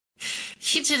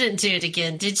You didn't do it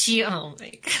again, did you? Oh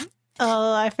my god.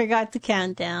 Oh, I forgot to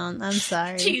count down. I'm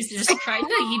sorry. Jesus Christ.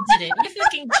 No, you didn't. You're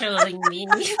fucking trolling me.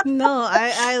 No,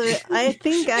 I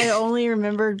think I only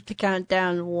remembered to count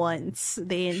down once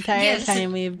the entire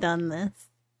time we've done this.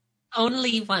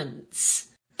 Only once.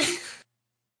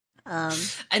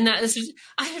 And that is,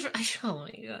 oh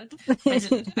my god.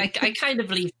 I kind of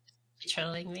believe you're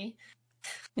trolling me.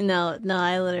 No,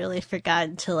 I literally forgot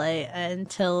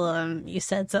until you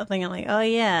said something. I'm like, oh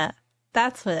yeah,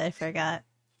 that's what I forgot.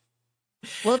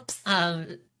 Whoops.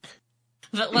 But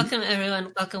welcome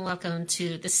everyone. Welcome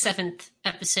to the 7th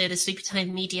episode of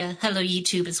Sleepytime Media. Hello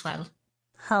YouTube as well.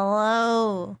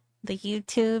 Hello, the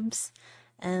YouTubes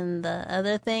and the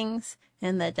other things,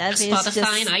 and the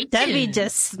Debbie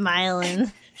just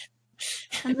smiling.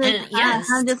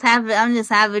 I'm just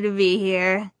happy to be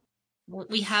here.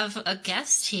 We have a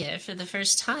guest here for the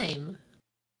first time.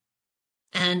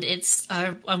 And it's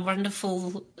our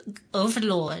wonderful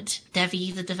overlord,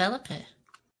 Debbie the developer.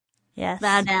 Yes.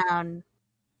 Bow down.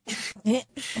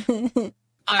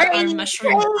 our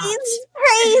mushroom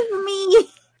praise me.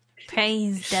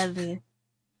 Praise Debbie.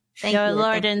 Thank Your you,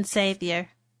 Lord and Savior.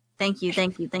 Thank you.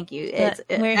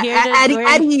 We're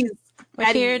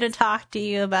here to talk to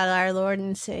you about our Lord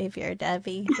and Savior,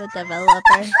 Debbie, the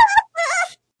developer.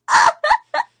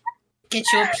 Get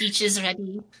your peaches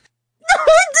ready.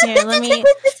 Here, let me.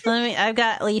 I've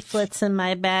got leaflets in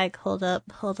my bag. Hold up.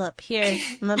 Here,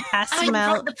 I'm gonna pass them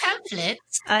out. The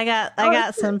pamphlets. I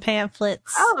got some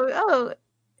pamphlets. Oh.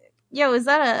 Yo, is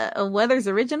that a Weathers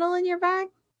original in your bag?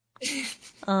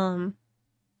 No.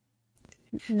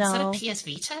 Is that a PS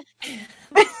Vita?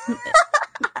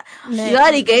 You got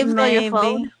any games on your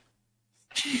phone?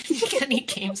 You got any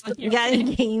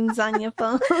games on your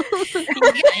phone? You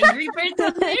got Angry Birds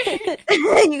on there? You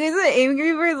guys got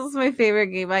Angry Birds? That's my favorite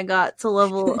game. I got to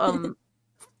level,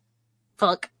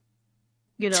 fuck.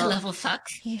 You know. To level fuck?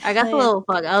 I got to level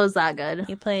fuck. I was that good.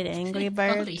 You played Angry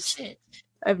Birds? Holy shit.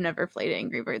 I've never played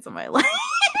Angry Birds in my life.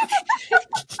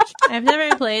 I've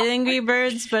never played Angry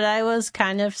Birds, but I was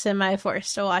kind of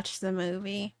semi-forced to watch the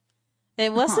movie.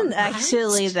 It wasn't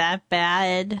actually that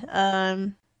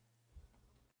bad.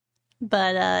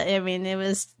 But, I mean, it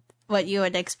was what you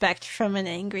would expect from an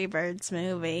Angry Birds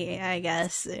movie, I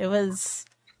guess. It was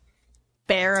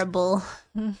bearable.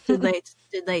 Did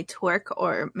they twerk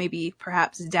or maybe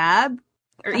perhaps dab?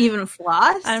 Or even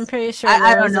floss? I'm pretty sure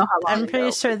I don't know how long I'm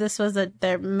pretty sure this was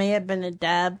there may have been a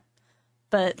dab,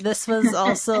 but this was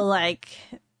also like,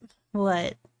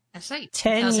 what? That's like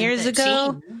 10 years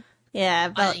ago? Yeah,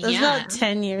 about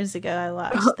 10 years ago I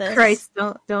watched this. Christ,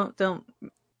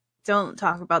 don't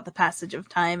talk about the passage of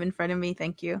time in front of me,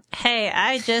 thank you. Hey,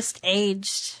 I just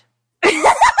aged.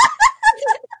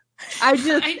 I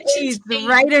just aged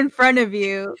right in front of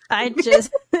you. I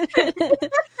just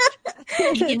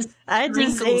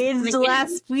aged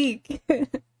last week.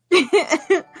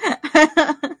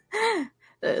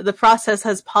 The process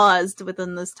has paused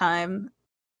within this time.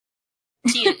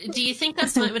 Do you think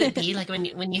that's what would it be like when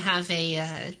you have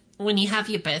when you have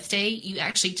your birthday, you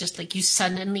actually just like you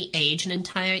suddenly age an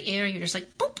entire year? You're just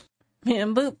like boop. Yeah,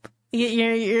 boop.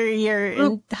 Your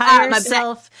entire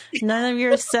self, none of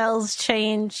your cells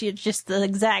change. You're just the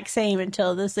exact same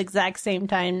until this exact same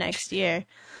time next year.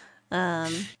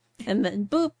 And then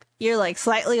boop, you're like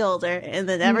slightly older, and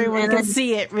then everyone can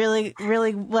see it really,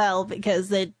 really well because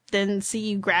they didn't see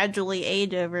you gradually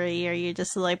age over a year. You're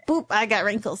just like, boop, I got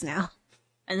wrinkles now.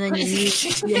 And then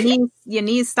your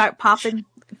knees start popping.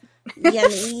 Your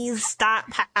knees start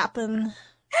popping.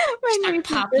 Start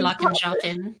pop, lock, and drop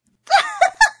in.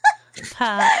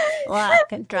 Pop,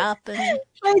 lock, and dropping.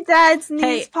 My dad's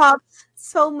knees popped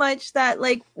so much that,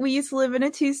 like, we used to live in a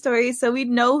 2-story, so we'd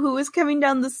know who was coming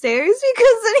down the stairs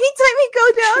because anytime we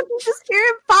go down, we just hear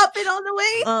him popping on the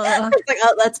way. It's like,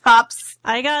 oh, that's Pops.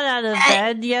 I got out of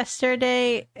bed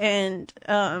yesterday, and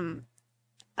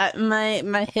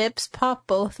my hips popped,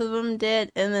 both of them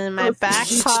did, and then my back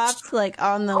popped, like,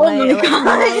 on the way. Like, when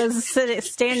I was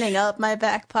standing up, my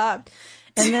back popped.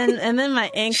 And then my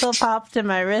ankle popped and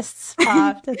my wrists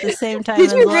popped at the same time.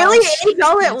 Did you really age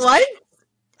all at once?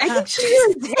 I think you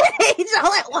really did age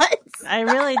all at once. I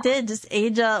really did just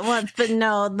age all at once, but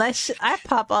no, I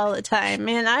pop all the time,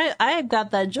 man. I've got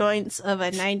the joints of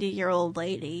a 90-year-old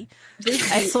lady.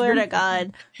 I swear to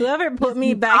God, whoever put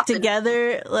me back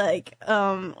together,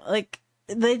 they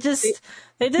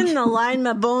didn't align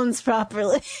my bones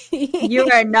properly. You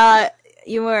are not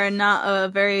a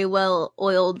very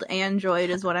well-oiled android,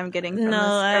 is what I'm getting from this. No,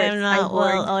 I am not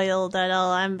well-oiled at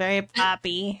all. I'm very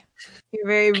poppy. You're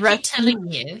very I keep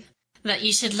telling you that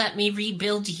you should let me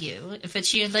rebuild you,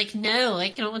 but you're like, no, I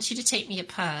don't want you to take me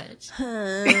apart.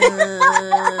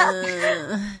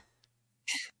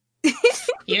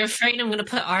 You're afraid I'm going to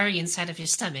put Ari inside of your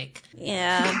stomach.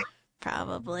 Yeah,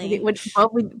 probably. What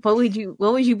would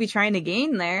you be trying to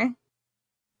gain there?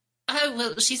 Oh,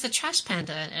 well, she's a trash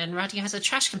panda, and Radio has a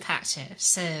trash compactor,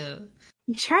 so...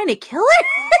 You trying to kill her?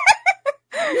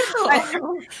 No.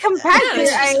 Compactor,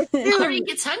 I assume, Ari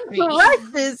gets hungry.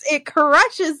 It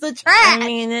crushes the trash. I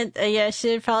mean,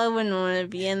 she probably wouldn't want to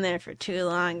be in there for too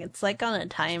long. It's like on a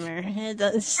timer. It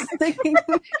does.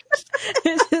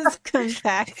 It just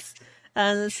compacts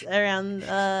around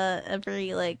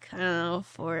every, like, I don't know,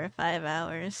 4 or 5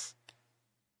 hours.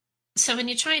 So when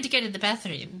you're trying to go to the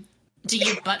bathroom, do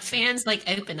your butt fans, like,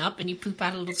 open up and you poop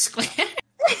out a little square?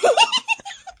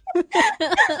 Isn't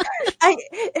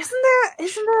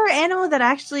there an animal that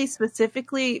actually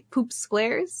specifically poops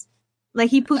squares? Like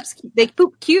they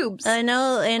poop cubes. I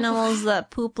know animals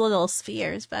that poop little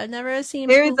spheres, but I've never seen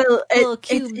little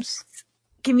cubes.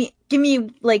 Give me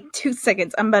like 2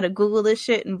 seconds. I'm about to Google this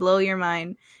shit and blow your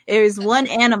mind. There's one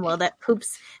animal that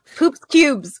poops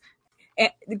cubes.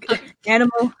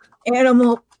 Animal.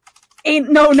 Not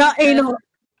anal.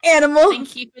 Animal.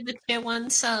 Thank you for the tier 1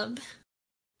 sub.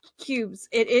 Cubes.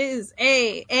 It is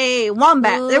a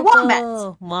wombat. Ooh, They're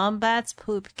wombats. Wombats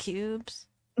poop cubes.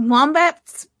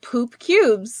 Wombats poop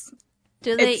cubes.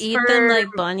 Do they eat them like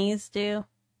bunnies do?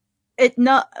 I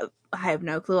have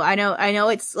no clue. I know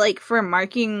it's like for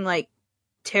marking like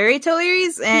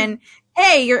territories, and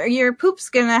hey, your poop's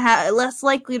gonna less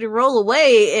likely to roll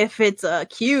away if it's a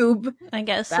cube. I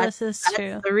guess this is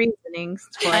true. That's the reasoning.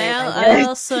 I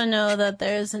also know that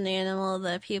there's an animal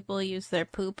that people use their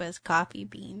poop as coffee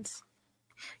beans.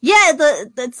 Yeah,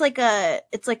 it's like a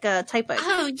type of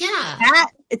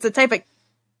cat. It's a type of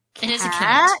cat. It is a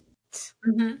cat.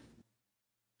 Mm-hmm.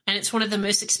 And it's one of the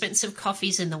most expensive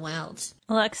coffees in the world.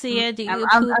 Alexia, do you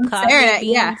poop coffee beans?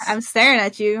 Yeah, I'm staring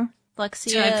at you.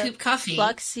 Do I poop coffee?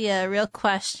 Alexia, real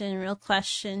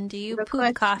question. Do you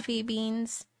poop coffee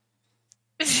beans?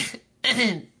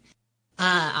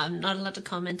 I'm not allowed to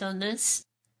comment on this.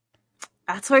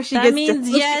 That's where she means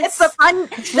yes. That's where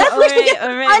she gets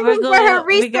the funding for her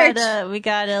research. We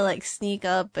gotta like sneak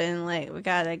up and like we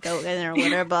gotta go in her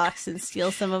litter box and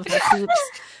steal some of her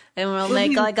poops, and we'll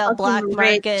make like a black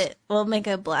market. We'll make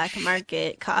a black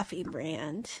market coffee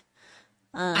brand.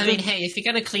 I mean, hey, if you're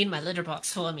gonna clean my litter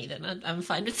box for me, then I'm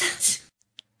fine with that.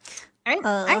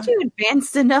 Aren't you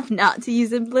advanced enough not to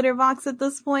use a litter box at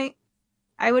this point?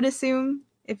 I would assume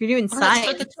if you're doing science. That's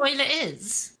what the toilet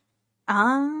is.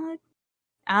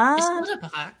 It's a litter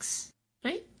box,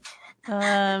 right?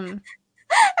 Imagine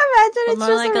it's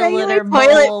just like a regular litter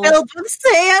toilet bowl. filled with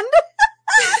sand.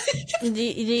 Do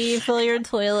you fill your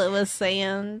toilet with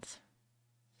sand?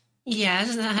 Yeah,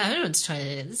 that's not how everyone's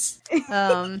toilet is.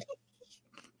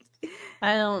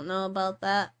 I don't know about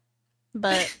that,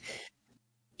 but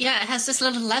yeah, it has this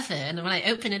little lever, and when I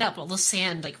open it up, all the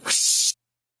sand like whoosh,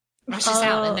 rushes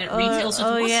out, and then it refills with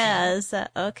water. Yeah, is that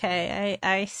okay?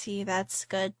 I see. That's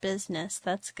good business.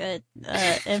 That's good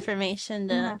information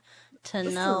to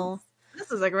know.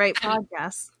 This is a great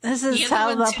podcast. This is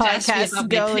how the podcasts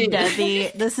go,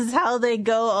 Debbie. This is how they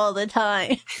go all the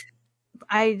time.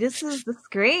 This is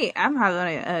great. I'm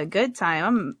having a good time.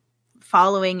 I'm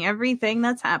following everything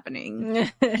that's happening.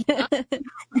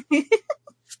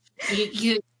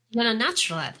 You're a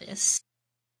natural at this.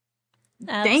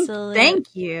 Absolute,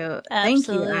 thank you.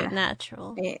 Absolute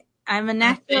natural. I'm a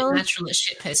natural. Natural at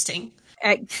shitposting.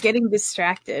 At getting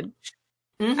distracted.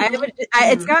 Mm-hmm.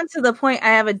 It's gotten to the point I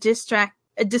have a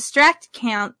distract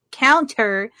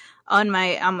counter on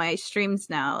my streams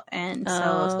now, and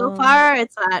so far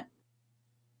it's at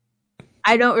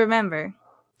I don't remember.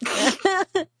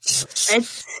 Could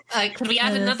we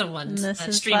add another one? This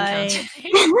is stream why counter.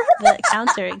 the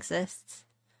counter exists.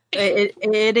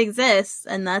 It exists,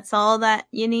 and that's all that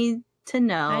you need to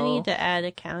know. I need to add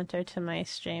a counter to my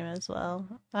stream as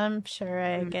well. I'm sure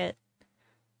I get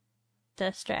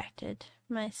distracted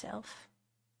myself.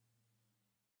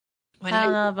 I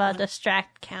don't know about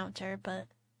distract counter, but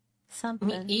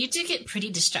something. You do get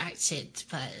pretty distracted,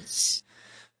 but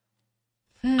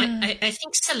I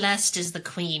think Celeste is the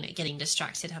queen at getting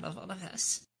distracted out of all of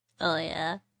us. Oh,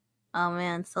 yeah. Oh,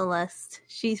 man, Celeste.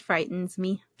 She frightens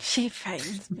me. She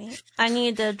frightens me. I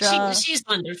need to draw... She's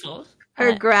wonderful.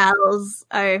 Her growls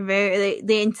are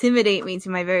they intimidate me to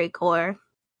my very core.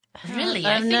 Really?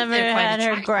 I've never had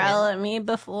her growl at me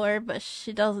before, but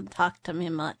she doesn't talk to me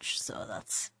much, so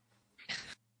that's...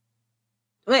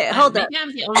 Wait, hold up. Maybe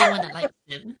I'm the only one that likes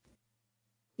him.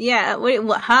 Yeah, wait,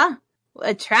 what, huh?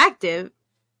 Attractive?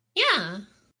 Yeah.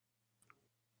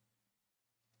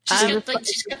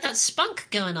 She's got that spunk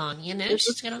going on, you know?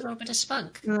 She's got a little bit of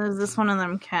spunk. Is this one of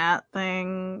them cat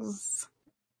things?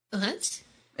 What?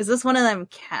 Is this one of them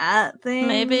cat things?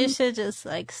 Maybe she just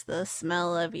likes the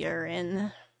smell of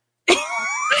urine.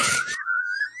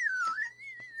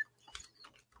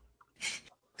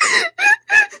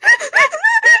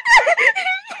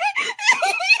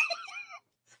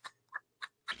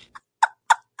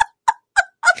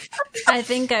 I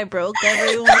think I broke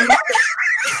everyone.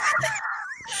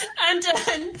 I'm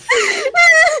done.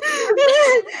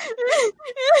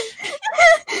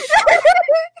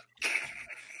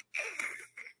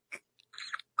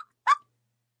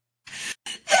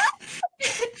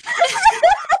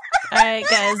 Alright,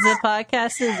 guys, the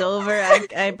podcast is over.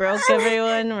 I broke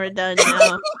everyone. We're done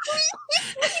now.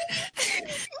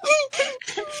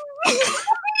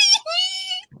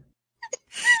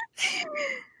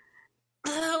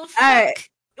 Oh, Alright.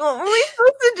 What were we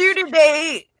supposed to do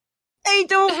today? I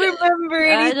don't remember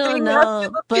anything. I don't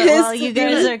know, but while you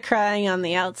guys are crying on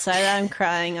the outside, I'm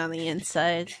crying on the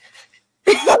inside.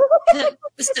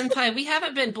 Senpai, we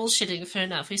haven't been bullshitting for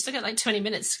enough. We still got like 20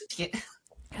 minutes to get.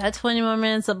 Got 20 more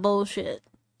minutes of bullshit.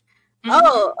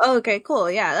 Oh, okay,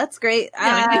 cool. Yeah, that's great.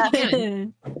 But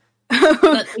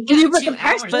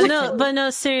no,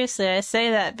 seriously, I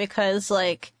say that because,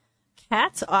 like,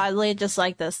 cats oddly just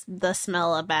like the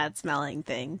smell of bad smelling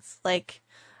things. Like,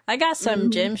 I got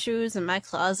some gym shoes in my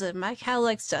closet. My cat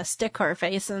likes to stick her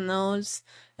face in those.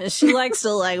 And she likes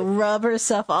to, like, rub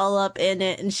herself all up in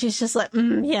it. And she's just like,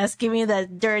 yes, give me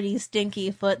that dirty,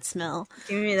 stinky foot smell.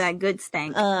 Give me that good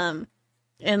stank.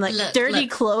 And, like, dirty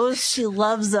clothes, she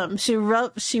loves them. She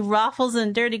raffles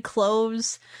in dirty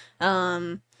clothes.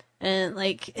 And,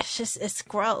 like, it's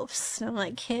gross. I'm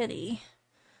like, kitty.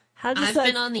 I've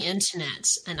been on the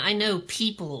internet, and I know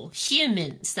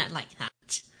humans that like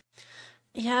that.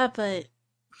 Yeah, but...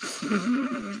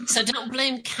 So don't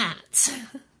blame cats.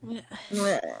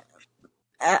 But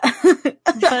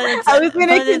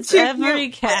it's every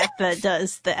cat that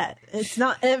does that. It's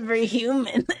not every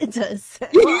human that does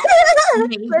that.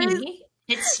 Maybe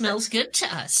it smells good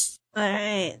to us.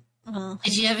 Alright. Well,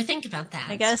 did you ever think about that?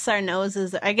 I guess our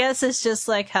noses... I guess it's just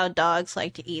like how dogs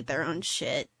like to eat their own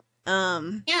shit.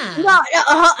 Yeah. Not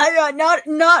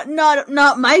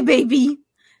my baby.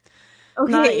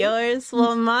 Okay. Not yours.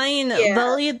 Well, mine,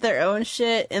 they'll eat their own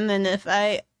shit, and then if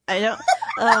I don't,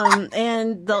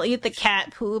 and they'll eat the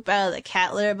cat poop out of the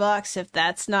cat litter box if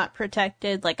that's not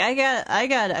protected. Like, I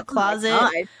got a closet.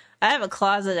 I have a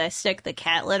closet I stick the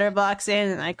cat litter box in,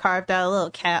 and I carved out a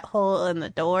little cat hole in the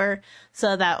door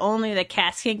so that only the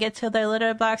cats can get to their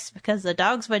litter box because the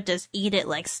dogs would just eat it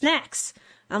like snacks.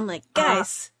 I'm like,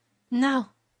 guys, no.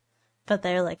 But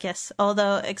they're like, yes.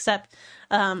 Although, except,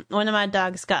 one of my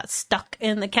dogs got stuck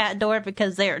in the cat door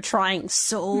because they were trying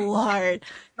so hard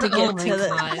to get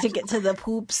to the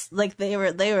poops. Like, they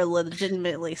were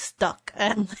legitimately stuck.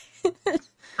 I'm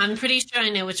pretty sure I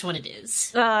know which one it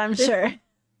is. Oh, I'm sure.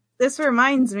 This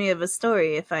reminds me of a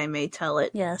story, if I may tell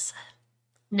it. Yes.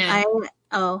 No.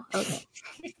 Okay.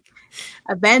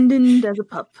 Abandoned as a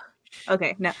pup.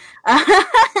 Okay, no.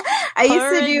 I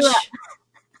used to do...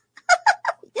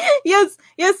 yes.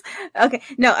 Okay.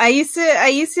 No, I used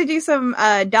to do some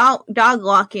dog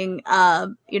walking.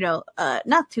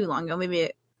 Not too long ago, maybe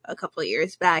a couple of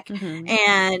years back,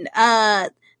 and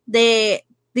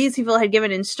these people had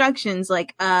given instructions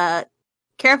like,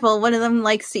 careful, one of them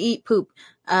likes to eat poop,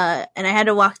 and I had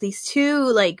to walk these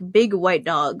two like big white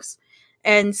dogs,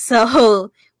 and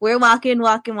so we're walking,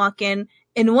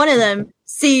 and one of them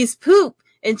sees poop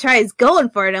and tries going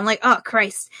for it. I'm like, oh,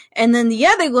 Christ. And then the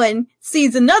other one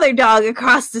sees another dog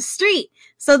across the street.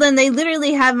 So then they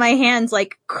literally have my hands,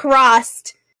 like,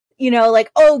 crossed,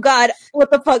 like, oh, God, what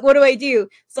the fuck? What do I do?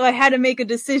 So I had to make a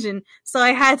decision. So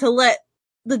I had to let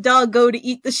the dog go to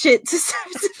eat the shit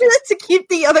to keep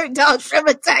the other dog from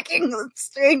attacking the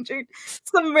stranger,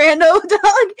 some rando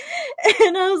dog.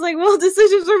 And I was like, well,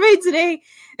 decisions were made today.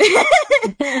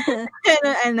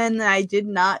 and then I did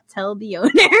not tell the owner.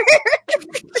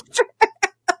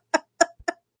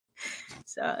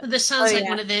 So this sounds like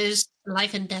one of those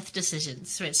life and death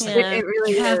decisions where it's like it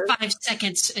really you have 5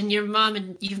 seconds and your mom or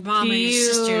your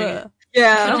sister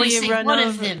can only say one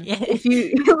of them. If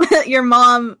you let your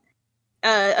mom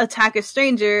attack a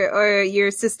stranger or your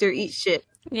sister eat shit.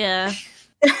 Yeah.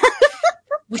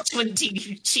 Which one do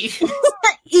you choose?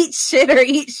 Eat shit or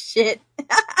eat shit.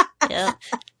 Yeah.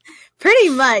 Pretty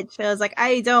much. I was like,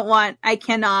 I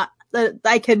cannot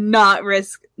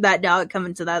risk that dog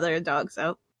coming to that other dog,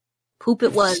 so poop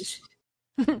it was.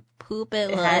 Poop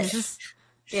it was.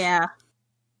 Yeah.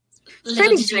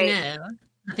 Little did you know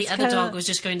that the other dog was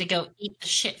just going to go eat the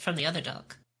shit from the other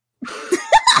dog.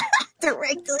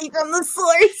 Directly from the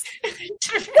source.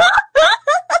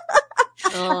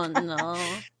 Oh no.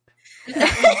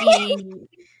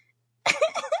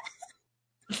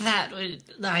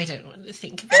 I don't want to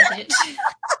think about it.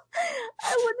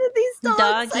 What did these dogs?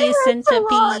 Doggy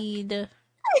centipede. He's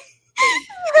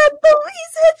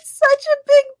had such a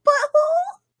big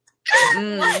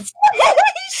butthole. What?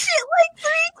 He shit like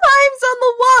 3 times on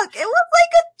the walk. It was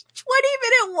like a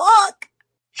 20-minute walk.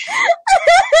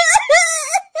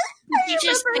 You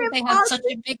just think they have such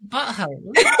a big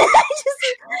butthole?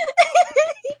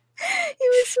 He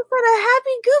was just got a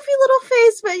happy, goofy little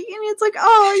face, but it's like,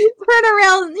 oh, you turn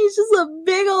around and he's just a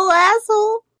big old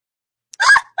asshole.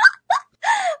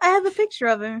 I have a picture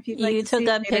of him if you'd like to see. You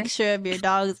took a picture of your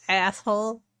dog's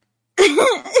asshole?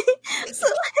 So,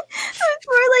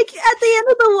 for like at the end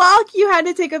of the walk, you had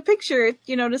to take a picture,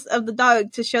 just of the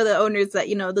dog to show the owners that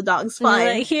the dog's fine.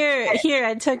 Like, here,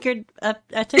 I took your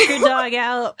dog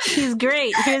out. He's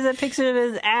great. Here's a picture of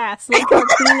his ass. Look how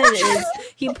clean it is.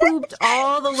 He pooped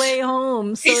all the way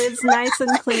home, so it's nice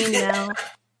and clean now.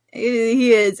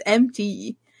 He is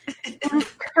empty.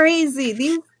 That's crazy.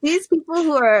 These people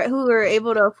who are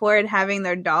able to afford having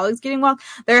their dogs getting walked,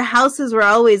 their houses were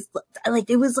always like,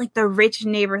 it was like the rich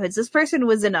neighborhoods. This person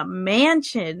was in a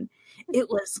mansion. It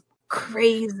was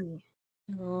crazy.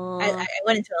 I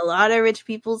went into a lot of rich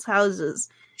people's houses.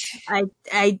 I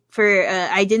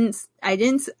didn't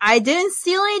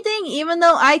steal anything, even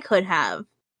though I could have.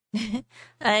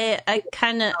 I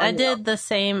did the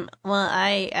same. Well,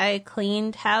 I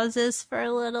cleaned houses for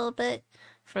a little bit.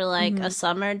 For like a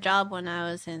summer job when I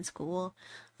was in school.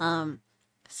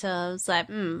 So I was like,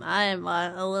 I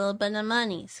want a little bit of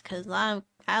monies because I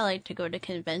like to go to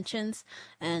conventions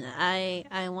and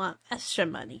I want extra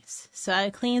monies. So I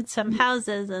cleaned some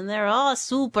houses and they're all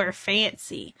super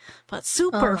fancy, but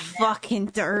super fucking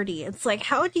dirty. It's like,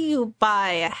 how do you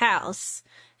buy a house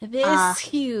this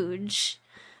huge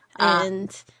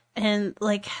and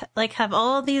like have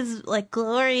all these like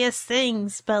glorious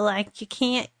things, but like you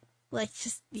can't. Like,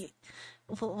 just,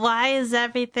 why is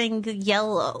everything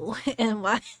yellow? And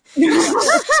why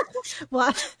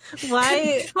does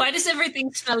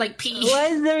everything smell like pee?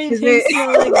 Why does everything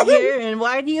smell like urine?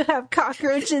 Why do you have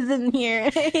cockroaches in here?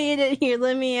 I hate it here.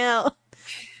 Let me out.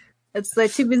 They're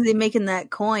too busy making that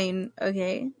coin,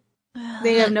 okay?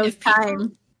 They have no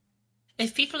time.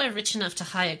 If people are rich enough to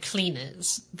hire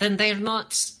cleaners, then they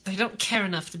don't care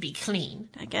enough to be clean.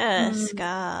 I guess,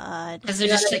 God. Because they're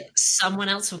just like, someone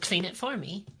else will clean it for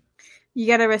me. You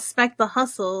gotta respect the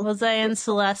hustle. Was I in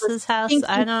Celeste's house?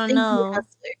 I don't know.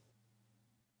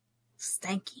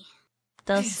 Stanky.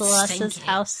 Does Celeste's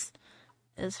house,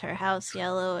 is her house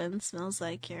yellow and smells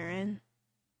like urine?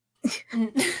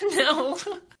 No.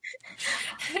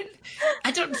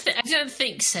 I don't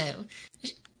think so.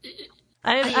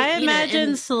 I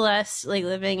imagine Celeste like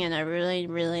living in a really,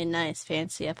 really nice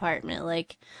fancy apartment,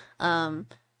 like in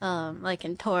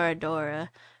Toradora,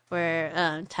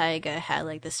 where Taiga had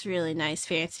like this really nice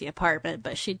fancy apartment,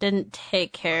 but she didn't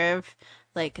take care of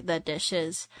like the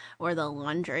dishes or the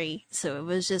laundry, so it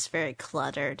was just very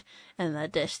cluttered, and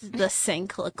the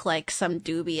sink looked like some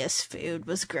dubious food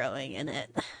was growing in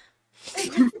it.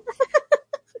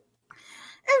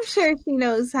 I'm sure she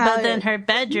knows how. But then her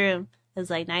bedroom is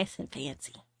like nice and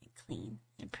fancy and clean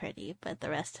and pretty, but the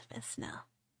rest of it smell.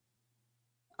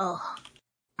 Oh.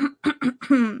 I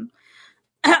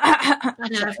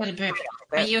know, I've got a burp.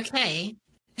 Are you okay?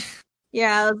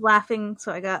 Yeah, I was laughing,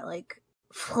 so I got like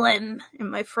phlegm in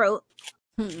my throat.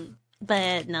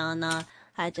 But no,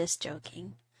 I'm just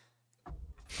joking.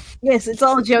 Yes, it's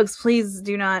all jokes. Please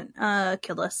do not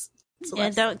kill us.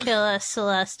 Celeste. Yeah, don't kill us,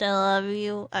 Celeste. I love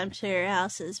you. I'm sure your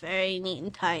house is very neat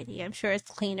and tidy. I'm sure it's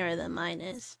cleaner than mine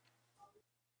is.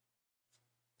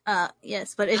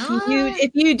 Yes, but if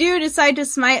you do decide to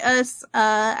smite us,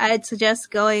 I'd suggest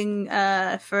going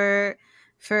for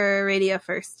radio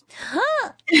first.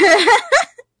 Huh.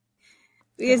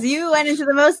 Because you went into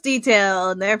the most detail,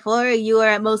 and therefore you are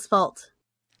at most fault.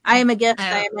 I am a gift.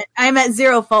 I am at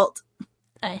 0 fault.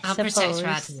 I'll protect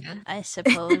Radia. I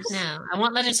suppose. No, I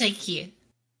won't let her take you.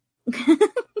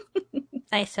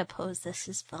 I suppose this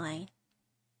is fine.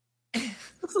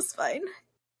 This is fine.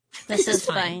 This is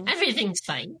fine. Everything's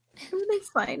fine. Everything's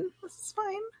fine. This is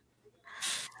fine.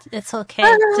 It's okay.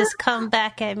 Just come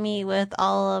back at me with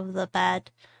all of the bad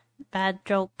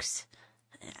jokes.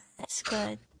 It's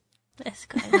good. It's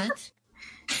good.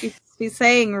 She's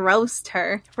saying roast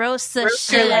her. Roast the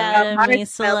shit out of me,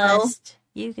 Celeste.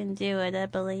 You can do it. I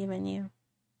believe in you.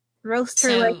 Roast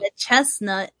her like a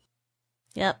chestnut.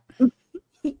 Yep.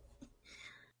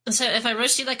 So if I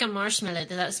roast you like a marshmallow,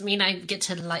 does that mean I get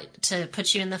to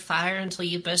put you in the fire until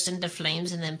you burst into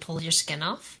flames and then pull your skin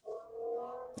off?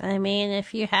 I mean,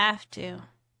 if you have to. You're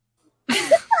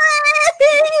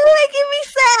making me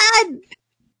sad.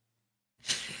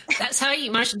 That's how you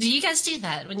eat marshmallow. Do you guys do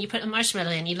that when you put a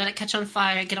marshmallow in? You let it catch on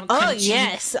fire, get all crunchy. Oh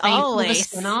yes, and always. You pull the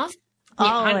skin off.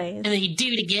 Always. And then you do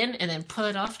it again, and then pull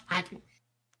it off.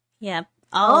 Yep.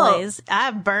 Always.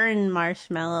 I burn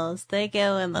marshmallows. They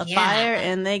go in the fire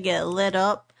and they get lit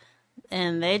up,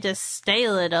 and they just stay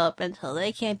lit up until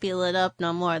they can't be lit up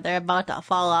no more. They're about to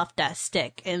fall off that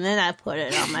stick, and then I put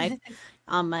it on my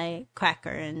on my cracker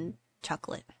and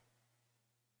chocolate.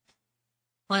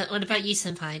 What about you,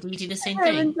 Senpai? Do you do the same thing?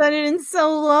 I haven't done it in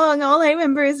so long. All I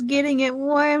remember is getting it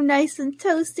warm, nice and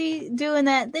toasty, doing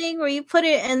that thing where you put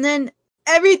it and then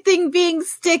everything being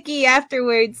sticky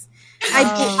afterwards.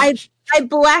 I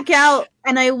black out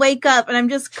and I wake up and I'm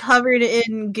just covered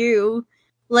in goo.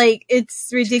 Like, it's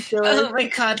ridiculous. Oh my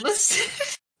god,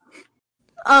 listen.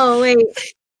 Oh wait.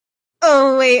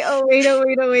 Oh wait, oh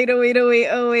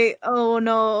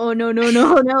no, oh no, wait. I'm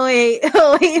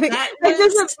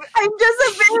just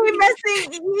a very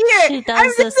messy eater. She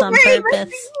does this on purpose. I'm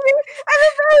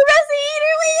a very messy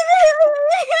eater. Wait,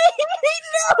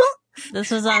 no. This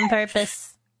was on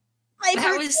purpose.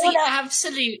 That was the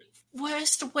absolute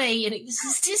worst way in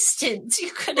existence you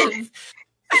could have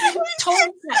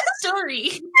told that story.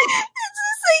 It's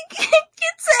just like, it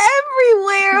gets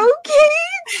everywhere, okay?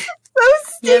 So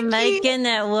sticky. You're making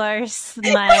it worse,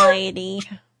 my lady.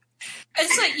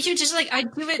 It's like, you just like, I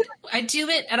do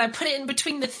it, and I put it in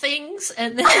between the things,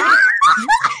 and then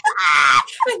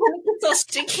it's all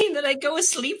sticky, and then I go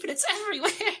asleep, and it's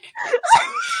everywhere.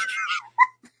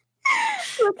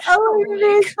 Look, those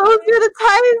are the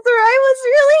times where I was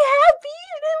really happy,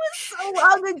 and it was so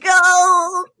long ago.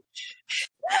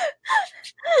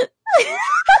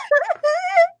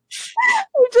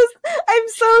 I'm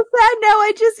so sad now.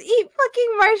 I just eat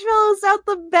fucking marshmallows out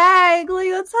the bag. Like,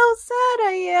 that's how sad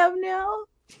I am now.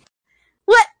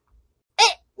 What?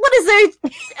 What is there?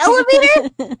 Elevator?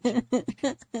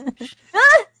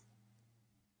 Huh?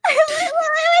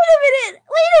 Wait a minute.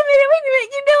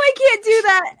 You know I can't do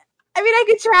that. I mean, I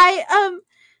could try.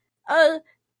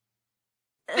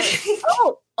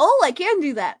 I can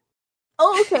do that.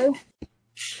 Oh, okay.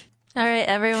 All right,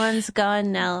 everyone's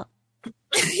gone now.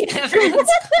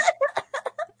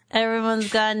 Everyone's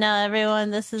gone now.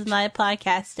 Everyone, this is my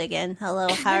podcast again. Hello,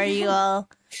 how are you all?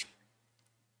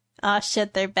 Oh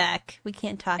shit, they're back. We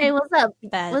can't talk. Hey, what's up?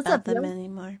 Bad what's about up, them yo?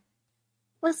 anymore.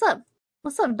 What's up?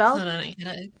 What's up, dog? Hold on, I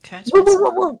gotta catch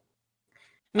Whoa.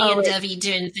 Me and Debbie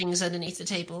doing things underneath the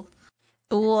table.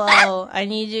 Whoa, I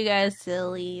need you guys to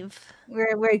leave.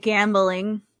 We're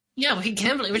gambling. Yeah, we're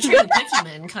gambling. We're trading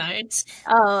Pokemon cards.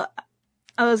 Oh,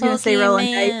 I was gonna say roll on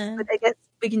dice, but I guess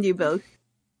we can do both.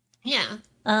 Yeah.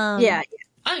 Yeah.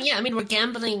 Oh yeah, I mean we're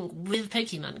gambling with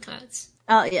Pokemon cards.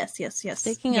 Oh yes.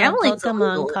 Speaking of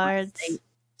Pokemon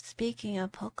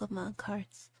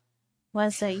cards,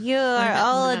 was it you are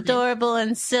all adorable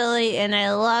and silly, and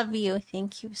I love you.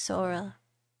 Thank you, Sora.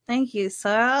 Thank you,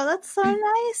 Sora. That's so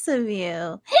nice of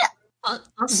you.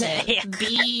 Also,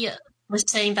 B was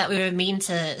saying that we were mean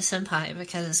to Senpai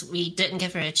because we didn't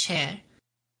give her a chair.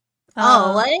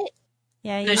 Oh, what?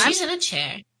 Yeah, no, she's in a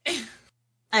chair.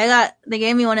 They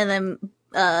gave me one of them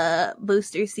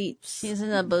booster seats. She's in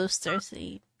a booster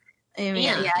seat. I mean,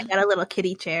 yeah, I got a little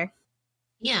kitty chair.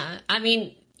 Yeah, I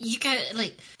mean, you got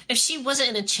if she wasn't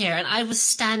in a chair and I was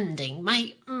standing,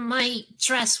 my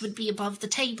dress would be above the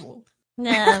table.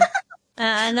 No,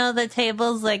 I know the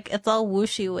table's like it's all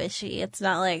whooshy. It's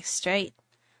not like straight.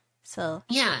 So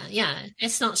yeah,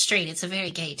 it's not straight. It's a very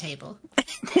gay table.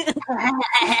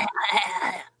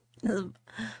 The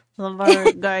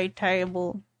very gay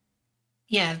table.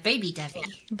 Yeah, baby Debbie.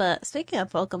 But speaking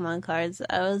of Pokemon cards,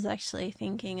 I was actually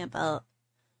thinking about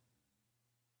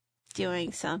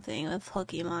doing something with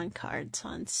Pokemon cards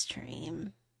on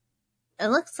stream. It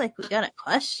looks like we got a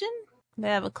question. We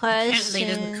have a question. Apparently,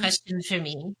 there's a question for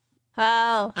me.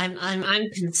 Oh, I'm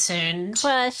concerned.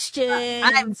 Questions.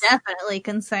 I'm definitely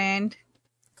concerned.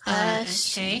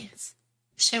 Okay.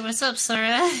 So what's up,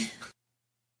 Sora?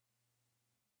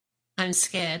 I'm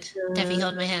scared. Debbie,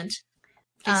 hold my hand.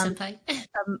 Please, Senpai.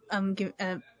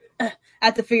 I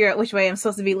have to figure out which way I'm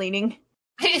supposed to be leaning.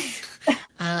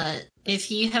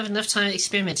 If you have enough time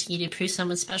experimenting, you do prove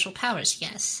someone's special powers,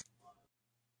 yes.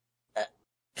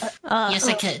 Yes,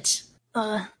 I could.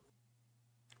 I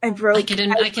broke.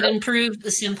 I could improve the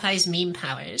Senpai's meme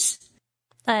powers.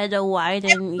 I had to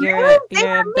widen your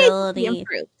ability.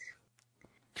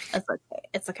 That's okay.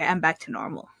 It's okay. I'm back to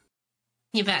normal.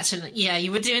 You better, yeah,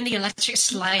 you were doing the electric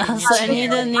slide. Also, I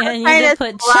need to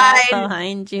put chat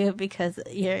behind you because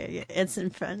it's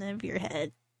in front of your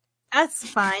head. That's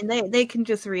fine. They can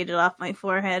just read it off my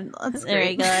forehead. There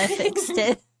you go. I fixed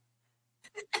it.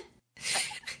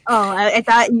 Oh, I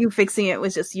thought you fixing it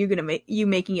was just you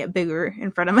making it bigger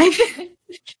in front of my face.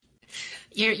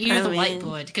 You're the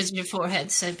whiteboard because your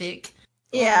forehead's so big.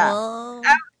 Yeah.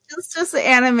 It's just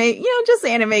anime, just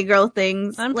anime girl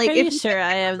things. I'm pretty sure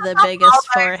I have the biggest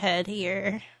forehead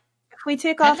here. If we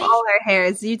took off all our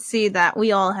hairs, you'd see that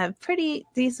we all have pretty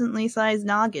decently sized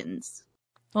noggins.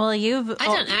 Well, I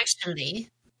don't actually.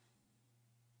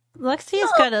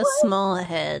 Lexi's got a small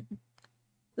head.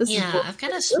 I've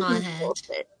got a small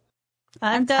head.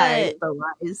 I'm tired of the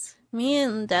lies. Me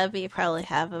and Debbie probably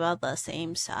have about the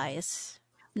same size.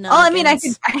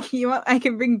 Noggins. I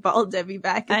can bring bald Debbie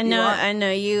back. I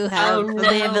know you have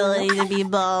the ability to be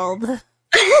bald.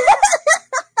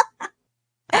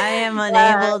 I am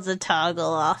unable to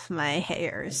toggle off my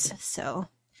hairs, so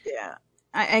yeah,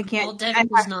 I can't. Bald Debbie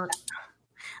was not.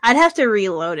 I'd have to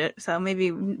reload it, so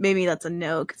maybe that's a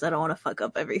no because I don't want to fuck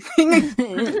up everything.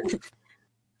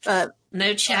 But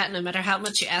no chat, no matter how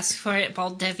much you ask for it,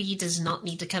 Bald Debbie does not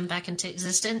need to come back into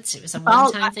existence. It was a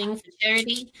one-time thing for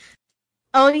charity.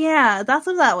 Oh yeah, that's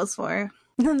what that was for.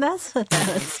 That's what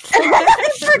that was for. I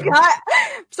forgot.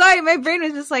 Sorry, my brain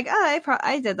was just like,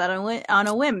 I did that on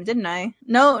a whim, didn't I?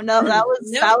 No, that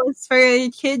was for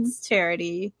kids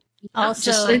charity.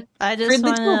 Also, I just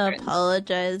want to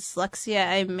apologize, Lexia.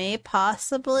 I may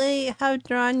possibly have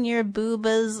drawn your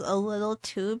boobas a little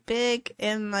too big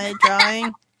in my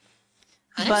drawing.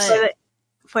 But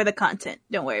for the content,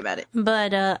 don't worry about it.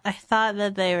 But I thought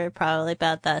that they were probably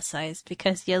about that size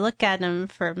because you look at them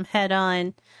from head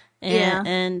on,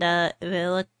 and they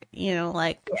look,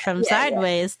 from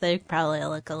sideways, they probably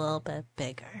look a little bit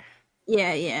bigger.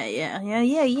 Yeah.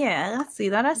 I see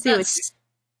that.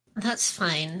 That's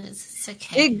fine. It's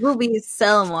okay. Big boobies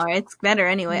sell more. It's better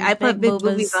anyway. I put big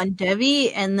boobies on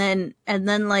Debbie, and then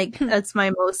that's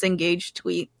my most engaged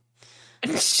tweet.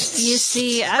 You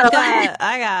see,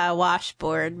 I got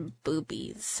washboard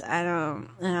boobies. I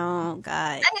don't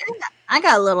got. I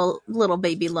got little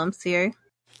baby lumps here.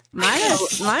 Mine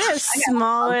are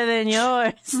smaller than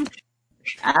yours.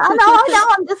 I know.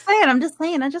 I'm just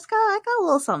saying. I got a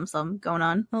little something going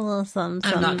on. A little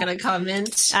something. I'm not gonna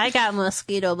comment. I got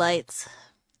mosquito bites.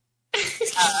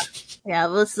 Yeah,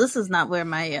 this is not where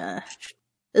my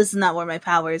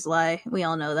powers lie. We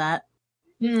all know that.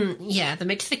 Yeah, the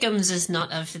McThickums is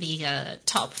not of the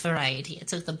top variety.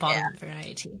 It's of the bottom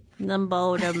variety. The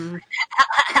bottom.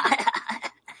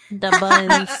 The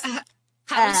buns.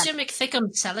 How's your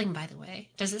McThickum selling, by the way?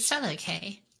 Does it sell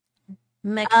okay?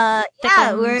 Yeah,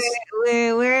 we're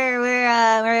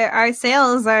our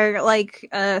sales are like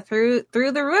through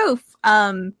the roof.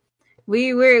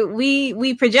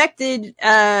 We projected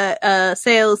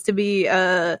sales to be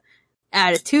at a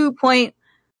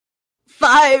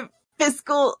 2.5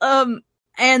 fiscal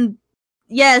and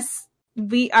yes,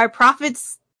 our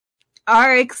profits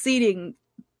are exceeding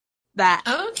that.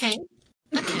 Oh, okay.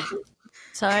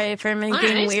 Sorry for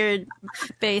making weird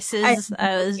faces.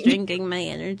 I was drinking my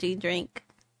energy drink.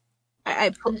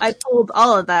 I pulled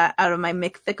all of that out of my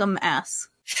McThickum ass.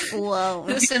 Whoa.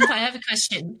 Listen, I have a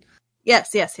question.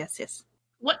 Yes.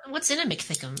 What's in a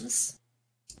McThickums?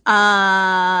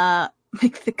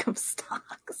 McThickum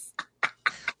stocks.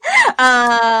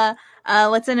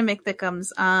 What's in a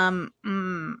McThickums?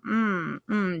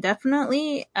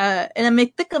 Definitely. In a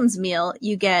McThickums meal,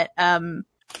 you get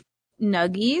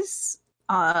nuggies.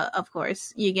 Of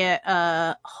course, you get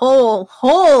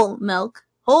whole milk,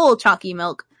 whole chalky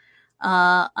milk.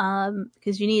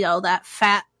 Because you need all that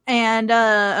fat and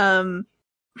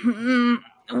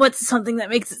what's something that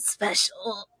makes it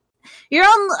special? Your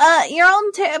own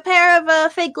pair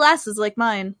of fake glasses like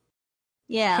mine.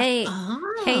 Yeah. Hey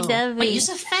Debbie. Wait, use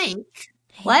a fake.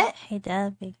 What? Hey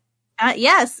Debbie.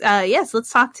 Yes.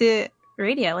 Let's talk to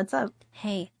radio. What's up?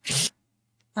 Hey.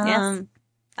 Yes.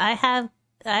 I have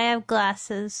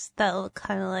glasses that look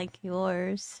kind of like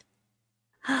yours.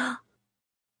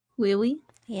 Really?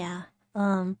 Yeah.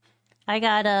 I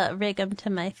gotta rig them to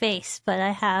my face, but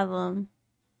I have them.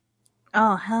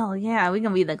 Oh hell yeah! We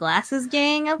gonna be the glasses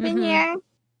gang up in here.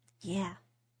 Yeah.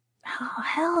 Oh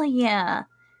hell yeah!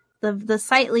 The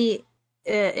slightly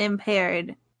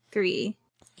impaired 3.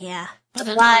 Yeah.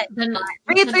 Three blind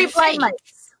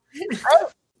mice.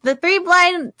 The three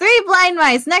blind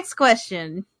mice. Next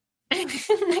question.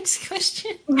 Next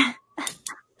question.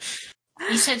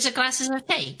 You said the glasses are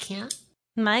fake, yeah?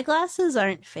 My glasses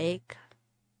aren't fake.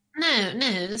 No,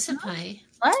 senpai.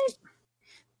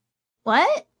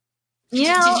 What? You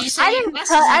know, did you say I didn't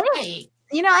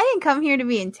come here to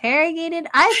be interrogated.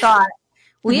 I thought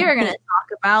we are going to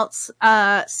talk about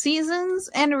seasons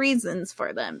and reasons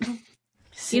for them.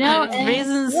 You know,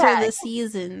 reasons for the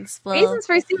seasons. Well, reasons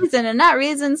for season and not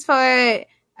reasons for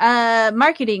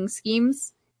marketing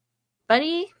schemes,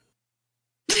 buddy.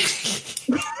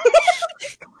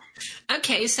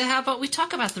 Okay, so how about we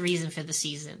talk about the reason for the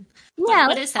season? Yeah,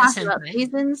 what is that, talk about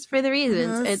reasons for the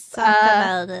reasons. Let's talk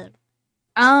about it.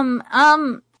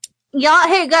 Y'all,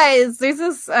 hey guys, there's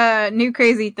this new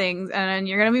crazy things, and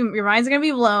your mind's gonna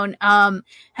be blown.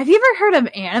 Have you ever heard of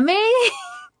anime?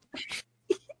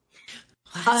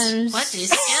 What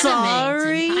is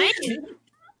sorry? anime?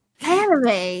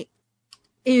 Anime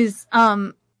is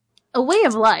a way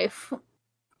of life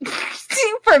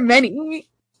for many.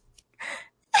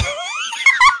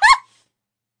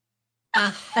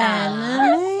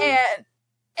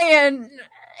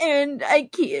 And I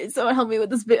can't. Someone help me with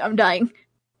this bit. I'm dying.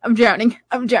 I'm drowning.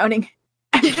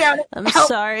 I'm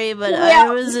sorry, but I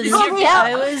was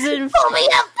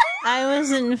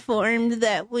informed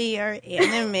that we are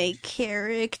anime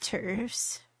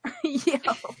characters. Yeah,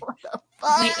 what the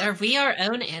fuck? Wait, are we our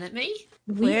own anime?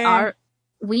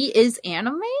 We is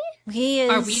anime?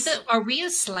 Are we a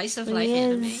slice of life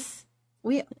anime?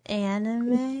 We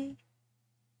anime?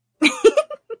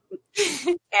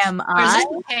 Am I?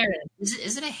 Or is it a harem?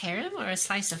 Is it a harem or a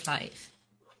slice of life?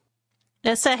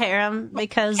 It's a harem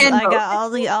because I got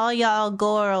all y'all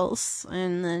girls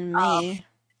and then me.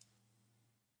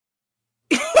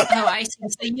 Oh, I see.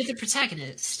 So you're the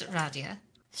protagonist, Radia.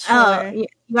 Sure. Oh, you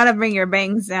gotta bring your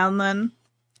bangs down then.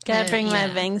 Gotta bring my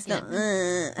bangs down.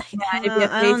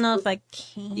 I don't know if I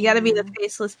can. You gotta be the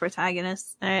faceless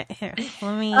protagonist. Alright, here.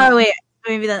 Let me. Oh, wait.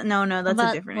 Maybe that. No, that's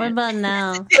a different. What about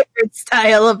now? Different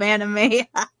style of anime.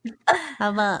 How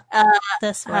about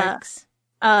this works?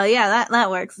 Yeah, that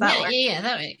works. That works. Yeah,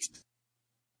 that works.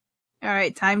 All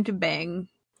right, time to bang.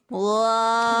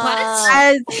 Whoa!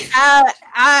 As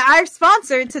our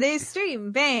sponsor today's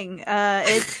stream, Bang.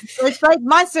 It's like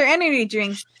Monster Energy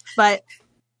drink, but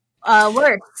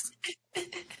worse.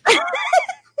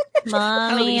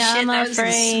 Mommy, I'm that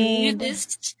afraid. Was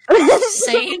the smoothest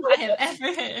save I have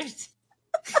ever heard.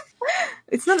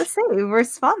 It's not a save. We're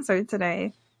sponsored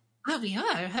today. Oh, we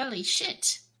are. Holy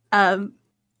shit.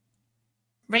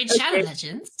 Raid Shadow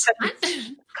Legends.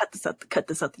 Cut this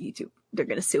out the YouTube. They're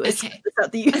gonna sue us. Okay. Cut this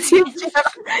out the YouTube channel.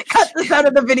 Cut this out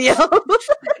of the video.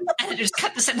 Just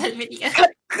cut this out of the video.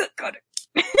 Cut it.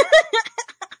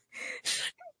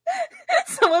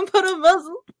 Someone put a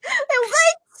muzzle.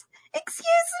 What? Excuse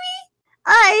me?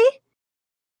 I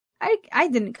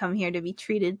didn't come here to be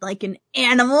treated like an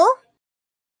animal.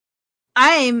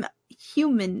 I'm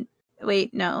human.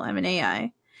 Wait, no, I'm an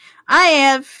AI. I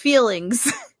have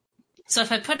feelings. So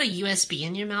if I put a USB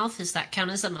in your mouth, does that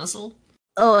count as a muzzle?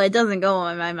 Oh, it doesn't go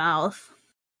in my mouth.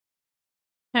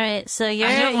 Alright, so I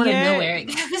don't want to know where it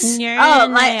goes.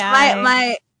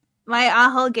 My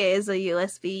ahoge is a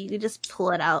USB. You just pull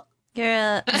it out.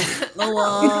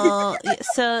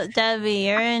 So Debbie,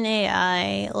 you're an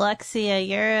AI. Lexia,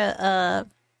 you're a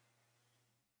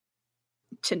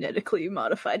genetically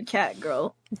modified cat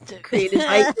girl created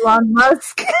by Elon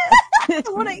Musk.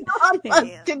 What Elon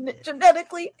Musk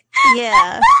genetically?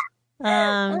 Yeah.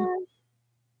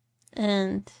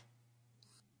 And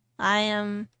I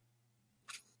am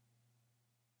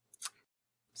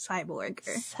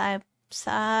Cyborger.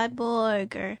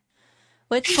 Cyborger.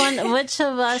 Which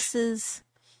of us is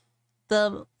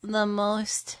the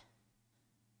most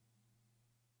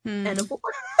edible?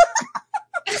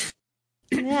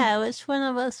 Yeah, which one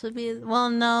of us would be? Well,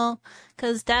 no,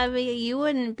 because Debbie, you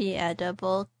wouldn't be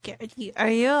edible. Are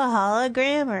you a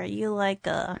hologram or are you like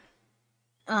a?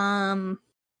 I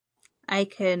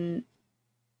can.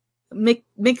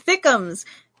 McThickums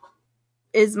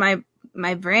is my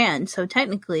brand, so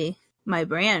technically my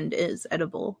brand is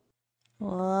edible.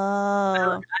 Whoa! I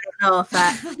don't know if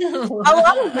that. How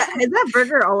long has that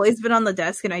burger always been on the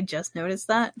desk, and I just noticed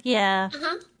that? Yeah.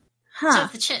 Huh.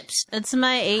 So the chips. It's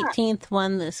my 18th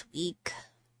one this week.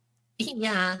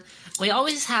 Yeah. We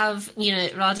always have,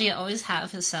 Radia always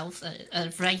have herself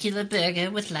a regular burger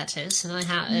with lettuce, and I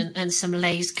have and some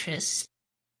Lay's crisps,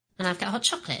 and I've got hot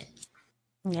chocolate.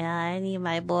 Yeah, I need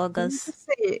my burgers.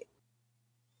 Say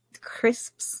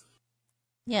crisps.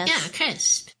 Yes. Yeah,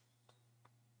 crisp.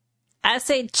 I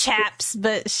say chaps,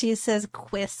 but she says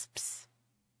quisps.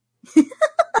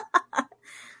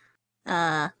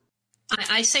 I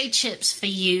say chips for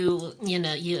you,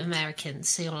 you Americans,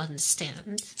 so you'll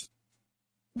understand.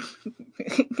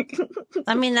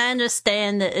 I mean, I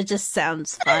understand that it just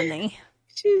sounds funny.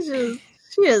 She is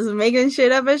making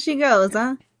shit up as she goes,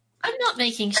 huh? I'm not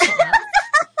making shit up.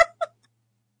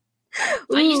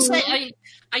 Are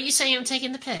you saying I'm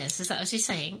taking the piss? Is that what you're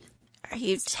saying? Are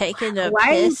you taking a Why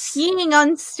piss? are you peeing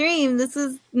on stream? This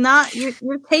is not...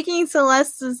 You're taking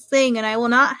Celeste's thing, and I will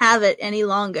not have it any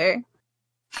longer.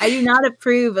 I do not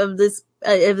approve of this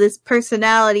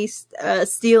personality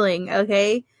stealing,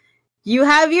 okay? You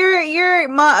have your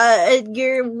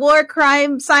war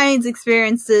crime science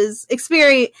experiments,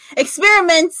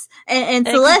 and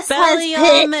Celeste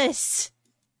has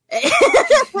pit.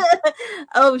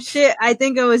 Oh shit, I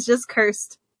think I was just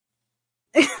cursed.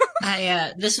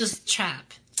 This was a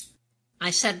trap. I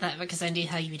said that because I knew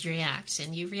how you would react,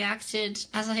 and you reacted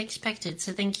as I expected,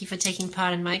 so thank you for taking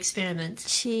part in my experiment.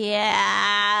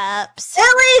 Chaps.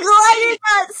 Illegal! I did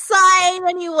not sign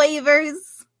any waivers.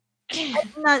 I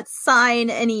did not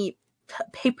sign any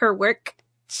paperwork.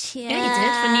 Chaps. Yeah, you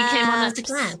did when you came on as a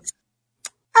guest.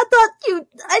 I thought you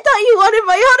wanted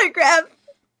my autograph.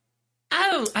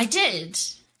 Oh, I did.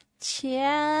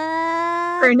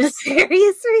 Chaps. For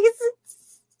nefarious reasons.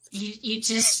 You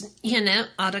just,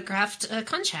 autographed a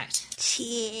contract.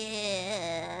 Chips.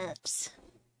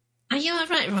 Are you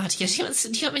alright, Rodia? Do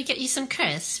you want me to get you some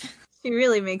crisp? She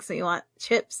really makes me want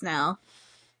chips now.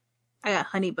 I got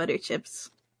honey butter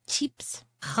chips. Chips.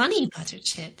 Honey butter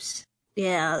chips?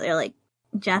 Yeah, they're like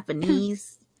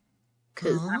Japanese.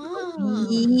 Cause I'm a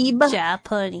weeb.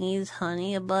 Japanese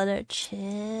honey butter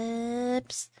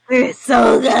chips. They're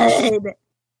so good.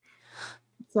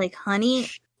 It's like honey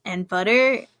and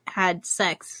butter had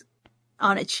sex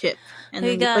on a chip, and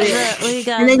then you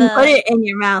put it in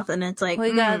your mouth, and it's like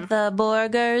we got the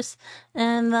burgers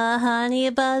and the honey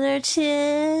butter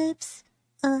chips.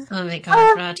 Oh my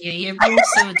god, Rodia, you're being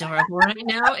so adorable right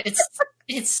now.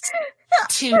 It's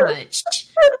too much.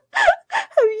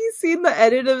 Have you seen the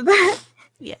edit of that?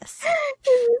 Yes.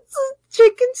 It's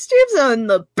chicken strips on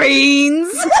the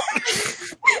beans.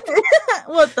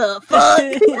 What the fuck?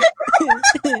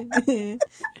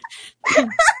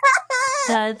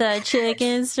 The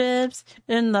chicken strips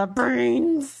and the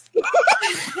beans.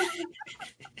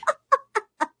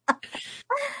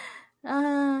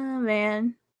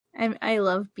 Man. I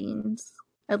love beans.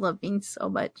 I love beans so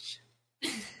much.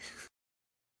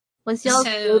 What's y'all's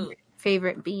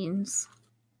favorite beans?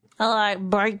 I like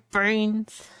baked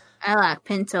beans. I like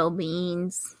pinto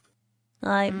beans.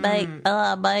 I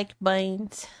like baked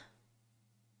beans.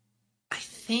 I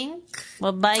think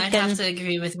with bacon. I'd have to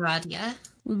agree with Rodia.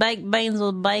 Baked beans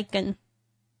with bacon.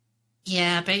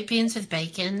 Yeah, baked beans with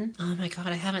bacon. Oh my god,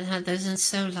 I haven't had those in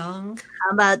so long. How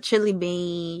about chili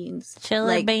beans?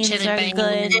 Chili beans are good.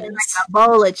 Like a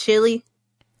bowl of chili.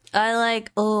 I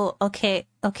like. Oh, okay.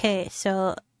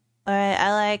 So, alright.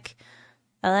 I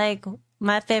like.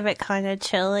 My favorite kind of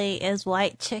chili is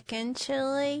white chicken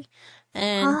chili,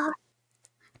 and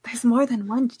there's more than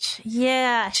one.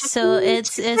 So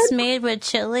it's made with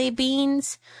chili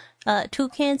beans. 2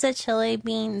 cans of chili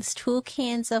beans, 2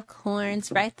 cans of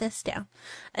corns. Write this down,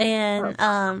 and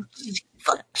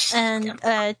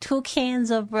 2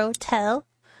 cans of Rotel,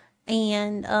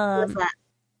 and what's that?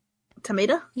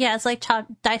 Tomato? Yeah, it's like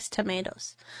chopped diced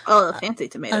tomatoes. Oh, the fancy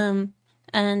tomato.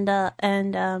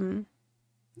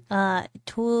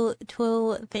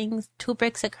 Two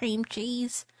bricks of cream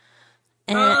cheese,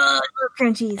 and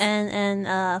cream cheese,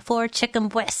 and 4 chicken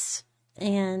breasts,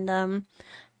 and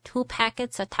 2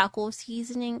 packets of taco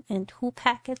seasoning, and 2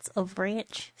 packets of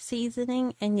ranch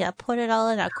seasoning, and you put it all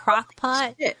in a crock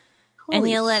pot, and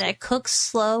you let it cook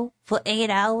slow for 8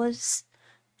 hours.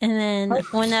 And then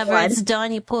whenever it's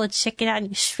done, you pull the chicken out and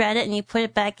you shred it and you put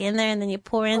it back in there, and then you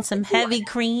pour in some heavy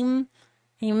cream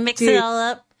and you mix it all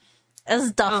up.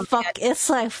 It's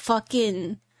like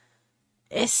fucking,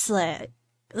 it's like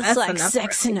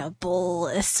sex in a bowl.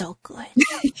 It's so good.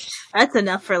 That's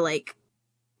enough for like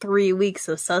 3 weeks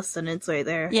of sustenance right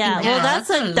there. Yeah, well,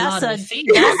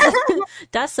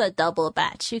 that's a double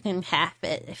batch. You can half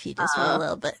it if you just want a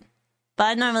little bit. But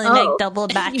I normally make double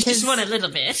batches. You just want a little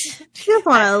bit. Just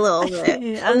want a little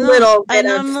bit. A little bit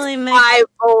of 5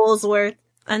 bowls worth.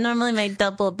 I normally make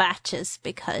double batches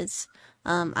because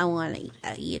I want to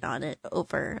eat on it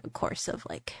over a course of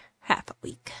like half a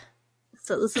week.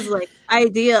 So this is like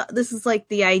ideal. This is like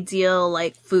the ideal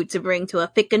like food to bring to a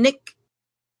picnic.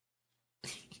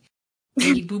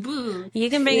 You can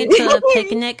bring it to a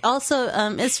picnic. Also,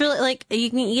 it's really like you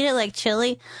can eat it like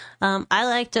chili. I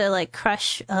like to like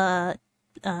crush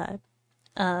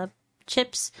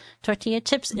tortilla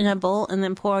chips in a bowl and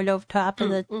then pour it over top of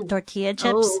the tortilla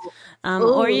chips.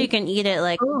 Or you can eat it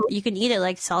like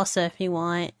salsa if you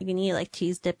want. You can eat it like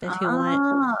cheese dip if you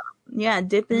want. Yeah,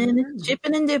 dipping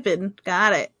and dipping.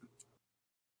 Got it.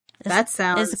 That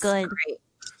sounds good. Great.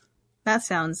 That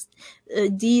sounds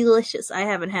delicious. I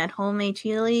haven't had homemade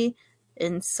chili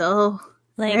in so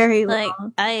very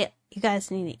long. You guys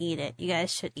need to eat it. You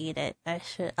guys should eat it.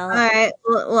 All right,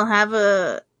 we'll have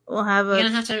a. You're gonna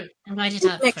have to write it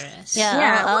up for us.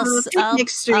 Yeah,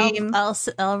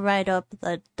 I'll write up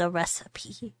the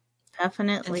recipe.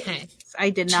 Definitely. Okay.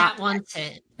 I did Chat not want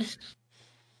it.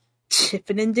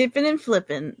 Chipping and dipping and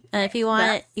flipping. And if you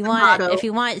want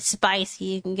spicy,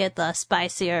 you can get the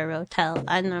spicier Rotel.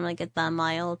 I normally get the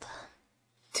mild.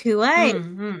 Do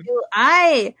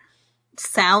I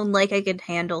sound like I could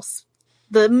handle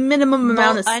the minimum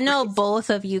amount of spice? I know both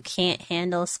of you can't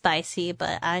handle spicy,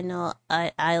 but I know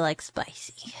I like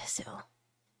spicy, so.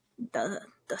 The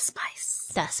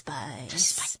spice. The spice.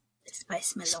 The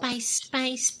spice melon.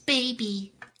 Spice,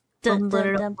 baby.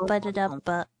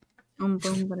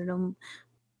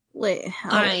 Wait.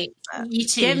 Alright, you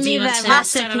two. Give me that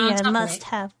recipe. I must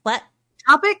have. What?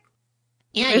 Topic?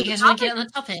 Yeah, you guys want to get on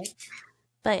the topic?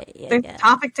 But There's a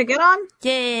topic to get on?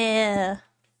 Yeah.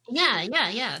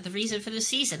 Yeah. The reason for the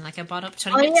season, like I brought up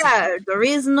 20 minutes ago. The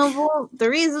reasonal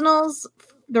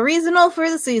for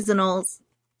the seasonals.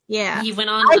 Yeah. You went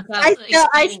on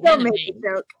I still make a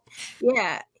joke.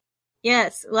 Yeah.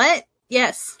 Yes. What?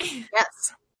 Yes.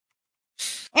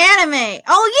 Anime.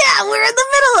 Oh yeah, we're in the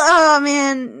middle. Oh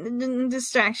man,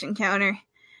 distraction counter.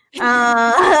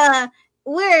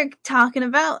 We're talking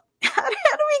about how do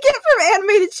we get from anime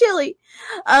to chili?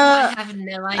 I have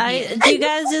no idea. You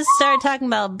guys just started talking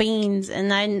about beans,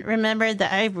 and I remembered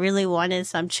that I really wanted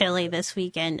some chili this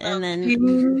weekend, and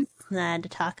then I had to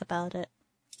talk about it.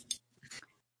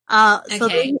 So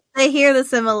they hear the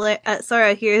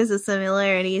Sora hears the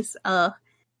similarities.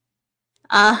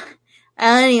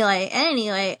 Anyway,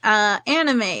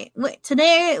 anime.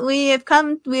 Today we have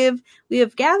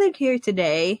gathered here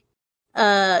today,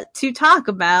 to talk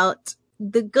about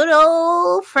the good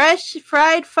old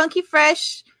funky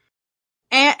fresh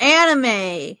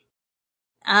anime.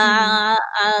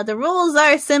 The rules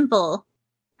are simple.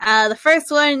 The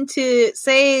first one to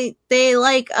say they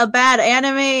like a bad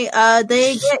anime,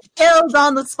 they get killed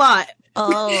on the spot.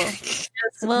 Oh,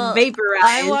 well, vaporized.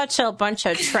 I watch a bunch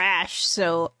of trash,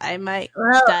 so I might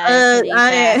die.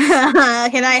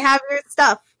 Can I have your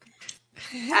stuff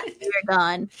after you're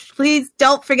gone? Please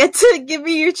don't forget to give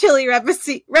me your chili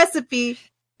recipe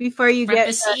before you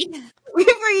get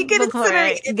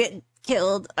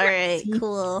killed. All right,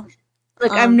 cool.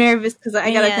 Look, I'm nervous because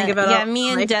I gotta think about. Yeah,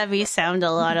 me and Debbie sound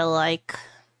a lot alike.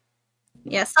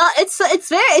 Yes, it's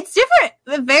different.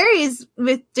 It varies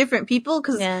with different people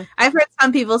because I've heard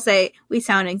some people say we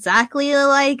sound exactly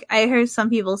alike. I heard some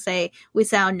people say we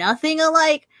sound nothing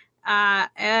alike.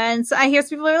 And so I hear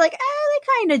some people are like, they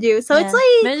kind of do. So it's like,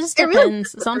 it just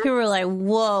depends. Some people are like,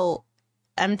 whoa,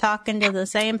 I'm talking to the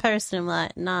same person. I'm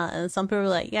like, nah. And some people are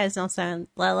like, you guys don't sound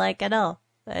alike at all.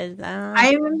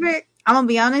 I remember, I'm gonna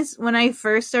be honest, when I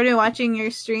first started watching your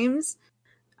streams,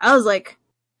 I was like,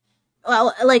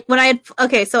 well, like when I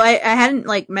hadn't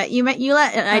like met you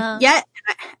yet,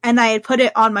 and I had put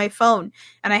it on my phone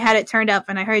and I had it turned up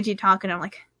and I heard you talking. I'm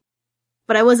like,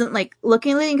 but I wasn't like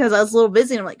looking because I was a little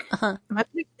busy. And I'm like,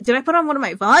 did I put on one of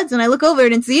my VODs? And I look over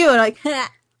it and it's you, and I'm like,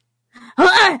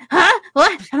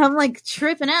 what? And I'm like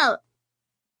tripping out.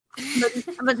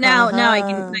 But now I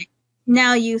can.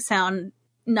 Now you sound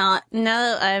not. Now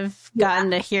that I've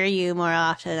gotten to hear you more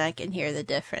often, I can hear the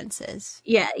differences.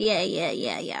 Yeah.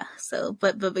 So,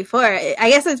 but before, I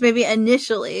guess it's maybe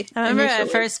initially. I remember I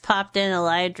first popped in a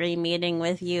live dream meeting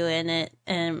with you in it,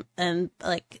 and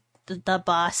like the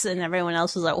boss and everyone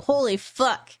else was like, "Holy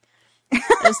fuck!"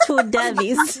 There's two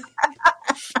Debbies.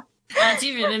 I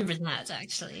do remember that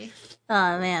actually.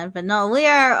 Oh man, but no, we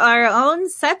are our own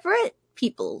separate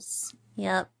peoples.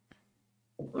 Yep,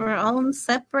 we're our own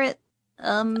separate.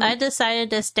 I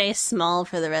decided to stay small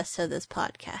for the rest of this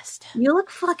podcast. You look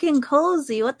fucking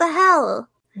cozy. What the hell?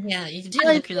 Yeah, you do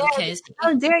look really cozy.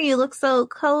 How dare you look so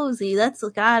cozy? That's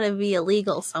gotta be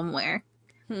illegal somewhere.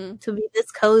 To be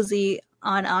this cozy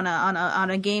on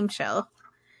a game show.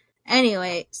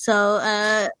 Anyway,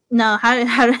 so no,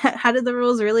 how did the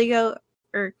rules really go?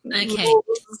 Okay.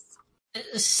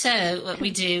 So what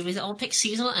we do is all pick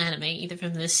seasonal anime, either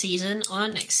from this season or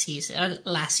next season, or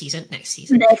next season. Next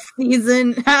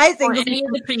season, I think, or any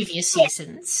of the previous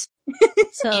seasons.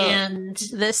 So, and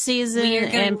this season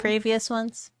and previous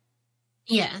ones.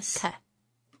 Yes. Okay.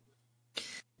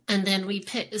 And then we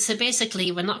pick. So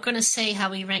basically, we're not going to say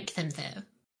how we rank them, though.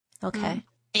 Okay.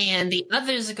 And the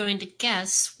others are going to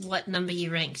guess what number you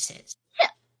ranked it. Yeah.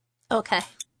 Okay.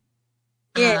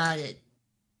 Yeah.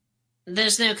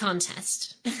 There's no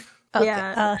contest. Okay.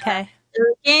 Yeah. Okay. It's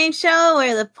a game show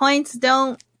where the points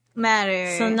don't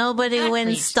matter. So nobody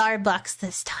wins Starbucks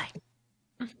this time.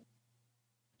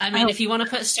 I mean, if you want to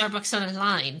put Starbucks on a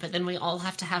line, but then we all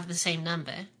have to have the same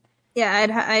number. Yeah,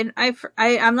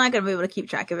 I'm not gonna be able to keep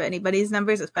track of anybody's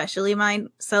numbers, especially mine.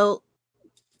 So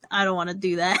I don't want to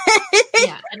do that.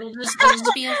 Yeah, it'll just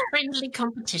be a friendly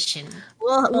competition.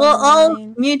 We'll all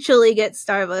mutually get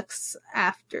Starbucks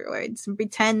afterwards and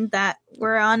pretend that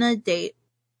we're on a date.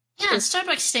 Yeah,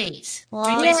 Starbucks date.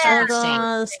 Well, yeah,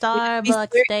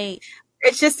 Starbucks date.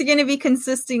 It's just going to be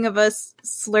consisting of us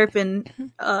slurping.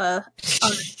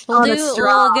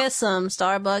 We'll get some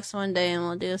Starbucks one day, and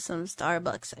we'll do some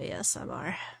Starbucks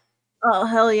ASMR. Oh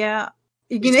hell yeah!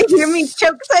 You're gonna hear me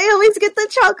choke. I always get the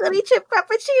chocolatey chip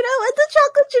frappuccino, and the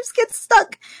chocolate chips get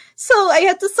stuck. So I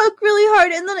have to suck really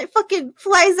hard, and then it fucking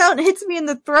flies out and hits me in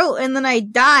the throat, and then I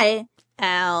die.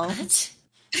 Ow. What?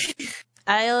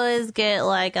 I always get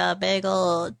like a big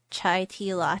old chai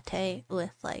tea latte with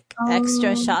like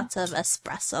extra shots of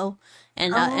espresso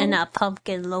and a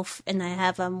pumpkin loaf, and I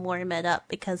have them warm it up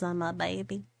because I'm a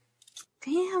baby.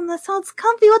 Damn, that sounds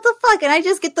comfy. What the fuck? And I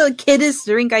just get the kiddest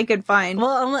drink I could find.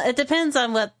 Well, it depends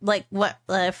on what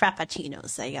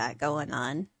frappuccinos they got going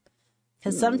on.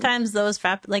 Because sometimes those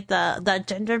like the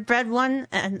gingerbread one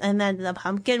and then the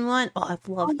pumpkin one. Oh, I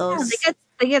love those. Yeah,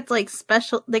 they get like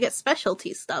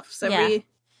specialty stuff. So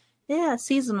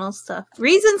seasonal stuff.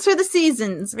 Reasons for the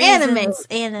seasons. Anime.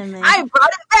 I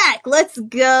brought it back. Let's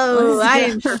go.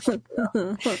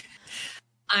 All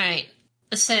right.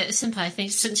 So, Senpai, I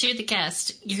think since you're the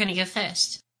guest, you're going to go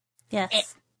first.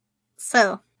 Yes.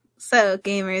 So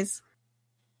gamers.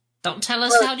 Don't tell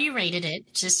us how you rated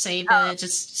it. Just say the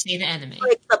anime.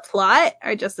 Like the plot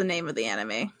or just the name of the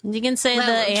anime? You can say the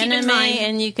anime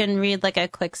and you can read like a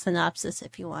quick synopsis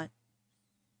if you want.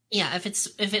 Yeah, if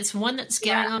it's one that's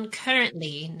going on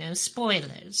currently, no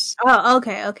spoilers. Oh,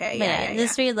 okay. Yeah.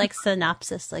 Just read like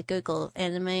synopsis, like Google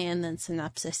anime and then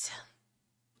synopsis.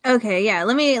 Okay, yeah.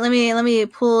 Let me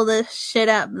pull this shit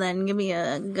up then. Give me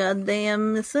a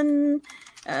goddamn synopsis.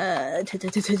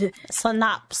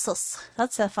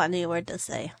 That's a funny word to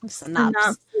say.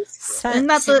 Synopsis. Ain't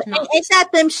that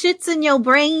them shits in your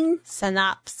brain?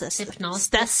 Synopsis. Hypnosis.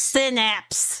 The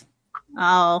synapse.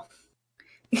 Oh.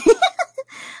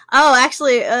 Oh,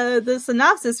 actually, the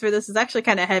synopsis for this is actually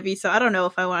kind of heavy, so I don't know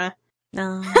if I want to.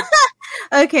 No.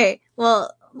 Okay,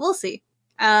 well, we'll see.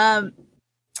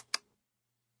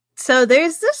 So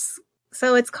there's this.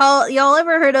 So it's called. Y'all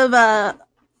ever heard of?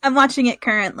 I'm watching it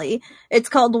currently. It's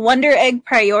called Wonder Egg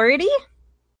Priority.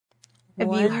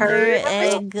 Have you heard of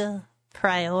it? Wonder Egg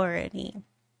Priority.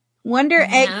 Wonder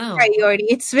Egg Priority.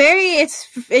 It's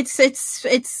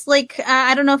like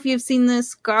I don't know if you've seen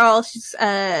this girl. She's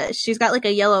got like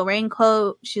a yellow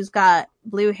raincoat. She's got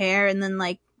blue hair and then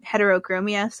like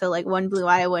heterochromia. So like one blue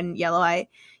eye, one yellow eye.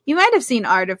 You might have seen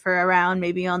art of her around,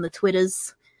 maybe on the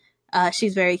Twitters.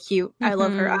 She's very cute. I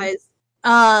love her eyes.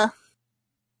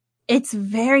 It's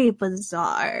very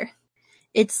bizarre.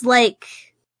 It's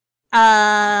like,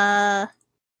 it's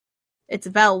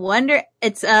about wonder.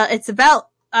 It's got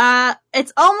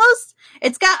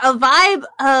a vibe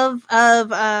of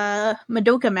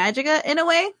Madoka Magica in a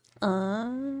way.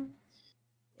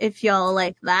 If y'all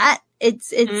like that,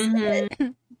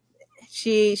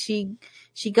 she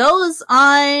goes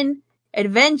on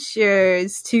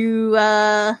adventures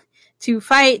to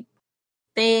fight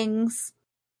things,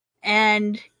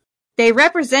 and they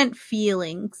represent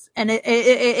feelings, and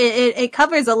it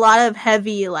covers a lot of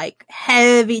heavy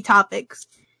topics,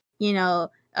 you know,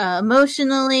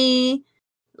 emotionally,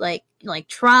 like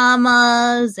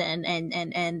traumas and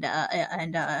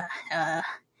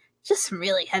just some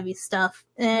really heavy stuff.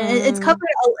 It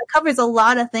covers a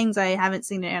lot of things I haven't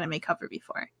seen an anime cover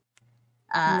before.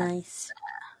 Nice.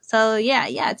 So yeah,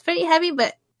 it's pretty heavy,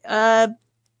 but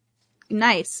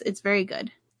nice. It's very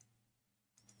good.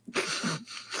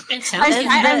 It sounds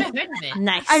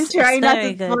nice. I'm trying not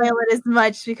to spoil it as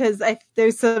much because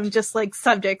there's some just like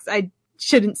subjects I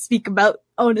shouldn't speak about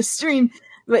on a stream.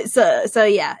 But so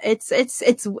yeah, it's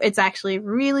actually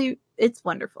really, it's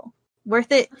wonderful,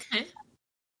 worth it. Okay.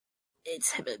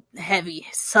 It's heavy,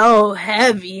 so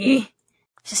heavy.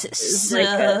 It's like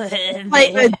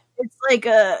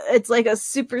a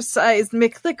supersized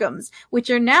McThickums, which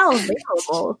are now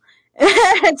available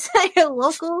at your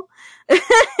local.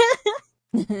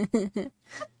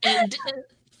 And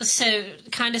so,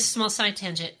 kind of small side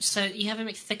tangent. So you have a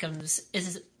McThickums.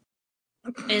 Is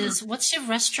what's your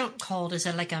restaurant called? Is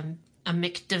it like a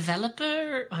McDeveloper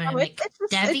or a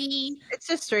McDevy? It's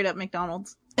just straight up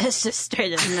McDonald's. It's just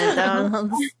straight up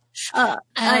McDonald's. I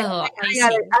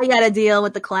gotta deal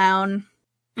with the clown.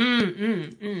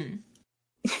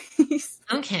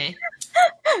 Okay.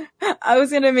 I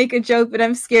was gonna make a joke, but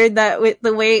I'm scared that with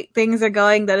the way things are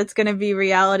going, that it's gonna be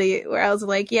reality. Where I was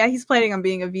like, yeah, he's planning on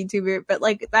being a VTuber, but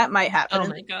like that might happen. Oh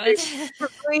my god,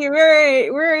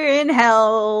 we're in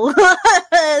hell.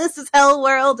 This is hell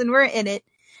world, and we're in it.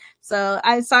 So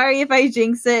I'm sorry if I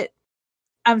jinx it.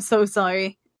 I'm so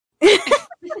sorry.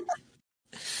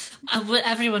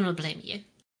 Everyone will blame you.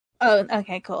 Oh,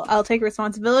 okay, cool. I'll take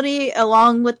responsibility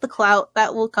along with the clout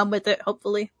that will come with it,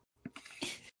 hopefully.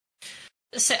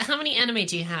 So, how many anime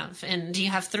do you have? And do you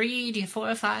have 3? Do you have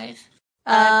 4 or 5?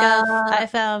 I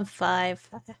found 5.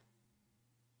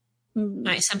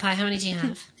 Right, Senpai, how many do you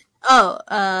have?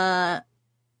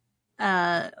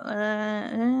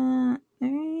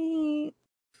 3,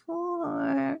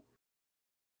 4.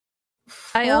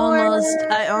 I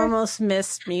almost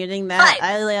missed muting that.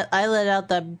 5. I let out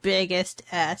the biggest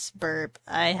ass burp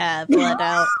I have let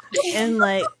out in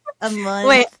like a month.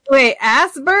 Wait,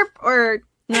 ass burp or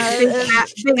no?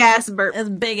 Big ass burp. It's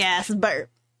big ass burp.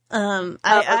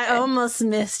 I almost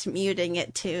missed muting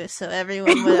it too, so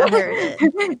everyone would have heard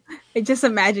it. I just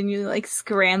imagine you like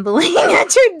scrambling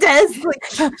at your desk,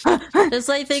 just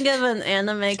like think of an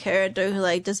anime character who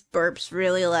like just burps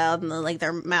really loud and then like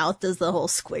their mouth does the whole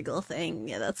squiggle thing.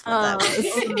 Yeah, that's what that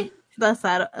was. That's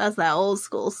that old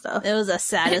school stuff. It was a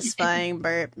satisfying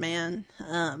burp, man.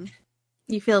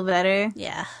 You feel better?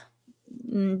 Yeah.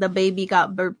 The baby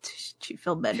got burped. She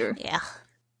felt better. Yeah.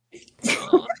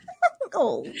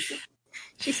 Oh,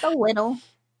 she's so little.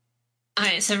 All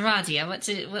right, so Radia, what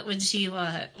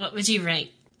would you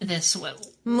rate this?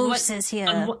 Moose is here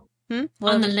on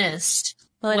the list.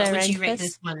 What would you rate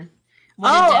this one?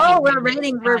 We're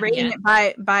rating it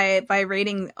by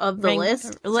rating of the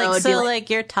list. Like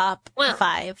your top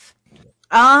 5.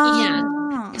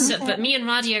 Yeah. So, okay. But me and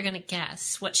Radia are gonna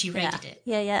guess what she rated it.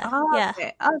 Yeah.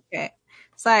 Okay.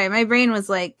 Sorry, my brain was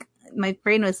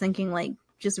thinking like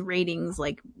just ratings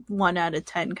like 1 out of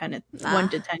 10 kind of 1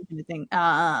 to 10 kind of thing.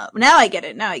 Now I get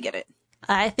it.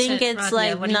 I think it's Radia,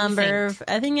 like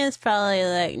I think it's probably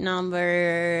like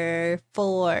number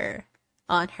 4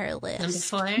 on her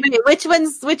list. Number 4? Wait, which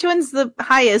one's the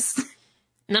highest?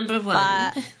 Number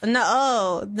 1.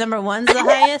 Number 1's the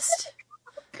highest?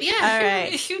 Yeah, all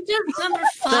right. Who did number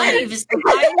 5 is the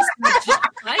highest in the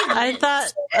top 5. I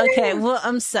thought, okay, well,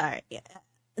 I'm sorry.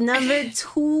 Number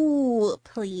 2,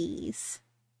 please.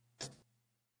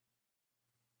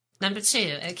 Number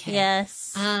 2, okay.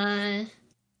 Yes. I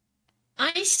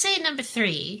say number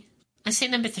 3. Is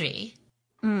that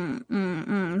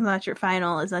your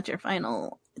final? Is that your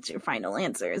final? It's your final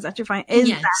answer. Is that your final?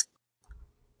 Yes.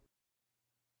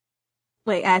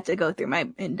 Wait, I had to go through my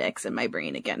index in my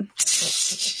brain again.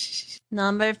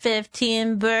 Number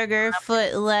 15, burger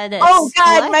foot lettuce. Oh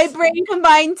god, what? My brain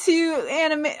combined 2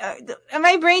 anime.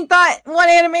 My brain thought one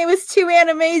anime was 2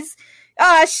 animes.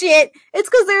 Ah, shit. It's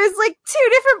because there's like 2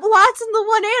 different plots in the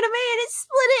one anime and it's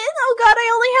split it. Oh god,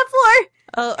 I only have 4.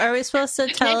 Oh, are we supposed to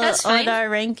tell what our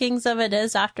rankings of it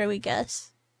is after we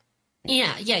guess?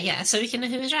 Yeah. So we can know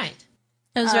who was right.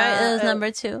 It was right. It was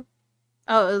number 2.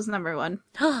 Oh, it was number 1.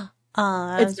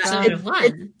 It's number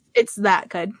 1. It's that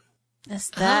good. It's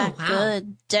that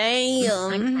good.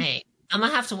 Damn. Okay. I'm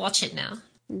gonna have to watch it now.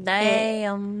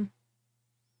 Damn.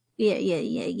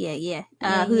 Yeah.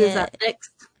 Who is up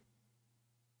next?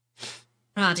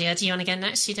 Radia, do you want to go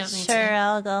next? You don't need to. Sure,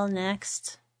 I'll go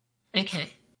next.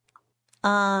 Okay.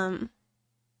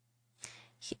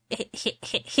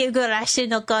 Higurashi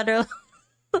no Koro.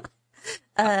 Go.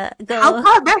 How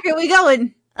far back are we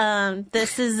going?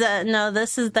 This is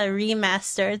the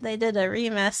remaster. They did a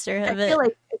remaster of it. I feel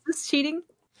like, is this cheating?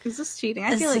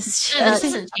 I feel like this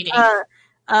isn't cheating.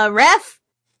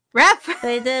 Ref.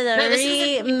 They did a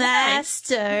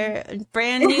remaster,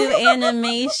 brand new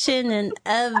animation and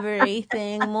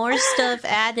everything. More stuff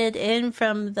added in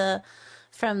from the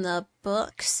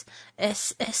books.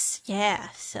 It's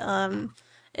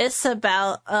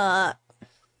about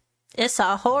it's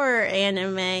a horror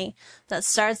anime that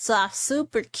starts off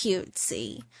super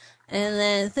cutesy, and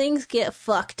then things get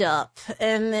fucked up,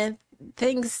 and then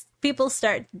people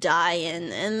start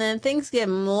dying, and then things get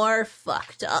more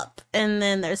fucked up, and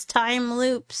then there's time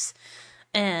loops,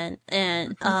 and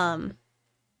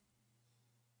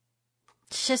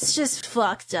just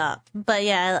fucked up. But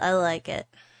yeah, I like it.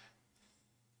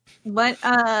 What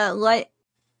how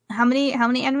many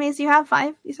animes do you have?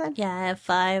 5, you said? Yeah, I have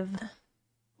 5.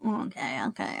 Okay.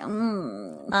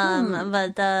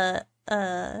 But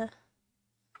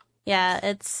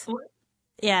it's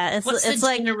what's it's the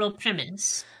like general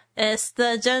premise? It's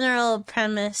the general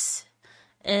premise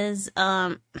is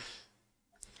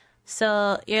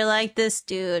so you're like this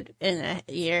dude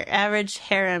your average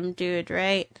harem dude,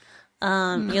 right?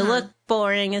 You look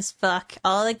boring as fuck.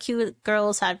 All the cute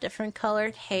girls have different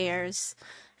colored hairs.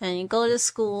 And you go to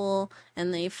school,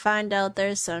 and then you find out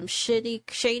there's some shady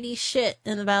shit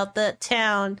about that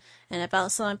town, and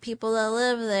about some people that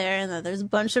live there, and that there's a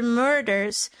bunch of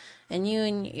murders. And you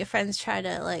and your friends try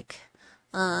to, like,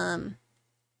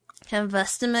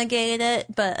 investigate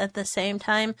it, but at the same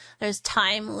time, there's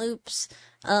time loops.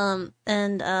 Hold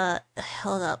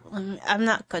up. I'm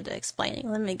not good at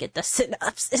explaining. Let me get the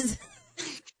synopsis.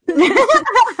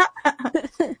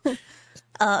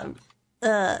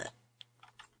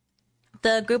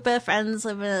 The group of friends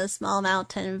live in a small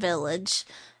mountain village,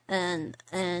 and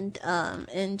in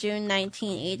June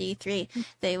 1983,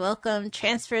 they welcomed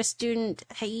transfer student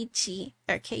Keiichi,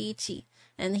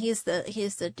 and he's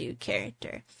the dude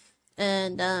character.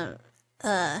 And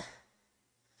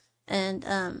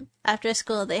after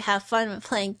school, they have fun with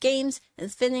playing games and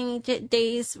spending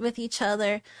days with each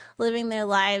other, living their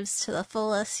lives to the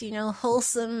fullest,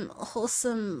 wholesome,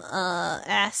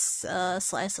 ass,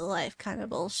 slice of life kind of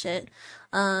bullshit.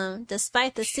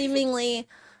 Despite the seemingly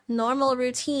normal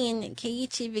routine,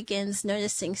 Keiichi begins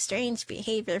noticing strange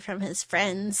behavior from his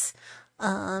friends.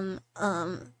 Hold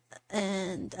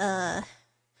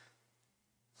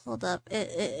up,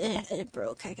 it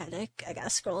broke. I gotta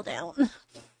scroll down.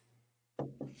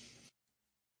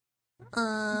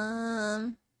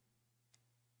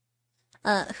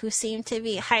 Who seem to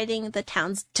be hiding the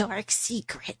town's dark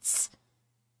secrets.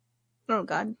 Oh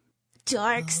god.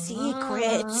 Dark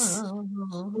secrets.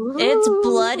 It's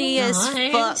bloody as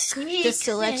fuck, just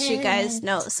to let you guys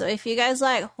know. So if you guys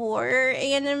like horror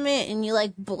anime, and you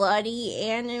like bloody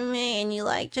anime, and you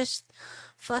like just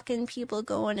fucking people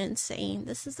going insane,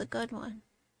 this is a good one.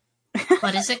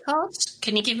 What is it called?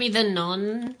 Can you give me the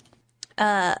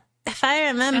if I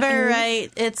remember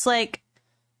right, it's like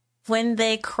when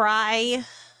they cry.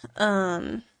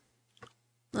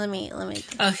 Let me.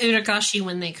 Oh, Higurashi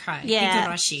when they cry. Yeah,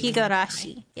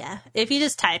 Higurashi. Yeah, if you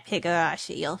just type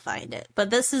Higurashi, you'll find it. But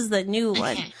this is the new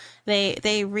one. They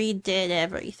redid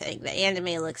everything. The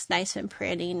anime looks nice and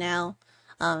pretty now.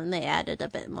 They added a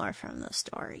bit more from the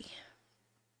story.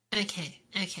 Okay.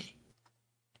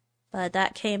 But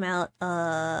that came out.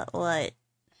 What?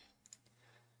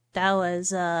 That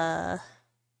was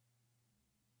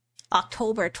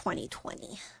October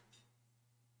 2020.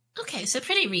 Okay, so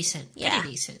pretty recent. Yeah.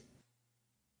 Pretty decent.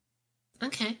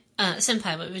 Okay.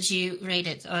 Senpai, what would you rate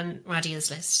it on Radia's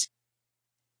list?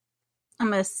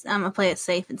 I'm gonna play it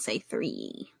safe and say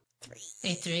 3.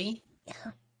 Say 3?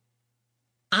 Yeah.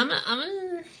 I'm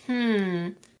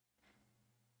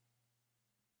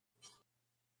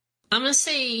gonna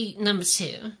say number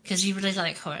 2, because you really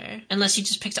like horror. Unless you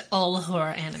just picked all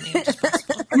horror anime, which is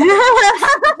possible.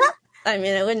 I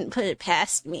mean, I wouldn't put it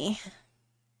past me.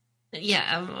 Yeah,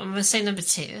 I'm gonna say number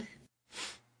 2.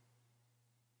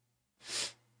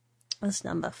 What's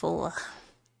number 4?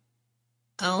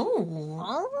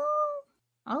 Oh.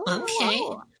 Okay.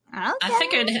 Okay. I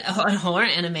figured a horror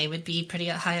anime would be pretty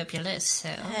high up your list, so...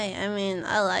 Hey, I mean,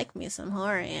 I like me some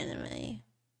horror anime.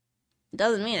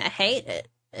 Doesn't mean I hate it.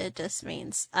 It just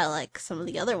means I like some of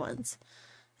the other ones.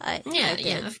 Yeah,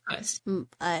 of course.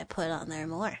 I put on there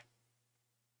more.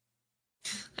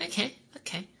 Okay.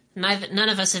 None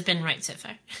of us have been right so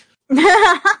far.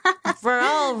 We're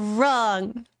all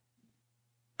wrong.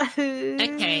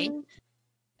 Okay.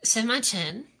 So my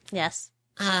turn. Yes.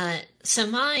 So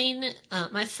mine,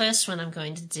 my first one I'm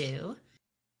going to do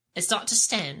is Dr.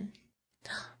 Stone.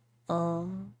 Oh.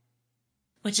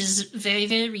 Which is very,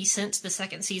 very recent. The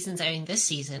second season's airing this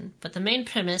season. But the main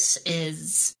premise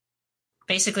is...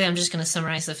 Basically, I'm just going to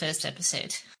summarize the first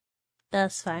episode.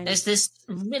 That's fine. There's this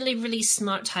really, really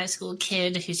smart high school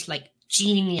kid who's like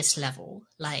genius level.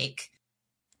 Like,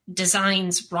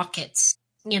 designs rockets,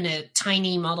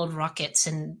 tiny modeled rockets,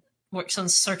 and works on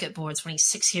circuit boards when he's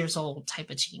 6 years old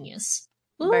type of genius.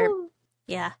 Ooh.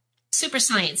 Yeah. Super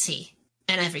sciencey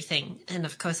and everything. And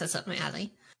of course, that's up my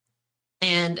alley.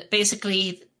 And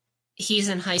basically, he's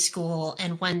in high school,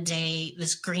 and one day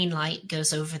this green light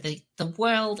goes over the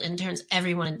world and turns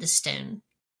everyone into stone.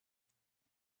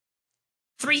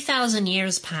 3,000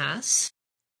 years pass,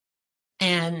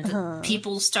 and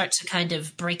people start to kind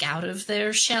of break out of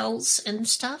their shells and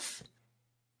stuff.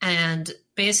 And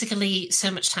basically, so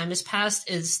much time has passed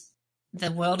is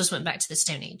the world has went back to the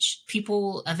Stone Age.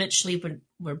 People eventually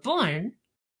were born,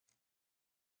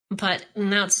 but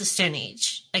now it's the Stone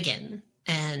Age again.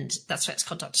 And that's why it's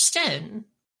called Dr. Stone.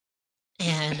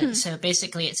 And so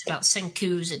basically it's about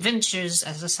Senku's adventures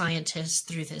as a scientist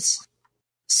through this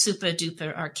super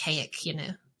duper archaic,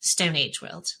 Stone Age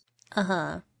world.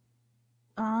 Uh-huh.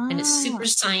 And it's super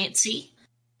sciencey,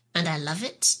 and I love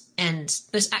it. And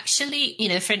there's actually,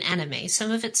 for an anime, some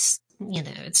of it's,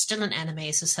 it's still an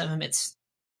anime, so some of it's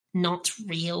not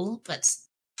real, but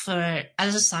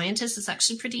as a scientist, it's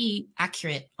actually pretty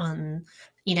accurate on,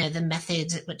 the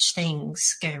methods at which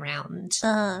things go around.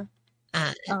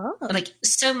 Like,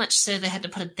 so much so they had to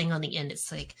put a thing on the end.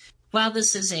 It's like, while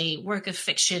this is a work of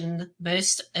fiction,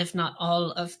 most, if not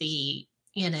all, of the,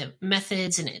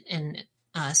 methods and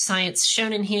science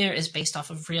shown in here is based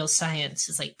off of real science.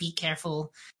 It's like, be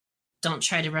careful. Don't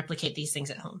try to replicate these things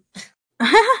at home.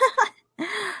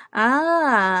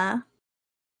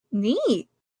 Neat.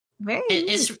 Very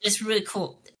neat. It's really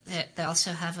cool. They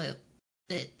also have a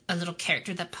little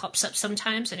character that pops up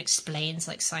sometimes and explains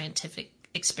like scientific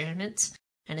experiments.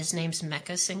 And his name's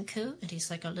Mecha Senku, and he's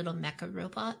like a little mecha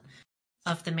robot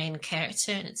of the main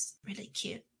character, and it's really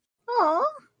cute. Aww.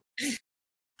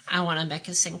 I want a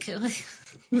Mecha Senku.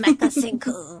 Mecha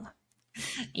Senku.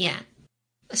 Yeah.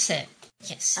 So,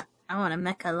 yes. I want a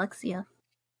Mecha Alexia.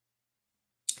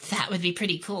 That would be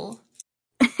pretty cool.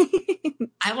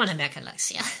 I want a Mecha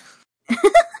Alexia.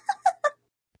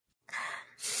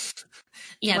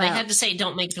 Yeah, well, they had to say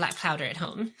don't make black powder at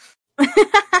home.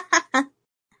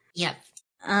 Yep.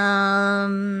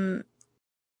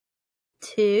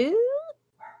 2?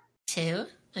 2?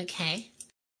 Okay.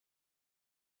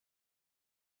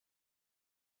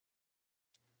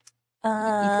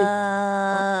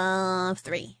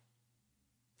 3.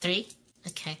 3?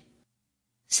 Okay.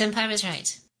 Senpai was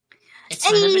right. It's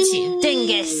my number 2.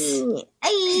 Dingus.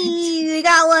 Hey, we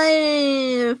got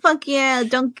one. Fuck yeah.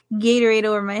 Dunk Gatorade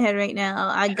over my head right now.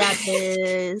 I got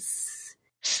this.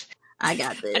 I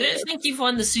don't think you've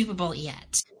won the Super Bowl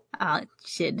yet. Oh,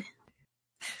 shit.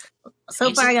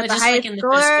 So far, I got the highest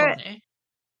score.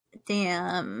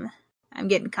 Damn. I'm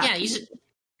getting cocky. Yeah, you should.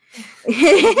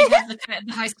 You have the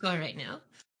high score right now.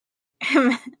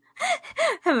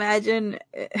 Imagine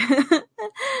as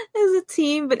a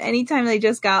team, but anytime they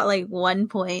just got like 1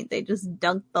 point, they just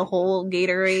dunked the whole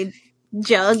Gatorade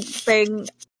jug thing.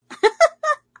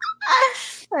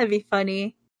 That'd be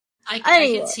funny. I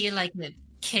could see like a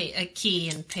Key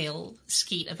and Pale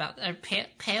skeet about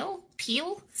Peel.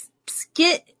 Key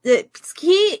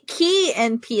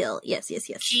and Peel. Yes.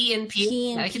 Key and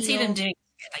Peel. I could see them doing it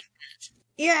like that.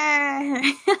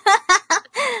 Yeah.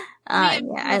 I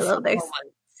love those.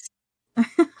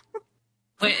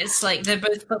 Where it's like they're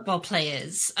both football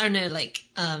players. Oh no, like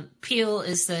Peel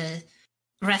is the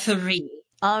referee.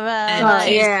 All right.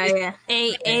 Yeah.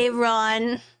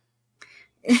 Aaron.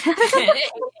 He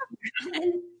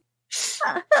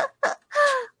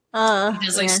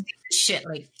does like shit,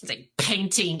 like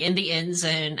painting in the end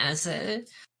zone as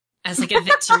like a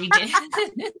victory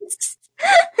dance.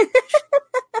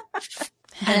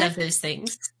 I love those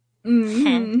things.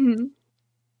 Mm-hmm.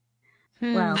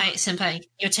 Well, all right, Senpai,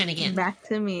 your turn again. Back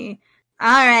to me. All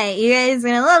right, you guys are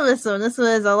gonna love this one. This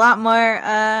was a lot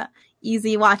more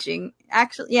easy watching.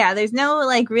 Actually, yeah, there's no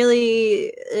like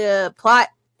really plot.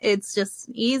 It's just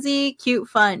easy, cute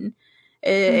fun.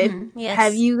 Yes.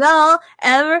 Have you all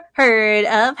ever heard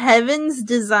of Heaven's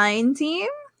Design Team?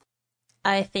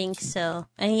 I think so.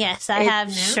 And yes, I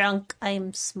have shrunk.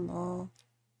 I'm small.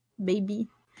 Baby.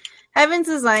 Heaven's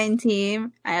Design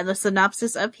Team, I have the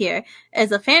synopsis up here,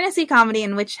 is a fantasy comedy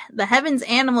in which the Heaven's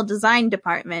Animal Design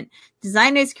Department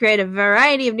designers create a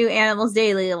variety of new animals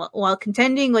daily while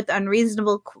contending with the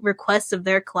unreasonable requests of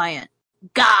their client,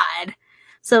 God.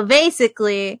 So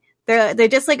basically, they're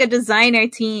just like a designer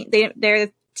team. They're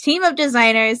a team of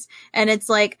designers, and it's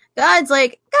like, God's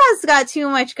got too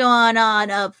much going on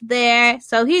up there,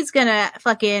 so he's gonna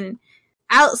fucking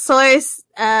outsource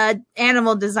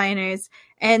animal designers.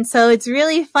 And so it's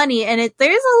really funny, and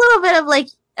there's a little bit of like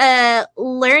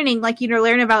learning, like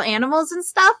learn about animals and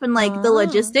stuff, and like the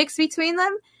logistics between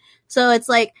them. So it's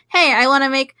like, hey, I want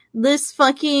to make this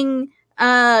fucking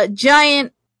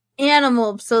giant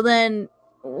animal. So then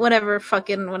whatever,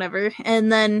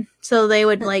 and then so they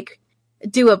would like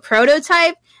do a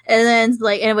prototype, and then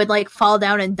like it would like fall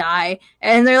down and die,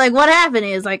 and they're like, what happened?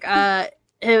 It's like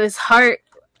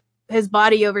his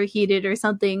body overheated or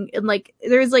something, and like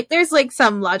there's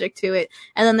some logic to it,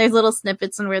 and then there's little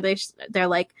snippets and where they're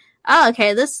like, oh,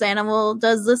 okay, this animal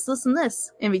does this and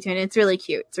this in between. It's really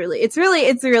cute. It's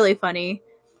really funny.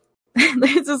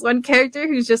 There's this one character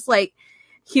who's just like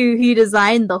he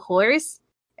designed the horse,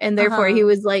 and therefore he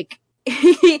was like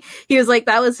he was like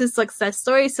that was his success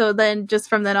story. So then just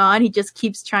from then on, he just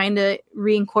keeps trying to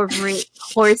reincorporate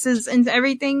horses into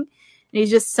everything. And he's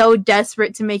just so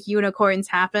desperate to make unicorns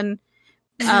happen.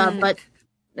 But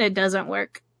it doesn't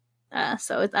work.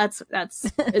 So that's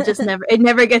it just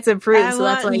never gets approved. So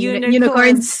that's why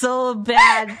unicorns so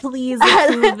bad. Please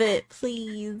approve it,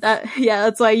 please. Yeah,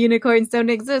 that's why unicorns don't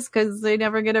exist, because they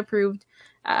never get approved.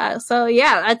 So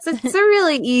yeah, it's a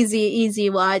really easy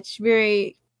watch.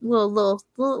 Very little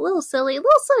silly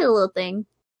little thing.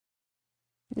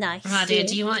 Nice. Radia,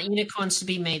 do you want unicorns to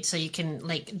be made so you can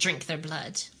like drink their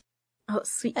blood? Oh,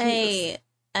 sweet Hey, Jesus.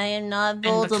 I am not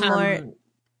Voldemort.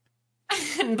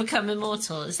 And become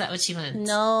immortal. Is that what you want?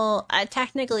 No, I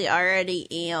technically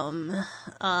already am.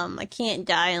 I can't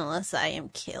die unless I am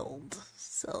killed.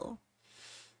 So.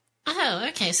 Oh,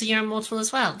 okay. So you're immortal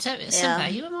as well. Senpai, are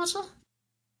you immortal?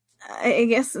 I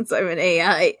guess since I'm an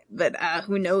AI, but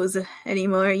who knows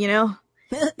anymore? You know.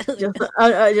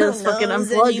 Just fucking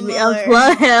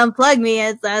unplug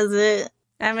me. That's it.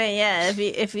 I mean, yeah.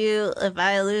 If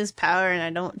I lose power and I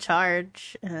don't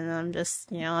charge, and I'm just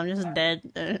dead.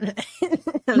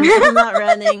 I'm not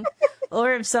running.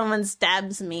 Or if someone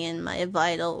stabs me and my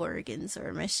vital organs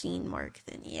or machine work,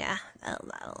 then yeah,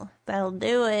 that'll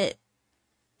do it.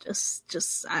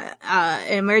 Just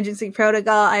emergency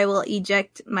protocol. I will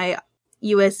eject my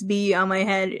USB on my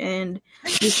head, and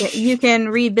you can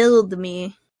rebuild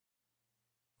me.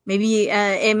 Maybe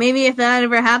if that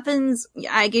ever happens,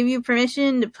 I give you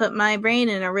permission to put my brain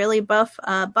in a really buff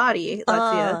body.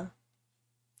 Yeah,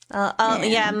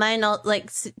 mine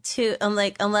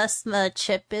unless the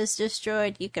chip is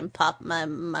destroyed, you can pop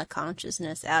my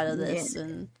consciousness out of this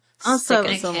and also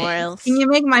stick it somewhere else. Can you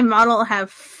make my model have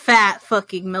fat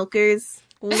fucking milkers?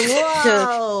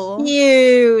 Whoa!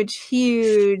 Huge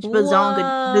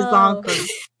bazonkers.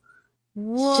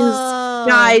 Whoa. Just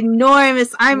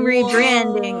ginormous. I'm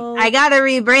rebranding. I gotta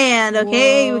rebrand,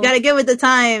 okay? Whoa. We gotta get with the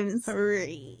times.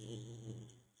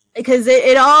 Because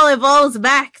it all evolves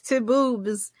back to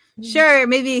boobs. Sure,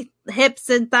 maybe hips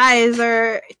and thighs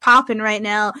are popping right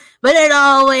now, but it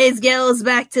always goes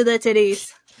back to the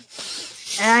titties.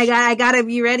 And I gotta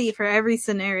be ready for every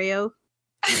scenario.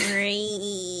 I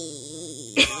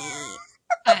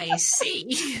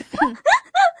see.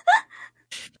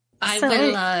 I will get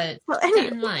in line. So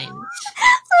anyway,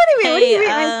 what do you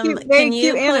rate my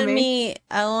cute anime?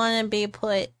 I want to be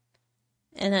put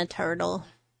in a turtle.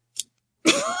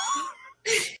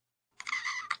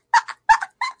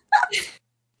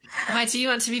 Why do you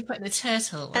want to be put in a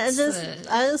turtle? I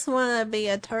just want to be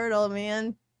a turtle,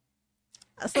 man.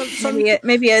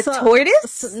 Maybe a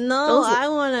tortoise? No, I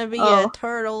want to be a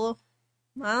turtle.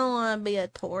 I don't want to be a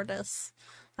tortoise.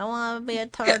 I want to be a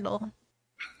turtle.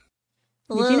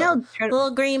 Did you know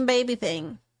little green baby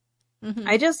thing? Mm-hmm.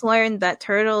 I just learned that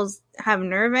turtles have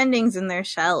nerve endings in their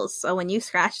shells, so when you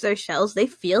scratch their shells, they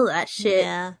feel that shit.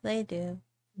 Yeah, they do.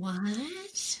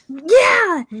 What?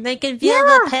 Yeah! They can feel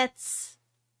the pets.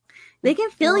 They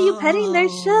can feel you petting their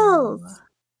shells.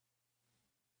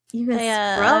 You can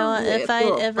scrub if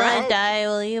I die,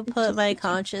 will you put my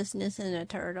consciousness in a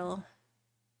turtle?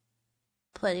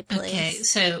 Please. Okay,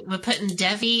 so we're putting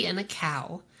Devi in a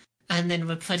cow, and then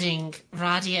we're putting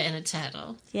Radia in a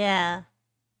turtle. Yeah.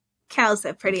 Cows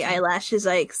have pretty eyelashes.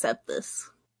 I accept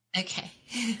this. Okay.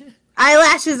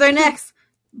 Eyelashes are next.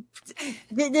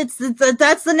 That's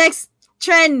the next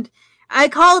trend. I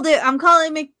called it. I'm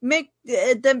calling the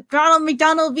Ronald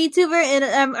McDonald VTuber,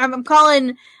 and I'm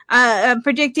calling. I'm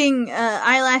predicting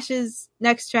eyelashes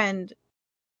next trend.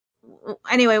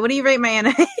 Anyway, what do you rate my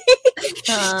anime?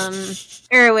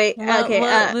 Or wait,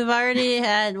 okay. We've already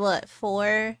had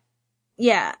 4?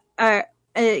 Yeah. Yeah,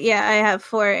 I have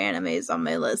 4 animes on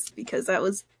my list because that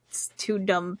was too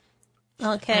dumb.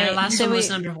 Okay. And our last one was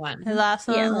number 1. The last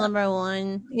one was number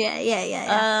 1. Yeah.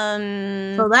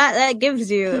 So that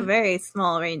gives you a very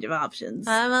small range of options.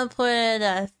 I'm gonna put it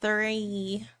at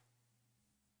 3.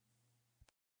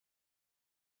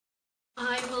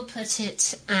 I will put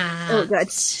it at... Oh, God.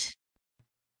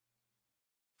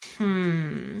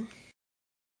 You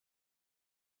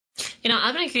know,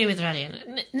 I'm going to agree with Radia.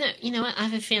 No, you know what? I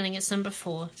have a feeling it's number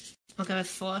 4. I'll go with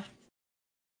 4.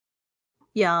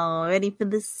 Y'all ready for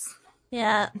this?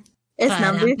 Yeah.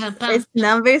 It's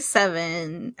number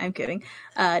 7. I'm kidding.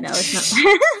 No, it's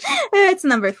not. It's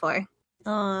number 4.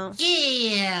 Oh.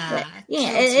 Yeah.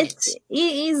 It's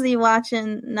easy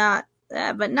watching, but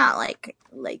not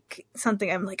like something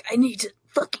I'm like, I need to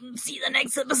fucking see the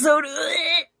next episode.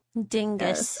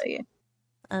 Dingus. So, yeah.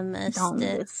 I missed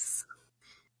it.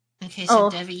 Okay, so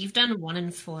Devi, you've done 1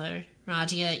 and 4.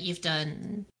 Radia, you've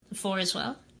done 4 as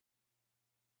well?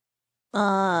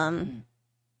 I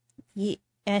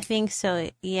think so,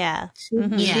 yeah.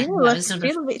 Shiva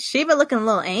looking a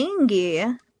little angry.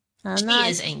 She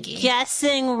is angry.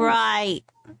 Guessing right.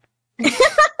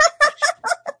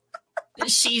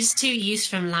 she's too used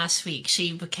from last week.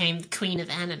 She became the queen of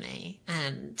anime,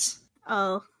 and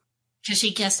because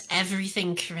she guessed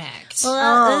everything correct.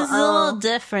 Well, it's a little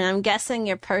different. I'm guessing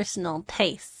your personal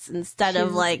tastes instead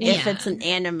of like if it's an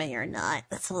anime or not.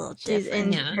 That's a little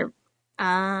different.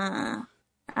 All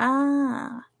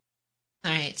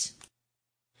right,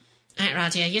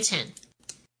 Radia, your turn.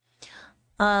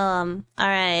 All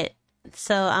right.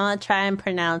 So I'm gonna try and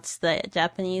pronounce the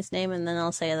Japanese name, and then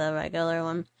I'll say the regular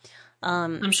one.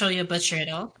 I'm sure you'll butcher it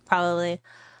all. Probably.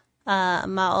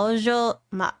 Maojo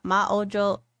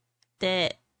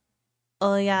de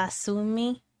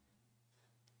Oyasumi.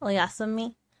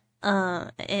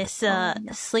 It's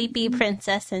Sleepy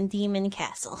Princess in Demon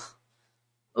Castle.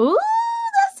 Ooh,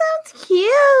 that sounds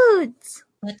cute.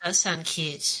 That does sound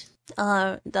cute.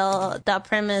 The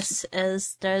premise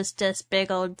is there's this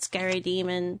big old scary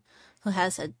demon who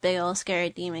has a big old scary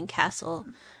demon castle,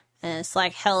 and it's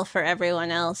like hell for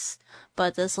everyone else.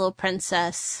 But this little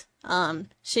princess,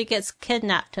 she gets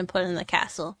kidnapped and put in the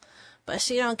castle, but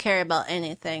she don't care about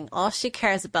anything. All she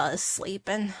cares about is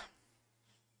sleeping.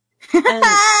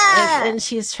 And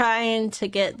she's trying to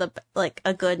get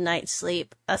a good night's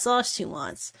sleep. That's all she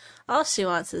wants. All she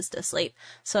wants is to sleep.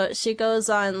 So she goes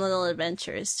on little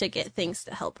adventures to get things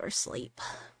to help her sleep.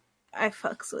 I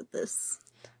fucks with this.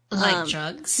 Like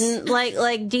drugs?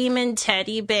 Like demon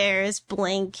teddy bears,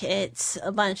 blankets, a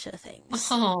bunch of things.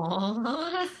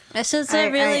 Aww. It's just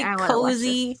a really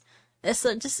cozy. It's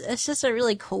just a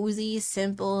really cozy,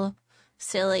 simple,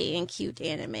 silly, and cute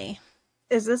anime.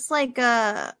 Is this like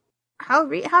how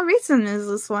recent is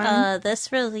this one? This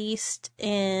released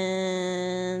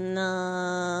in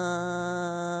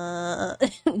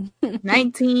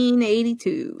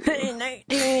 1982.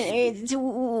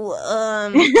 1982.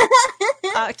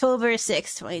 October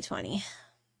 6th, 2020.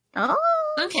 Oh,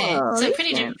 okay. So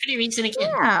pretty recent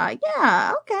again.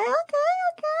 Yeah. Okay. I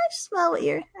smell what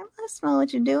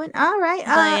you're doing. All right.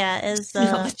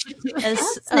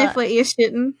 Sniff what you're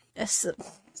shitting.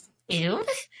 Ew.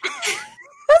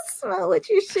 Smell what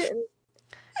you're shitting.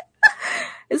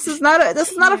 This is not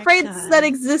a phrase that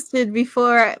existed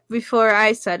before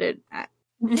I said it.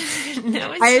 No,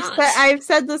 it's not. I've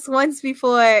said this once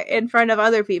before in front of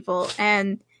other people,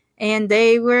 and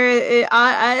they were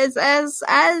as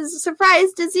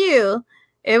surprised as you.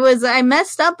 It was I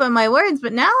messed up on my words,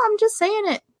 but now I'm just saying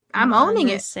it. I'm owning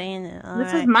it. Saying it.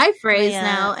 This is my phrase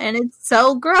now, and it's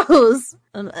so gross.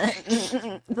 But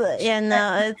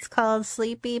no, it's called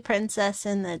Sleepy Princess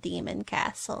in the Demon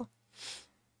Castle.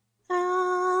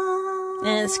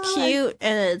 And it's cute,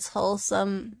 and it's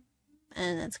wholesome,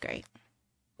 and it's great.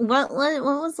 What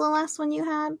was the last one you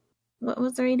had? What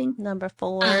was the rating? Number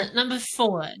 4. Number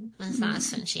 4 was the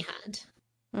last one she had.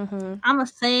 Mm-hmm. I'm gonna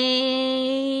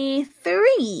say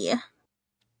 3.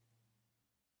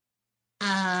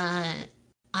 I'm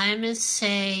gonna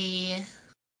say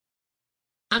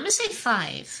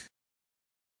 5.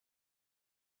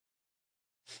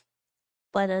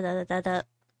 But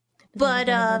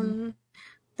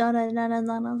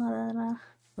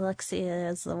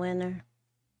Lexia is the winner.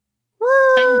 Woo!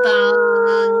 Bang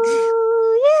bong.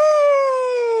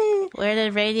 Yay! Where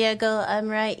did Radio go? I'm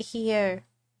right here.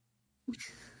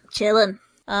 Chilling.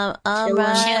 I'm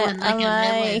Chilling like a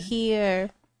right villain. here.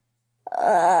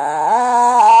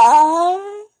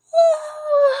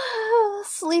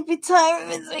 Sleepy time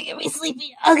is making me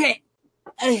sleepy. Okay.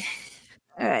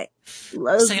 Alright.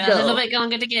 Let's So go. I got a little bit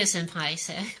longer to go, Senpai,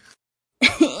 so.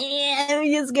 Yeah,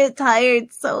 we just get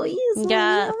tired so easily.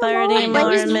 Yeah, 30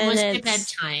 more It's almost minutes. your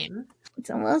bedtime. It's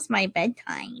almost my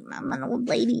bedtime. I'm an old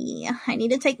lady. I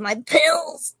need to take my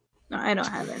pills. No, I don't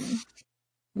have any.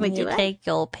 Wait, you do I? take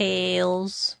your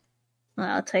pills.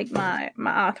 I'll take my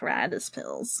arthritis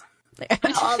pills.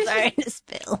 Arthritis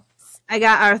pills. I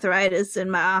got arthritis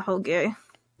in my ahoge.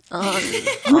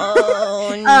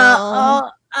 Oh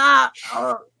no.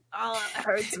 It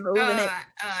hurts moving it.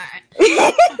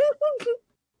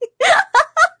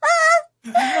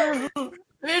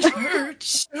 It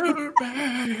hurts so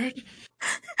bad.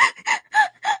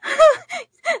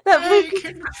 I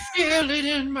can feel it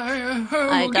in my whole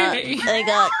I got the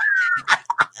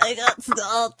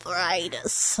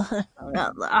arthritis. I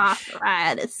got the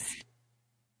arthritis.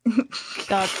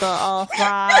 Got the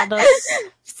arthritis.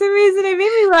 For some reason, it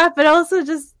made me laugh, but also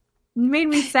just made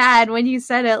me sad when you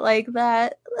said it like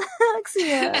that.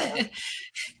 Alexia.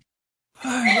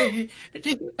 Here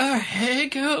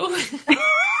go.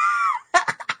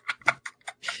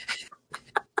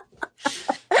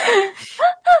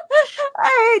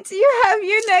 Alright, do you have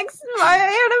your next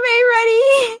anime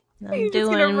ready?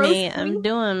 I'm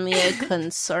doing me a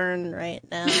concern right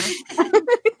now.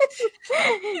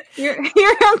 You're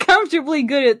uncomfortably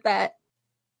good at that.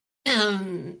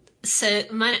 So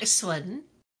my next one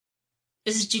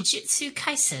is Jujutsu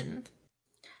Kaisen.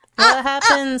 What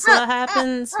happens? What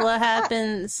happens? What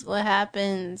happens? What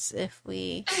happens if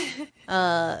we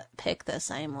pick the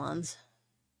same ones?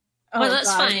 Well,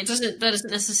 that's fine. That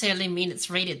doesn't necessarily mean it's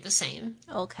rated the same.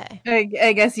 Okay.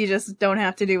 I guess you just don't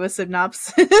have to do a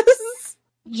synopsis.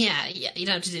 Yeah, you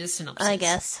don't have to do the synopsis. I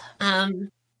guess.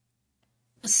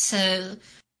 So,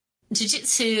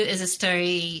 Jujutsu is a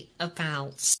story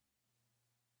about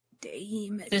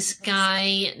this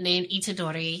guy named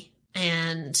Itadori,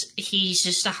 and he's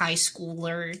just a high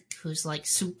schooler who's like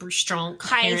super strong.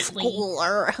 High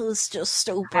schooler who's just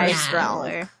super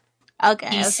strong. Okay.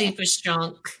 He's super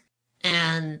strong.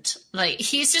 And like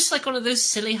he's just like one of those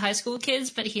silly high school kids,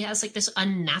 but he has like this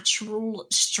unnatural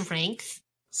strength.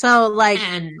 So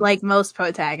like most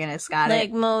protagonists got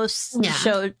like most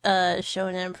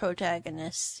shonen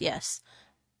protagonists, yes.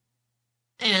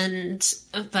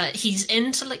 But he's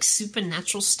into like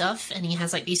supernatural stuff, and he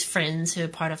has like these friends who are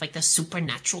part of like the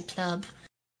supernatural club.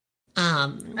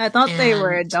 I thought they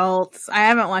were adults. I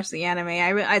haven't watched the anime.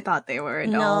 I thought they were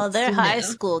adults. No, they're high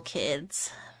school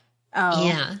kids. Oh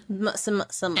yeah, most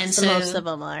of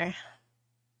them are.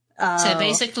 So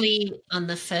basically, on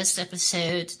the first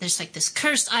episode, there's like this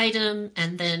cursed item,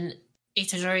 and then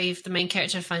Itadori, the main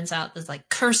character, finds out that like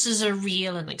curses are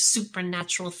real and like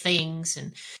supernatural things,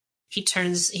 and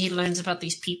he learns about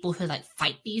these people who like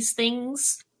fight these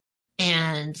things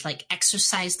and like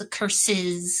exorcise the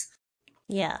curses.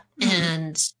 Yeah,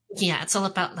 and yeah, it's all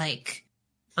about like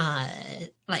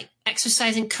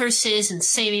exorcising curses and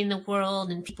saving the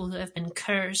world and people who have been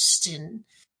cursed and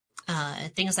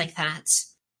things like that.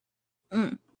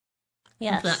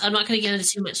 Yes. But I'm not going to get into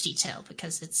too much detail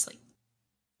because it's like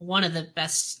one of the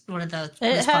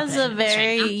it has a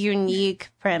very unique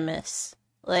premise.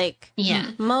 Like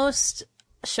most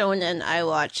shonen I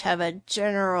watch have a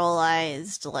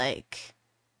generalized like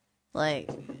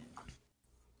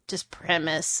just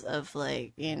premise of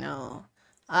like, you know,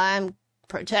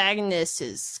 protagonist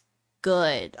is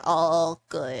good, all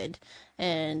good,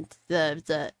 and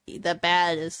the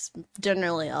bad is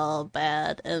generally all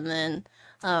bad, and then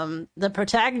the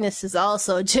protagonist is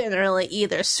also generally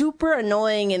either super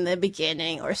annoying in the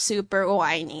beginning or super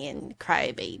whiny and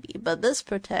crybaby. But this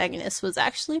protagonist was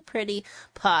actually pretty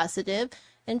positive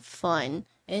and fun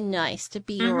and nice to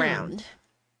be around.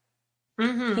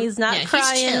 Mm-hmm. He's not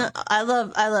crying. I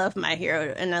love My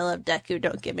Hero and I love Deku,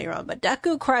 don't get me wrong, but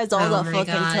Deku cries all the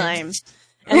fucking time.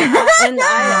 And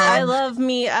I love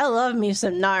me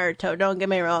some Naruto, don't get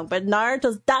me wrong, but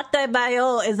Naruto's Date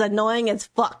Bayo is annoying as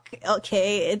fuck,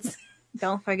 okay?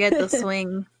 Don't forget the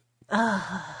swing.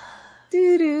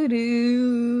 Do do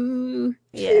do.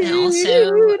 Yeah. And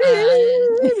also,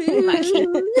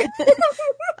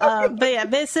 but yeah,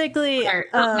 basically,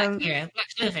 Black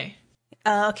Clover.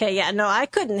 Okay, yeah, no, I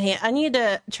couldn't. I need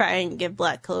to try and give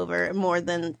Black Clover more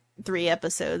than 3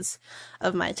 episodes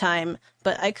of my time,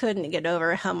 but I couldn't get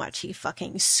over how much he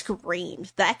fucking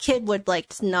screamed. That kid would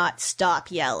like not stop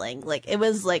yelling. Like it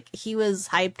was like he was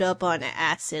hyped up on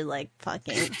acid, like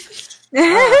fucking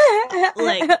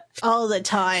like all the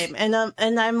time. And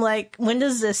I'm like, when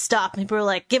does this stop? And people are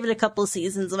like, give it a couple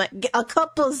seasons. I'm like, a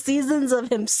couple seasons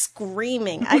of him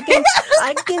screaming. I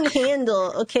can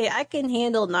handle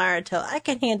Naruto. I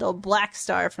can handle Black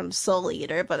Star from Soul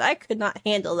Eater, but I could not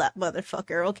handle that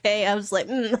motherfucker. Okay, I was like,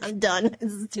 I'm done.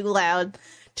 This is too loud.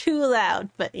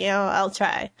 But you know, I'll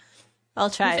try.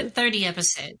 30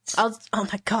 episodes. Oh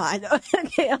my god.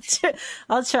 Okay,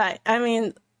 I'll try. I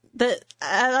mean,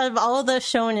 out of all the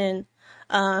shonen,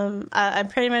 I'm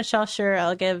pretty much all sure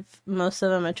I'll give most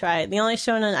of them a try. The only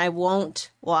shonen I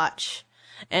won't watch,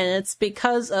 and it's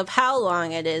because of how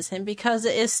long it is, and because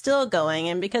it is still going,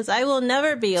 and because I will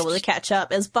never be able to catch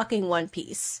up, is fucking One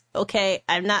Piece. Okay,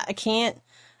 I can't.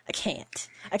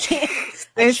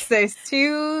 There's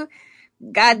too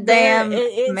goddamn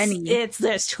many.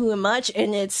 There's too much,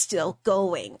 and it's still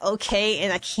going. Okay,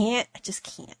 and I just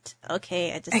can't.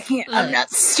 Okay, I can't. I'm not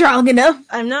strong enough.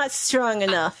 I'm not strong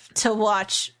enough to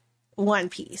watch One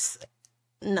Piece.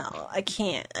 No, I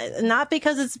can't. Not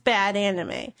because it's bad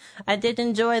anime. I did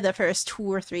enjoy the first 2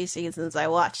 or 3 seasons I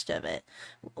watched of it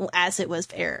as it was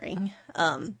airing.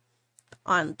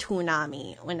 On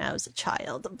Toonami when I was a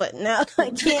child, but now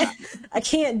I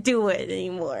can't do it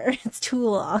anymore. It's too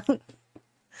long. All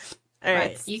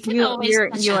right. You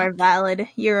are valid.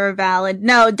 You're valid.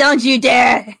 No, don't you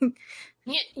dare.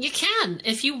 You can.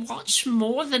 If you watch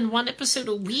more than 1 episode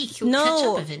a week, you'll catch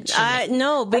up eventually.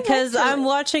 No, because I'm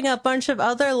watching a bunch of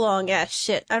other long ass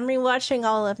shit. I'm rewatching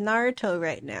all of Naruto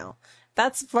right now.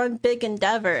 that's one big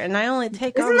endeavor, and I only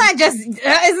take. Isn't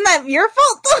that your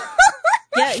fault?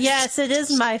 Yeah, yes, it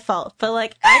is my fault. But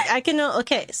like, I can.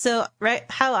 Okay, so right,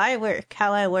 how I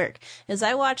work is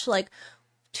I watch like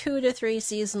 2 to 3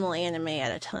 seasonal anime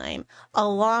at a time,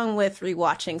 along with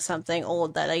rewatching something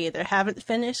old that I either haven't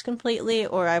finished completely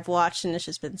or I've watched and it's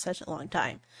just been such a long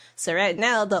time. So right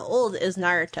now, the old is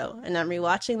Naruto, and I'm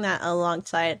rewatching that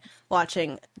alongside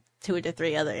watching 2 to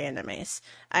 3 other animes.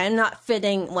 I am not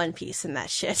fitting One Piece in that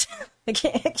shit. I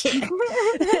can't.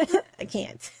 I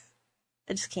can't.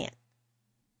 I just can't.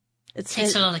 It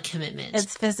takes a lot of commitment.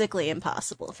 It's physically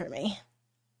impossible for me.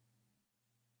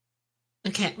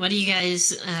 Okay, what do you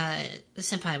guys,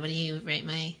 Senpai,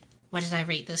 what did I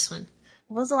rate this one?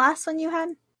 What was the last one you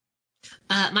had?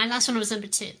 My last one was number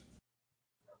 2.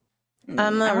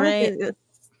 I'm not right.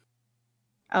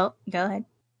 Oh, go ahead.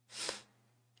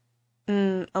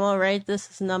 I'm gonna rate this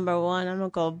as number 1. I'm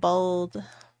gonna go bold.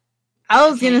 I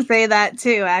was gonna say that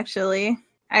too, actually.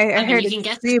 I heard you can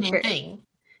get the same thing.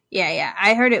 Yeah,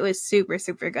 I heard it was super,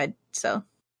 super good, so.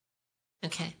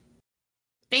 Okay.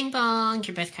 Bing bong,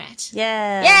 you're both correct.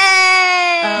 Yeah.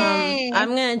 Yay! I'm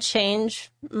gonna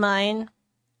change mine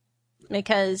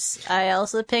because I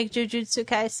also picked Jujutsu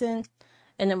Kaisen,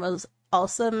 and it was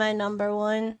also my number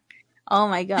 1. Oh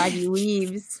my god, you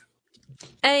weebs.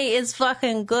 Hey, it's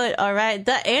fucking good, alright?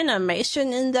 The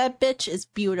animation in that bitch is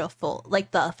beautiful.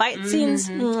 Like, the fight scenes,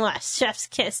 mwah, chef's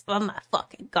kiss. Oh my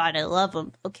fucking god, I love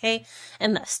them, okay?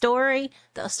 And the story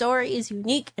is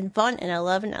unique and fun, and I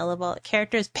love it. I love all the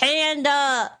characters.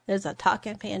 Panda! There's a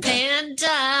talking panda. Panda!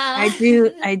 I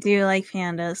do like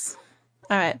pandas.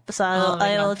 Alright, so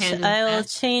I will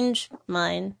change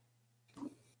mine.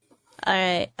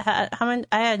 Alright, how many?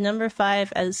 I had number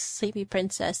 5 as Sleepy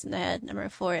Princess, and I had number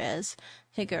 4 as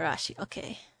Higurashi.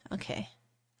 Okay.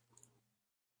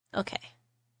 Alright,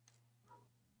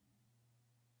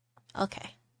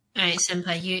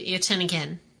 Senpai, your turn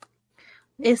again.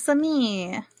 It's a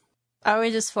me. Are we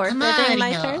just forfeiting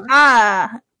my turn?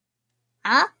 I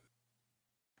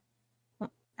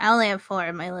only have 4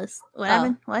 on my list. What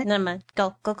happened? What? Never mind.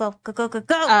 Go.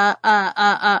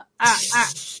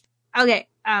 Okay.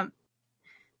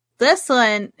 This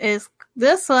one,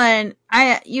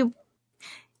 you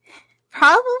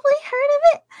probably heard of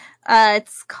it.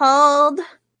 It's called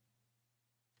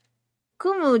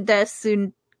Kumu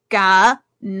desu ga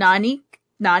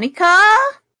Nanika?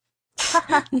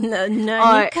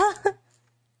 Nanika?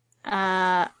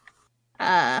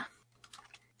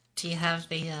 Do you have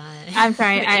the, I'm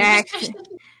sorry, I actually,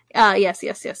 yes.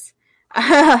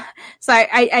 Sorry,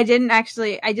 I didn't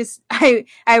actually, I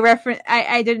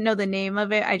didn't know the name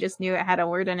of it, I just knew it had a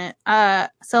word in it.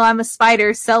 So I'm a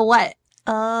spider, so what?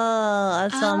 Oh,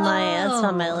 that's on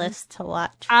my list to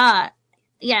watch.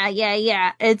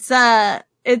 Yeah.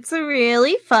 It's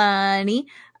really funny.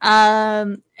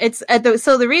 So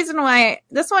the reason why,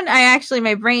 this one,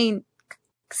 my brain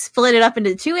split it up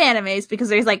into 2 animes because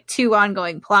there's like 2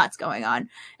 ongoing plots going on,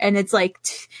 and it's like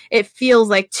it feels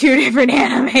like 2 different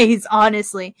animes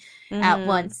honestly at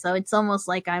once, so it's almost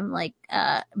like I'm like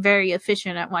very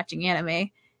efficient at watching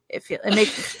anime.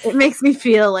 It makes me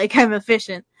feel like I'm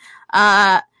efficient.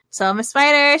 So I'm a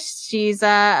spider. She's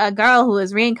a girl who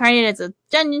is reincarnated as a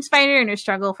dungeon spider in her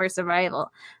struggle for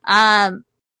survival.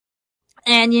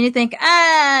 And you think,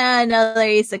 another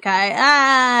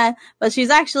isekai, but she's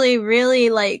actually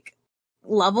really, like,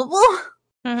 lovable,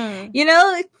 you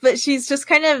know? But she's just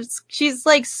she's,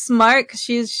 like, smart,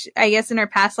 cause I guess in her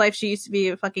past life, she used to be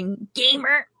a fucking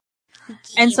gamer.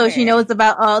 And so she knows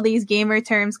about all these gamer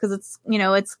terms, cause it's,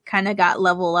 it's kinda got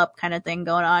level up kind of thing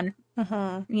going on.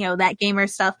 That gamer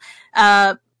stuff.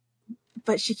 But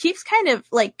she keeps kind of,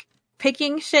 like,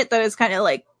 picking shit that is kind of,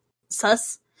 like,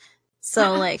 sus.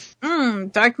 So, like,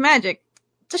 dark magic,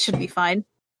 this should be fine.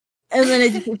 And then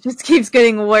it just keeps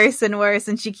getting worse and worse,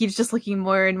 and she keeps just looking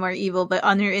more and more evil, but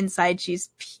on her inside, she's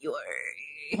pure.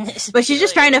 But she's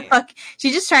just trying to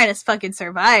fucking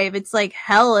survive. It's like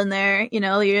hell in there, you're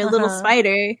a little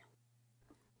spider.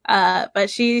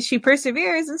 But she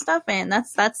perseveres and stuff, and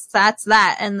that's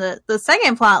that. And the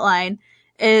second plot line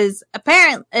I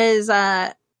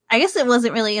guess it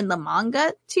wasn't really in the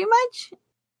manga too much.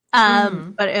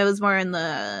 But it was more in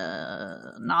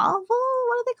the novel.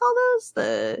 What do they call those?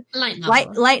 The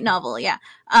light novel. Yeah.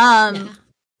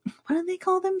 What do they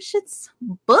call them shits?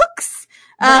 Books?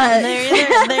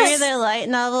 They're either light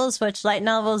novels, which light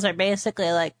novels are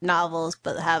basically like novels,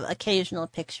 but have occasional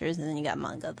pictures, and then you got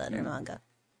manga that are manga.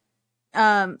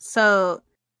 So,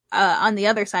 on the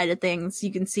other side of things,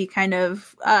 you can see kind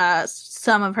of,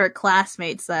 some of her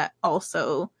classmates that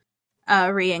also,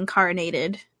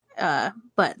 reincarnated,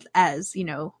 but as,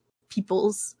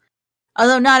 peoples.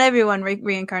 Although not everyone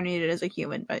reincarnated as a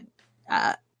human, but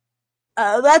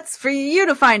that's for you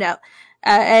to find out.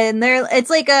 And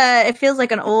it's like it feels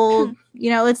like an old,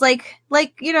 it's like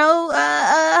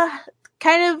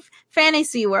kind of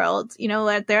fantasy world.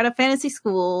 They're at a fantasy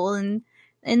school, and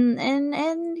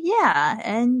yeah,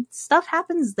 and stuff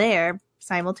happens there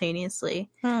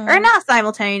simultaneously, or not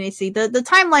simultaneously. The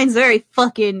timeline's very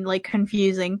fucking like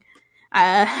confusing.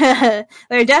 They're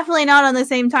definitely not on the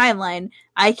same timeline.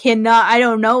 I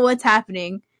don't know what's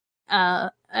happening.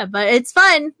 But it's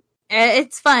fun.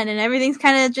 It's fun, and everything's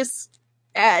kind of just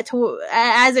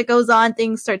as it goes on,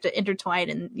 things start to intertwine,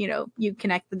 and you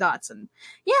connect the dots, and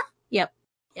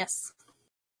yes.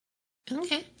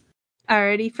 Okay. I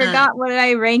already forgot what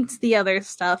I ranked the other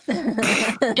stuff.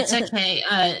 It's okay.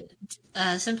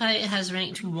 Senpai has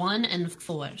ranked 1 and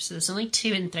 4, so there's only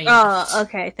 2 and 3. Oh,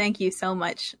 okay. Thank you so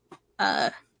much.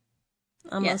 I'm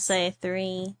gonna say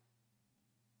 3.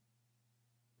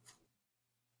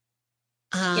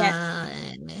 Yeah.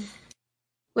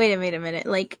 Wait a minute.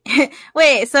 Like,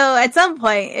 wait. So at some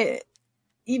point,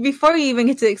 before you even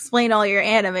get to explain all your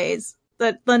animes,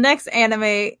 the next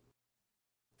anime,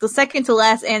 the second to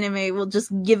last anime, will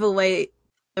just give away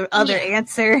the other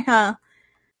answer, huh?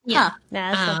 Yeah.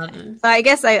 So I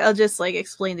guess I'll just like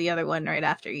explain the other one right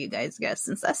after you guys guess,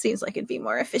 since that seems like it'd be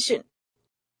more efficient.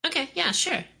 Okay. Yeah.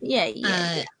 Sure. Yeah.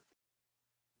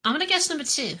 I'm gonna guess number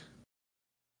 2.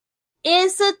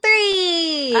 It's a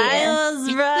 3! I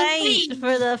was right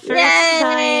for the first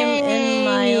time in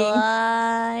my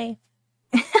life.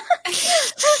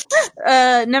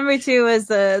 Number 2 is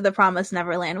the Promised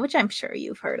Neverland, which I'm sure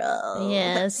you've heard of.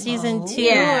 Yeah, season 2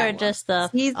 or just all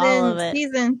of it?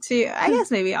 Season 2. I guess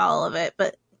maybe all of it,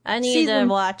 but I need to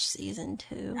watch season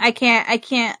 2. I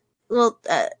can't. Well,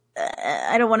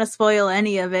 I don't want to spoil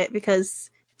any of it because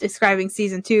describing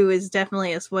season 2 is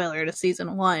definitely a spoiler to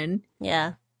season 1.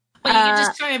 Yeah. Well, you can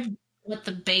describe what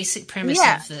the basic premise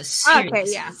of the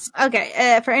series is.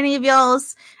 Okay, for any of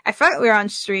y'all's... I forgot we were on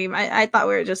stream. I thought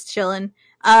we were just chilling.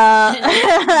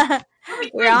 We're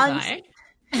on...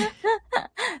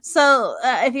 So,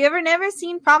 if you ever never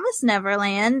seen Promised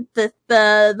Neverland, the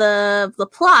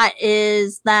plot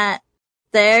is that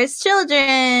there's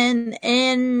children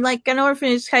in like an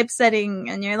orphanage type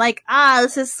setting, and you're like,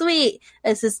 this is sweet.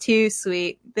 This is too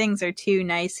sweet. Things are too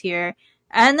nice here.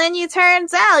 And then you find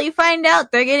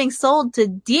out they're getting sold to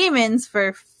demons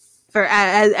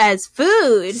as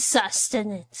food.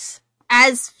 Sustenance.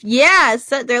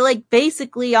 So they're like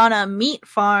basically on a meat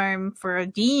farm for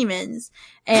demons.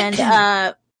 And,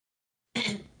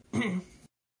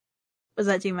 was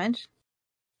that too much?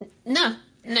 No,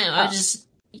 I just,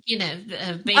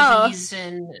 babies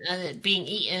and being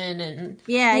eaten and...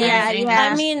 Yeah.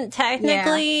 I mean,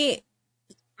 technically,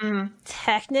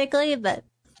 but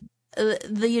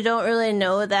you don't really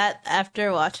know that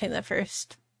after watching the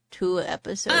first 2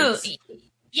 episodes. Oh,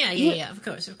 yeah, of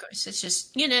course. It's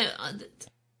just,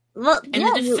 well,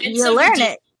 you learn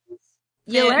it.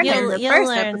 You learn it in the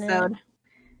first episode.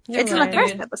 It's in the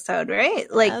first episode, right?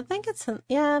 Like, I think it's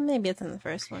maybe it's in the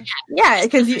first one. Yeah,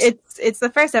 because it's the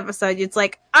first episode. It's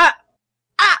like,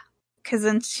 because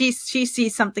then she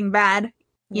sees something bad,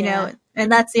 you know, and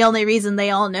that's the only reason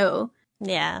they all know.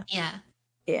 Yeah.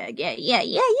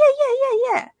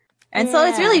 And so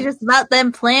it's really just about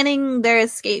them planning their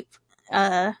escape.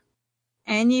 And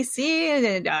you see,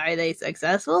 are they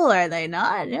successful? Are they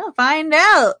not? Find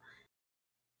out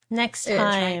next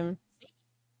time.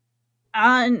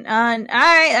 All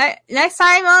right. Next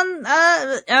time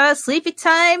on Sleepy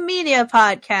Time Media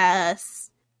Podcast.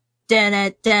 Dun,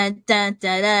 dun, dun,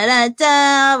 dun, dun,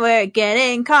 dun, we're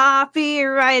getting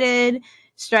copyrighted,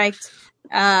 striked.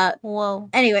 Whoa.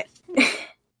 Anyway.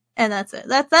 And that's it.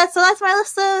 That's my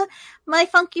list of my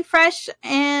funky fresh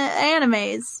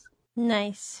animes.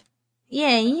 Nice.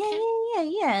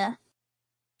 Yeah.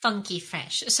 Funky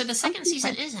fresh. So the second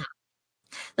season is out.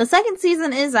 The second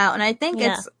season is out, and I think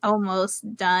it's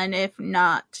almost done, if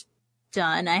not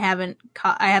done. I haven't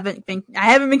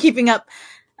been keeping up.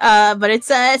 But it's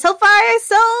so far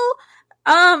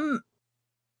so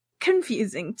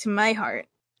confusing to my heart.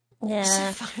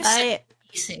 Yeah.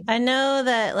 I know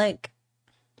that like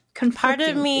part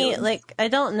of me, like, I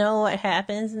don't know what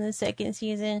happens in the second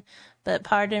season, but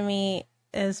part of me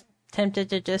is tempted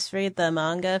to just read the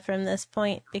manga from this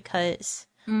point because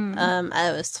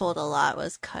I was told a lot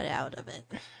was cut out of it.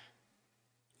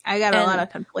 I got a lot of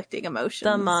conflicting emotions.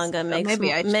 The manga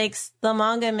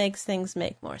makes things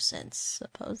make more sense,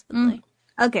 supposedly.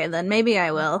 Okay, then maybe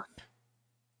I will.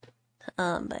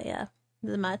 But yeah,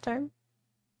 is it my turn?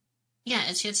 Yeah,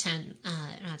 it's your turn,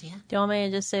 Radia. Do you want me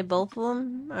to just say both of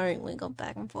them, or we go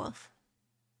back and forth?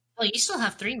 Well, you still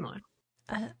have 3 more.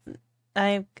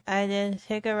 I did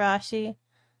Higurashi.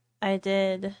 I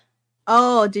did.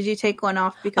 Oh, did you take one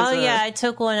off because? Oh yeah, I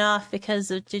took one off because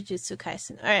of Jujutsu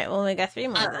Kaisen. All right, well we got 3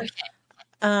 more then. Okay.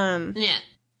 Yeah,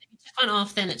 if you took one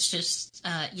off, then it's just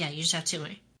you just have 2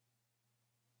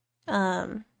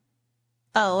 more.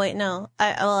 Oh wait, no.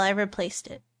 I replaced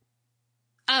it.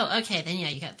 Oh, okay, then yeah,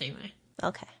 you got 3 more.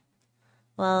 Okay.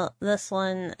 Well, this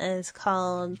one is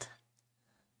called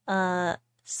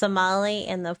Somali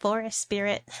and the Forest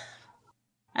Spirit.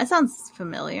 That sounds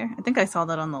familiar. I think I saw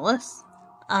that on the list.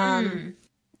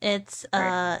 It's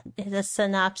a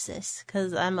synopsis,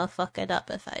 because I'm gonna fuck it up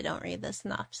if I don't read the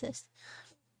synopsis.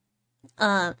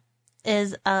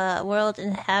 Is a world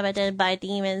inhabited by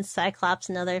demons, cyclops,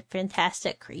 and other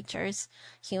fantastic creatures.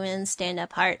 Humans stand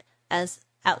apart as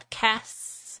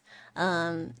outcasts,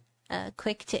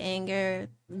 quick to anger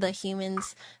the human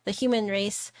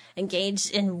race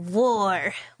engaged in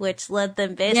war, which led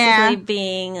them basically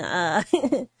being that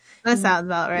sounds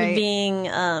about right. Being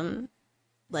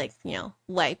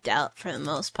wiped out for the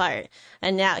most part.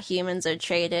 And now humans are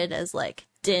traded as like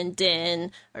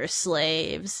din or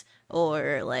slaves,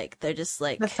 or like they're just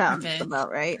like, that sounds about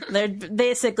right. They're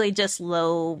basically just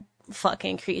low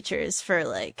fucking creatures for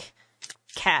like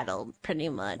cattle, pretty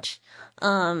much.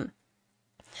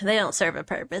 They don't serve a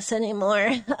purpose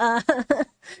anymore to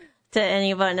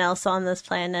anyone else on this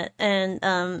planet. And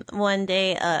one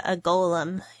day a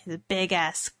golem, a big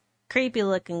ass creepy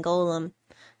looking golem,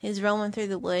 he's roaming through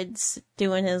the woods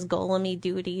doing his golem-y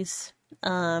duties,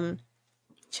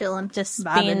 chilling, just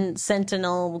being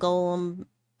sentinel golem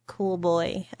cool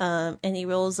boy. And he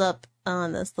rolls up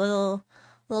on this little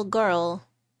girl,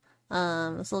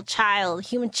 this little child,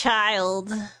 human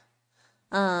child,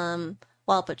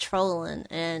 while patrolling,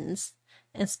 and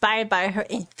inspired by her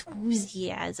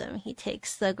enthusiasm, he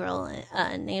takes the girl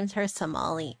and names her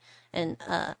Somali, and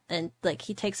like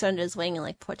he takes her under his wing and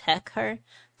like protect her,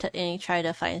 and he try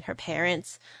to find her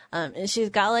parents. And she's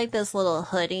got like this little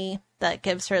hoodie that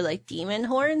gives her like demon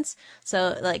horns,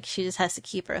 so like she just has to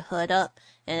keep her hood up,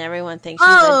 and everyone thinks she's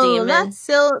a demon. That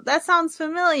sounds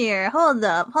familiar. Hold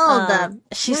up.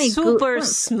 She's super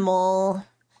small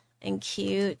and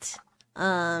cute.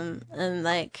 And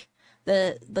like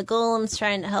the golem's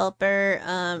trying to help her,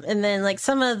 and then like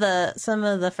some of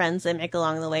the friends they make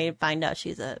along the way find out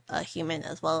she's a human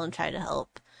as well and try to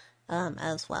help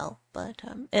as well. But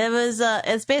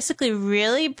it's basically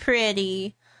really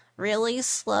pretty, really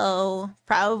slow,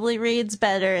 probably reads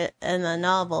better in the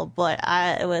novel, but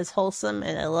it was wholesome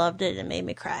and I loved it. It made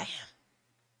me cry.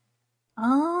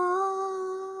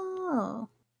 Oh.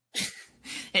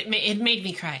 It made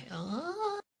me cry. Oh.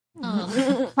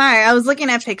 Sorry, I was looking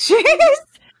at pictures.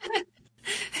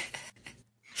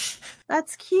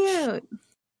 That's cute.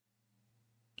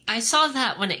 I saw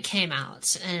that when it came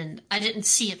out, and I didn't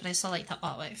see it, but I saw like the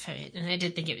artwork for it, and I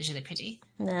did think it was really pretty.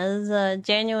 That was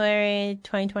January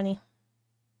 2020.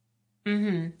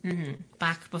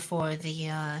 Back before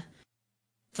the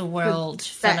world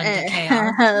fell into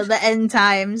chaos. The end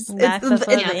times. Back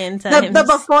before the end times. The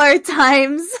before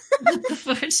times.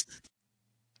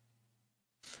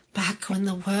 Back when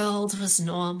the world was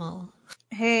normal.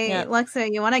 Hey,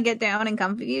 Lexa, you want to get down and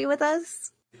comfy with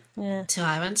us? Yeah. Do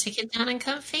I want to get down and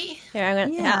comfy? Here,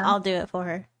 I'll do it for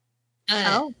her.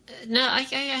 No, I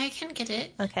can get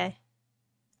it. Okay.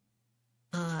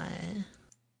 It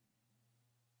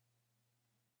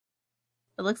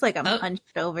looks like I'm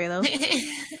hunched over, though.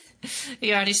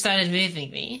 You already started moving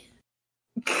me.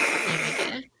 There we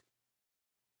go.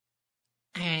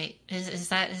 All right, is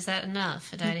that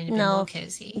enough? Do I need to be more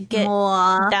cozy? Get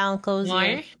more down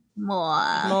cozy. More.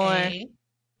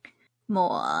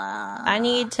 I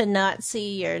need to not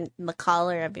see the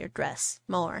collar of your dress.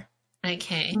 More.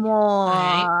 Okay. More.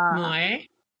 All right.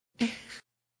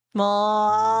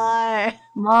 More.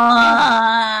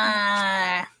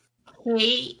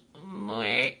 Wait,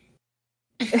 more.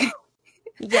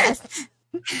 Yes.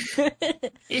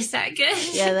 Is that good?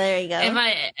 Yeah, there you go. Am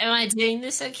I doing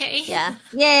this okay? Yeah.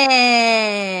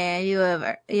 Yeah. You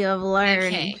have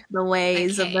learned the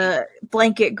ways of the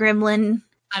blanket gremlin.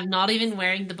 I'm not even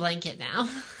wearing the blanket now.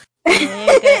 You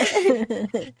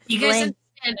guys understand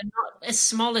I'm not as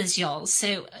small as y'all,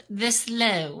 so this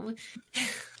low.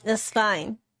 It's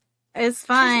fine. It's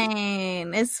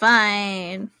fine. It's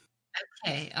fine.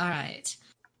 Okay, alright.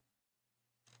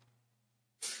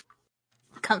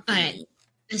 Comfy. Alright.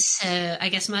 So I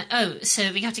guess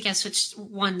so we have to guess which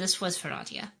one this was for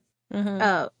Radia.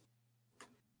 Mm-hmm.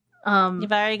 Oh.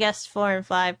 You've already guessed 4 and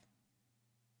 5.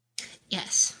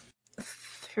 Yes.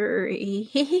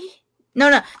 3.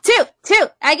 No, 2. 2.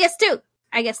 I guess 2.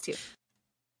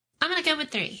 I'm gonna go with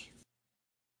 3.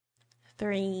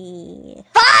 3.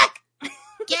 Fuck!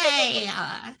 Yay!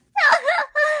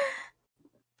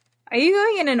 Are you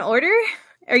going in an order?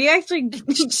 Are you actually?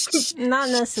 Not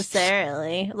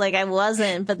necessarily. Like, I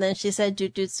wasn't, but then she said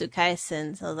Jujutsu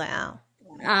Kaisen, so I was like,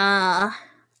 oh.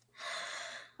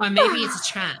 Or maybe it's a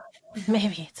trap.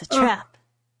 Maybe it's a trap.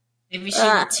 Maybe she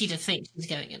wants you to think she's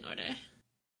going in order.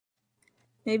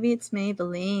 Maybe it's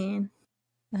Maybelline.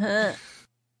 Uh-huh.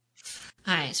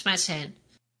 Alright, it's my turn.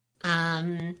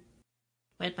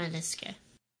 Where'd my list go?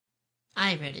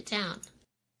 I wrote it down.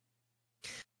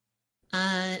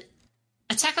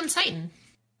 Attack on Titan.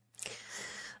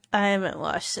 I haven't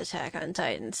watched Attack on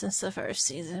Titan since the first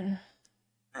season.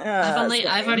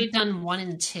 I've already done 1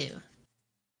 and 2.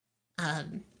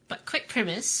 But quick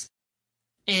premise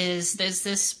is there's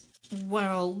this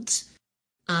world.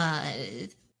 I'm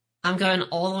going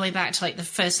all the way back to like the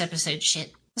first episode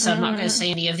shit, so I'm not going to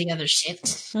say any of the other shit.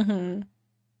 Mm-hmm.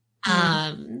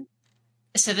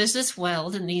 So there's this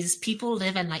world, and these people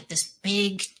live in like this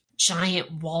big,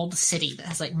 giant walled city that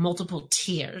has like multiple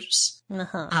tiers.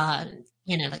 Uh-huh.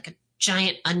 Like a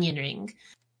giant onion ring.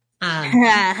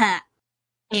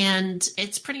 And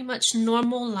it's pretty much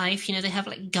normal life. They have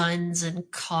like guns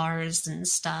and cars and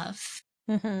stuff.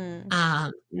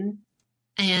 Mm-hmm.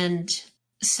 And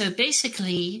so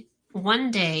basically,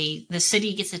 one day the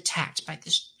city gets attacked by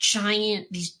these giant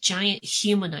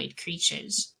humanoid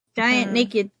creatures. Giant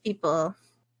naked people.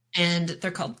 And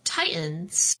they're called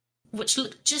Titans, which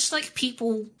look just like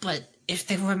people, but if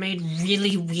they were made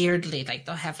really weirdly, like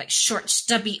they'll have like short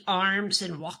stubby arms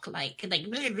and walk like blah,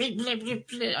 blah, blah, blah, blah.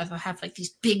 Or they'll have like these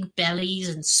big bellies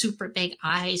and super big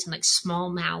eyes and like small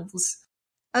mouths.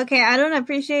 Okay, I don't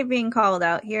appreciate being called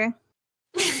out here.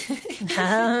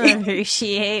 I don't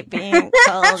appreciate being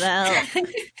called out.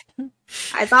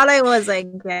 I thought I was a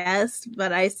guest,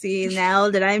 but I see now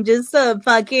that I'm just a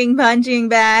fucking punching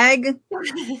bag.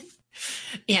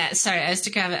 Yeah, sorry, I was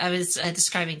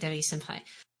describing Debbie Senpai.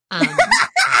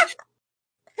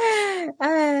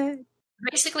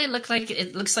 Basically,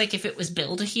 it looks like if it was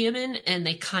build a human, and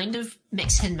they kind of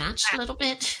mix and match a little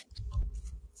bit.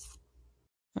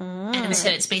 And so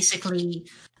it's basically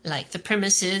like the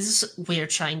premise is we're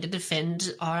trying to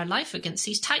defend our life against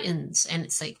these titans, and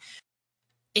it's like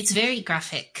it's very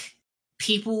graphic.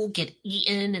 People get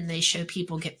eaten, and they show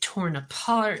people get torn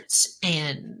apart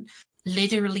and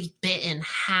literally bit in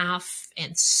half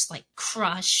and like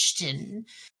crushed, and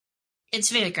it's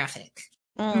very graphic.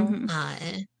 Mm-hmm.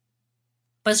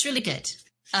 But it's really good.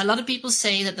 A lot of people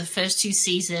say that the first 2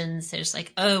 seasons, there's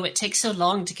like, oh, it takes so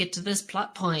long to get to this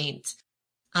plot point.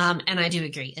 And I do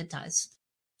agree, it does.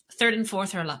 3rd and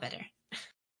 4th are a lot better.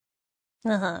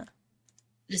 Uh-huh.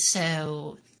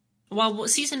 So, while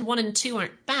season 1 and 2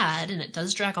 aren't bad, and it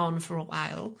does drag on for a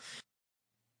while,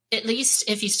 at least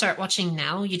if you start watching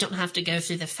now, you don't have to go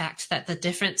through the fact that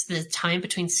the time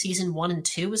between season 1 and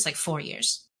 2 was like 4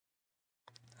 years.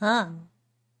 Huh.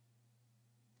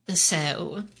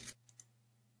 So,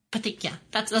 but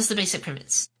that's the basic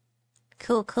premise.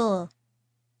 Cool.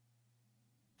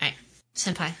 Alright,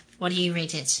 Senpai, what do you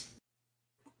rate it?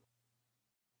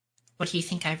 What do you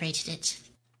think I rated it?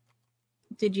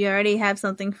 Did you already have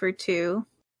something for 2?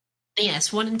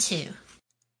 Yes, 1 and 2.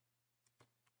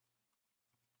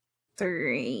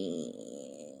 3.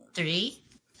 3?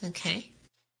 Okay.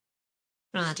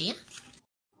 Radia?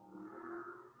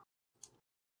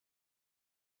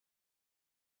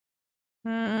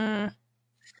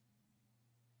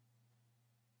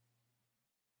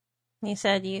 You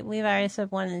said we've already said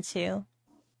 1 and 2.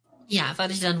 Yeah, I've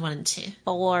already done 1 and 2.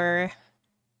 4.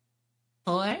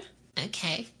 4?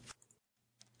 Okay.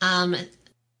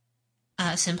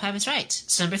 Senpai was right.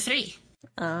 It's number 3.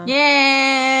 Yay!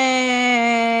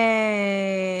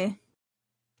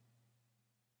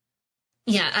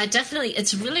 Yeah,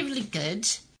 it's really, really good.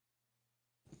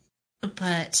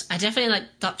 But I definitely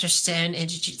like Dr. Stone and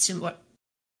Jujutsu more.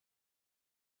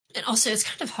 And also, it's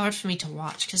kind of hard for me to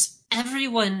watch, because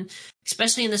everyone,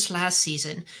 especially in this last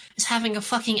season, is having a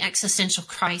fucking existential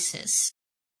crisis.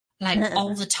 Like,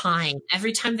 all the time.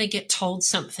 Every time they get told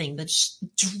something, the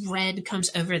dread comes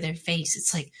over their face.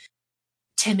 It's like,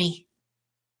 Timmy,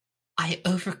 I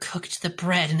overcooked the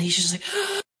bread. And he's just like...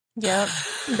 Yep.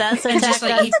 That's Attack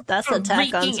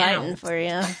on Titan for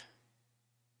you.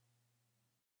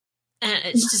 And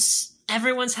it's just...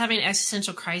 Everyone's having an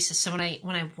existential crisis, so when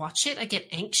I watch it, I get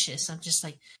anxious. I'm just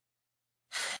like...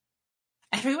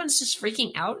 Everyone's just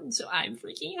freaking out, and so I'm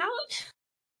freaking out.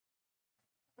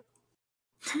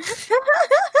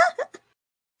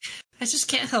 I just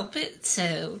can't help it,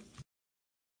 so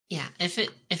Yeah, if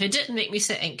it didn't make me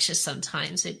so anxious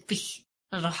sometimes, it'd be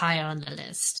a little higher on the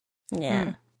list.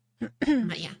 Yeah.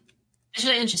 But yeah, it's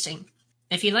really interesting.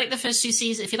 If you like the first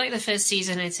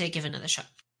season, I'd say give it another shot.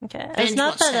 Okay. It's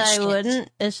not that I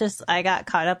wouldn't. It's just I got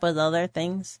caught up with other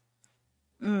things.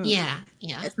 Yeah.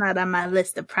 It's not on my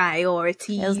list of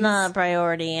priorities. It's not a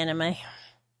priority anime.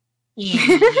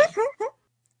 Yeah.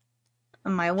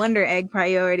 My Wonder Egg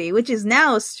priority, which is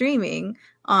now streaming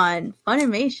on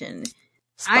Funimation.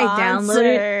 Sponsored. I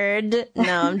downloaded.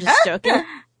 No, I'm just joking.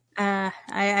 I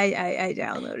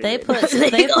downloaded. They put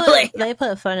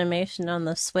Funimation on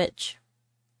the Switch.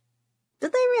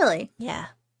 Did they really? Yeah.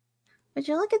 Would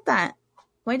you look at that?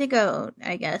 Way to go,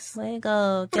 I guess. Way to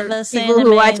go. Give us people animes.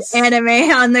 Who watch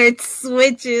anime on their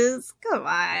Switches. Come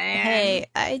on. Hey,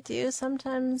 I do.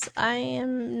 Sometimes I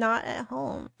am not at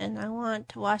home and I want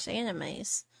to watch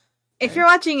animes. If you're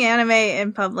watching anime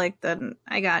in public, then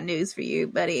I got news for you,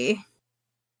 buddy.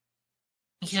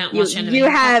 You can't watch anime. You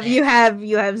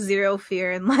have zero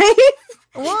fear in life.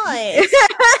 Why?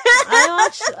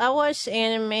 I watch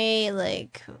anime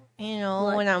like, you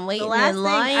know, when I'm waiting in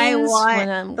lines.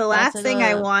 The last thing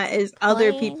I want is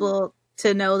other people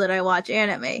to know that I watch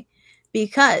anime,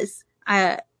 because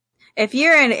if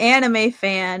you're an anime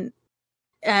fan,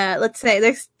 let's say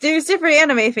there's different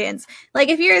anime fans. Like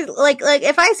if you're like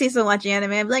if I see someone watching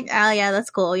anime, I'm like, oh yeah,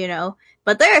 that's cool, you know.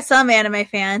 But there are some anime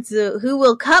fans who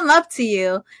will come up to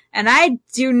you, and I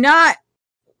do not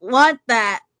want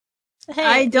that. Hey,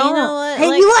 I don't. You know what? Hey,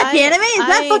 like, you watch anime? Is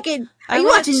that fucking? Are you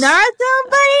watching Naruto,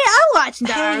 buddy? I watch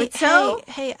Naruto.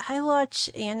 Hey, I watch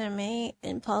anime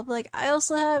in public. I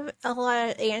also have a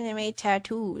lot of anime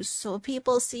tattoos. So if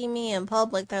people see me in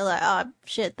public, they're like, "Oh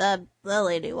shit, that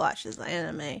lady watches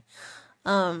anime."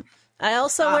 I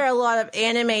also wear a lot of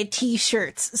anime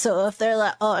T-shirts. So if they're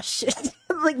like, "Oh shit,"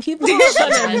 like people are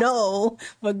gonna know,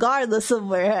 regardless of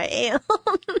where I am.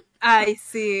 I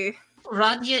see.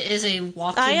 Radia is a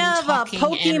walking, I have a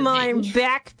Pokemon anime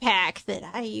backpack that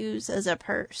I use as a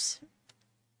purse.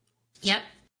 Yep.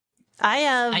 I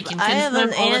have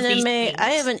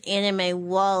an anime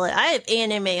wallet. I have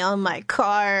anime on my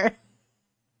car.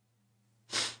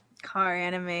 Car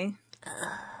anime.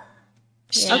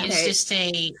 She is just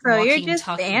a so walking, you're just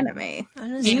talking anime.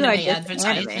 You are just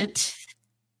advertisement.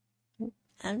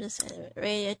 I'm just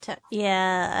ready to.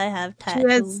 Yeah, I have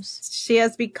tattoos. She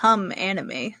has become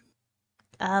anime.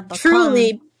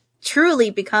 Truly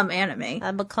become anime.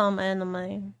 I become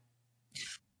anime.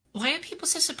 Why are people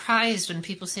so surprised when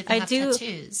people say they have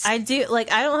tattoos? I do.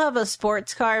 Like, I don't have a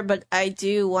sports car, but I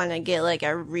do want to get like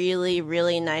a really,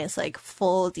 really nice, like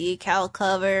full decal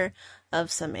cover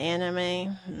of some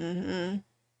anime.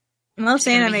 Mm-hmm. Most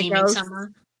anime girls.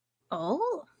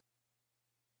 Oh.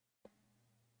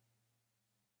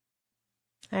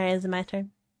 All right, is it my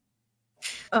turn?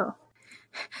 Oh.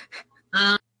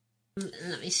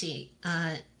 Let me see.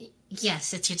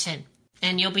 Yes, it's your turn.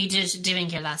 And you'll be doing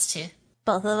your last two.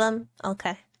 Both of them?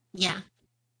 Okay. Yeah.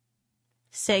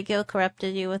 Seigyo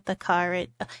corrupted you with the car, right?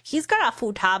 He's got a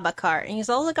Futaba car, and he's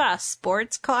also got a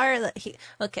sports car.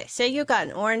 Seigyo got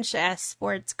an orange-ass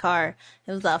sports car.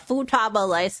 It was a Futaba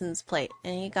license plate,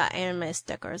 and he got anime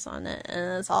stickers on it,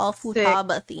 and it's all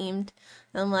Futaba themed.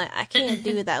 And I'm like, I can't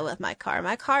do that with my car.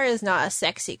 My car is not a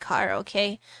sexy car,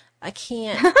 okay? I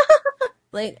can't.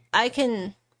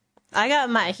 I got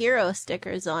my hero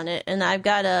stickers on it, and I've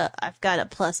got a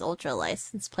Plus Ultra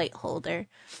license plate holder.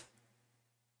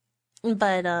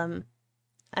 But I'll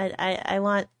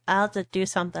have to do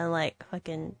something like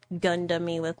fucking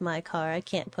Gundam-y with my car. I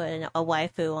can't put a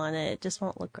waifu on it. It just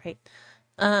won't look great.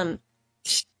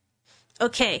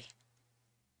 Okay.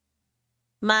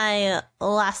 My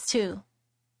last two.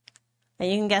 And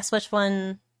you can guess which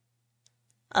one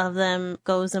of them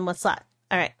goes in what slot.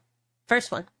 Alright.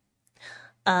 First one.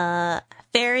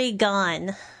 Fairy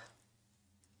Gone.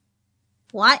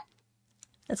 What?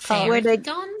 It's called Where'd they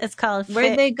go? It's called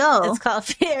Where'd they go? It's called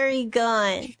Fairy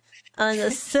Gone.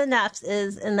 The synapse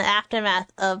is in the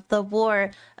aftermath of the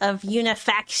war of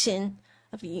unification.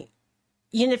 Sorry.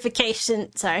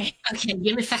 Okay,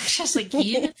 unification. Like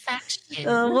unification.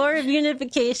 The war of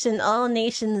unification. All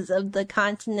nations of the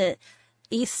continent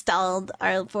Eastald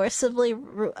are forcefully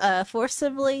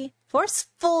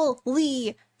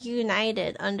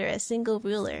united under a single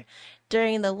ruler.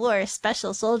 During the war,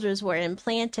 special soldiers were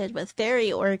implanted with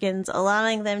fairy organs,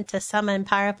 allowing them to summon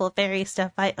powerful fairies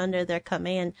to fight under their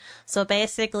command. So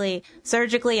basically,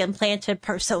 surgically implanted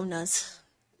personas.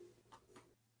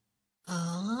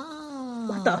 Oh.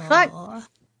 What the fuck?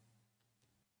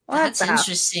 That's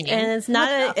interesting. And it's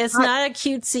not a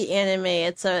cutesy anime.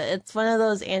 It's one of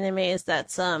those animes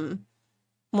that's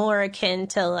more akin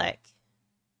to like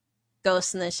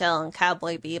Ghost in the Shell and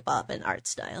Cowboy Bebop in art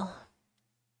style.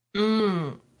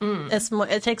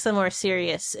 It takes a more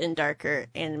serious and darker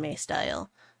anime style.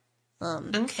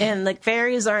 Okay. And like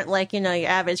fairies aren't like, your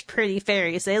average pretty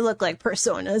fairies. They look like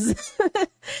personas.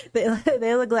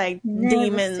 they look like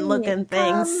demon looking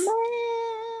things.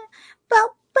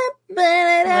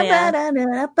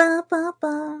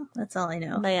 That's all I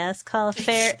know. But yeah, it's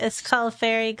called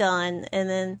Fairy Gone, and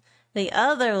then the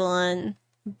other one,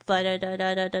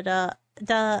 the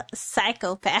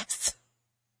Psychopaths.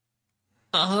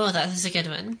 Oh, that is a good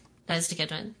one. That is a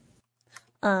good one.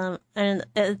 And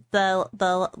it's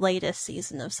the latest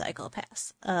season of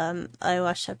Psychopaths. I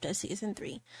watched up to season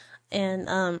 3,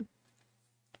 and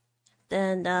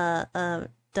then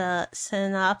the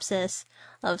synopsis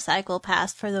of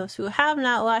Psychopaths, for those who have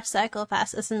not watched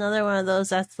Psychopaths, is another one of those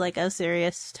that's like a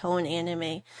serious tone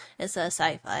anime. It's a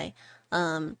sci-fi,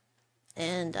 and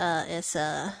it's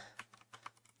a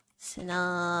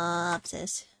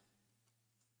synopsis.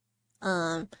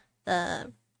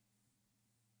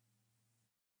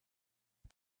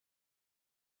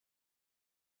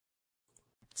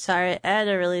 Sorry, I had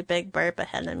a really big burp. I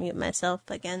had to mute myself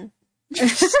again.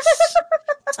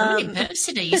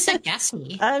 Today, you said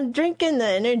gassy. I'm drinking the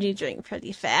energy drink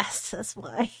pretty fast. That's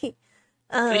why. You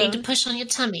need to push on your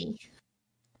tummy.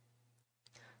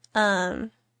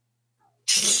 No,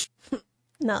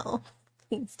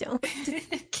 please don't.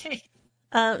 Okay.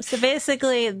 So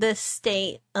basically, this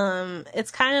state,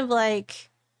 it's kind of like,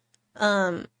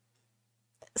 so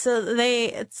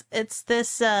it's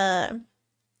this, the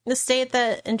state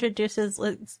that introduces,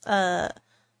 it's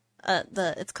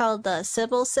called the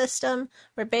Sybil system,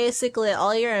 where basically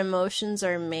all your emotions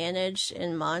are managed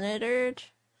and monitored.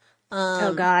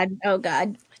 Oh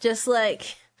God. Just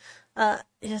like how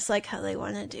they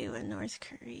want to do in North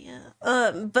Korea.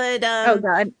 Oh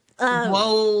God.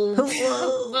 Whoa.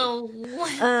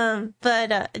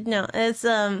 No, it's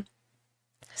so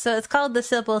it's called the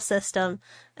Sybil system,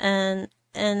 and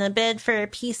a bid for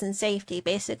peace and safety.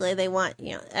 Basically, they want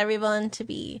everyone to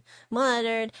be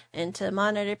monitored and to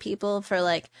monitor people for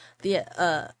like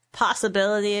the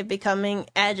possibility of becoming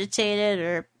agitated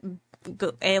or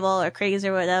able or crazy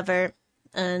or whatever.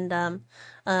 And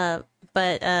but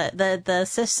the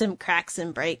system cracks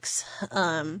and breaks.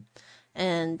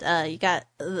 And you got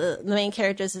the main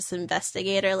character is this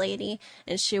investigator lady,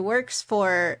 and she works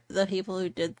for the people who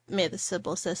made the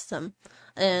Sybil system,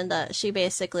 and she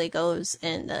basically goes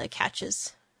and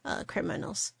catches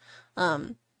criminals.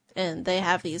 And they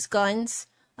have these guns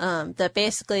that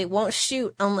basically won't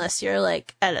shoot unless you're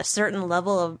like at a certain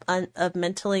level of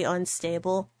mentally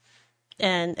unstable,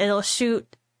 and it'll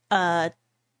shoot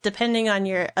depending on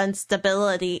your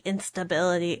instability,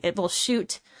 it will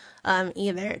shoot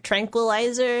either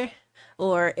tranquilizer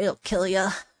or it'll kill you.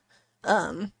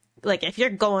 Like if you're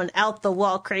going out the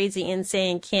wall crazy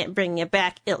insane, can't bring you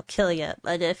back, it'll kill you.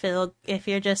 But if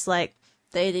you're just like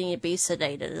they need to be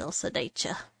sedated, it'll sedate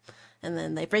you, and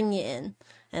then they bring you in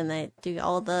and they do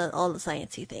all the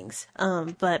sciencey things.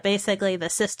 But basically the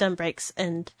system breaks,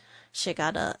 and she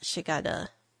gotta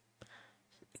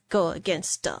go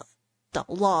against the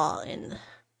law and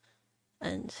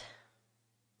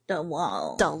the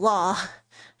law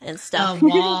and stuff. The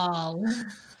wall.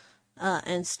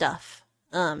 And stuff.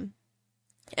 And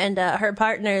her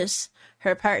partners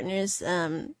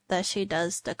that she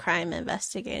does the crime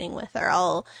investigating with are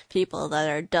all people that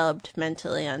are dubbed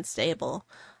mentally unstable.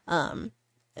 And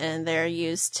they're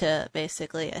used to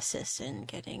basically assist in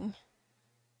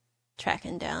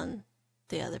tracking down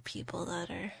the other people that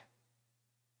are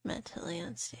mentally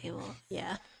unstable.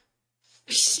 Yeah.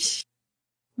 That's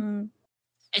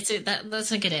a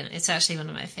good one. It's actually one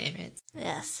of my favorites.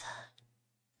 Yes.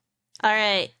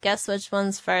 Alright, guess which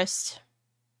one's first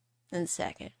and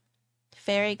second?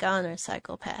 Fairy Gone or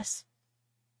Psychopaths?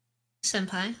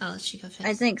 Senpai, I'll let you go first.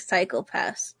 I think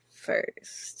Psychopaths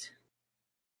first.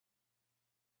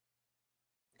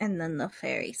 And then the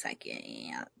fairy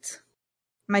second.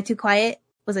 Am I too quiet?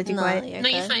 Was I too quiet? You're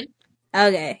fine.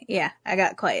 Okay, yeah, I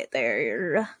got quiet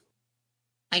there.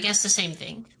 I guess the same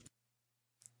thing.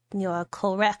 You're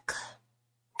correct.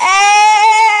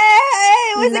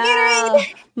 Hey, where's the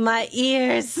Gatorade? My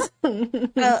ears.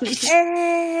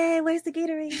 Hey, where's the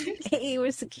Gatorade? Hey,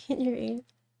 where's the Gatorade?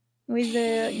 Where's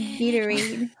the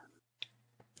Gatorade?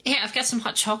 Yeah, I've got some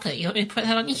hot chocolate. You want me to put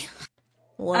that on you?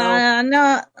 Well,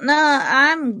 no,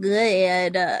 I'm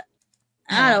good. I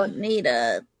don't need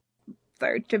a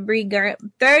third degree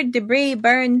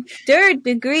burns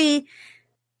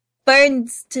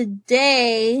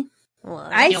today.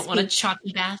 Well, you don't want a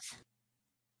chalky bath?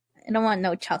 I don't want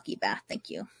no chalky bath,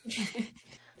 thank you.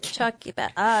 Chucky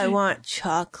bad. I want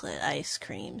chocolate ice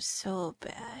cream so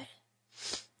bad.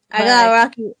 I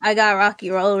got Rocky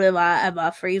Road in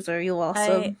my freezer. You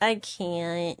also. I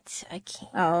can't.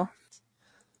 Oh.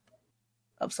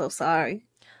 I'm so sorry.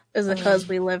 Is it because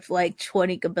we live like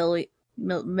 20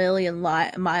 million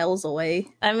miles away?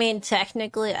 I mean,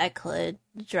 technically, I could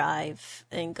drive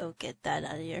and go get that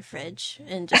out of your fridge,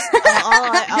 and just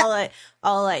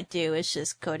all I do is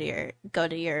just go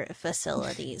to your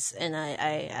facilities, and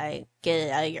I get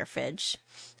it out of your fridge.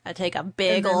 I take a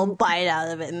big old bite out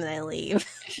of it, and then I leave.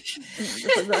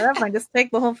 That might just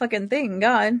take the whole fucking thing.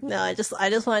 God. No, I just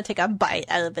want to take a bite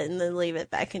out of it and then leave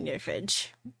it back in your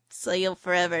fridge, so you'll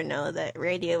forever know that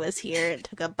Radio was here and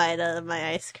took a bite out of my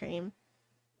ice cream.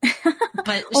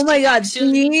 But oh my god,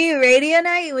 Radio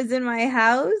Night was in my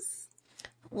house?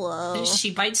 Whoa.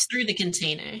 She bites through the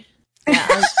container.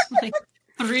 Yeah, like,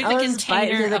 through the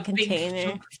container, big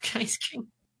ice cream.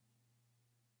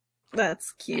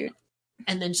 That's cute.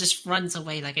 And then just runs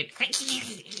away like a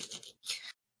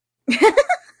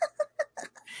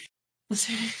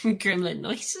gremlin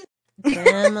noises.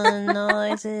 Gremlin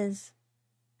noises.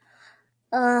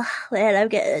 Man, I'm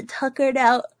getting tuckered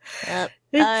out. Yep.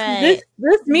 Right.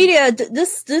 This media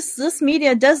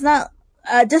does not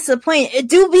disappoint. It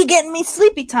do be getting me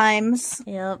sleepy times.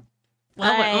 Yep.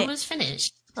 Well, we're almost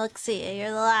finished. Let's see. You're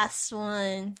the last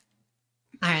one.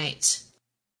 All right.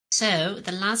 So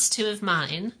the last two of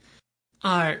mine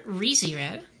are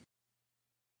ReZero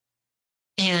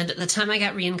and The Time I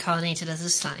Got Reincarnated as a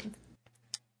Slime.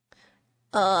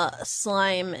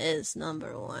 Slime is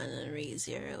number 1 and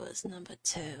ReZero is number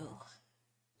 2.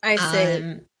 I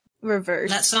say reverse.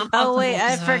 That's not possible. Oh wait,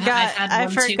 I forgot. I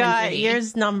forgot.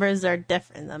 Yours numbers are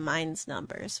different than mine's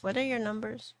numbers. What are your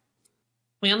numbers?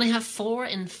 We only have 4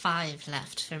 and 5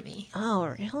 left for me.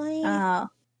 Oh, really? Yeah.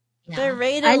 They're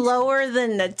rated lower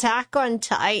than Attack on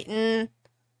Titan.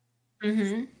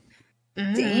 Mm-hmm.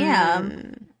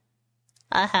 Damn.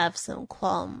 I have some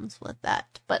qualms with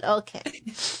that, but okay.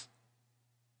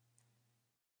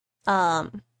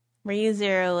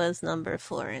 ReZero is number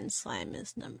 4 and Slime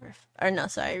is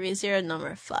ReZero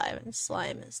number 5 and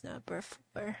Slime is number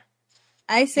 4.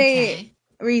 I say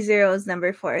ReZero is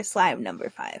number 4, Slime number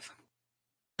 5.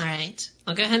 Alright.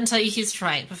 I'll go ahead and tell you who's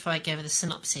right before I give the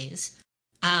synopses.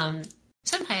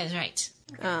 Senpai is right.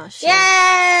 Oh, shit.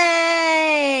 Yay!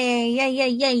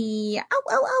 Yay! Ow,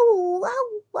 ow, ow,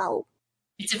 ow, ow.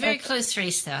 It's a very close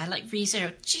race, though. I like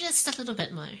ReZero just a little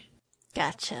bit more.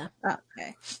 Gotcha.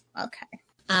 Okay.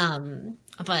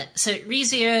 But, so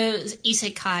ReZero's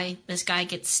isekai, this guy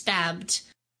gets stabbed,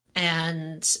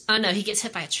 and, oh no, he gets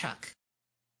hit by a truck.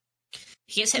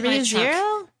 He gets hit by a truck.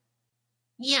 ReZero?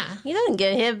 Yeah. He doesn't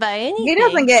get hit by anything. He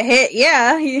doesn't get hit,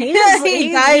 yeah. He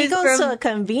goes to a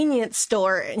convenience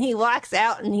store and he walks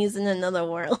out and he's in another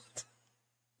world.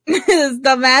 His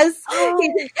dumbass. Oh.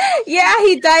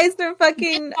 He dies from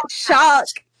fucking shock.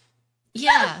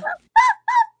 Yeah.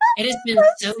 It has been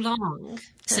so long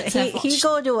since he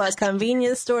go to a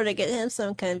convenience store to get him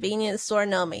some convenience store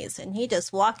nummies, and he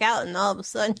just walk out, and all of a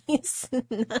sudden he's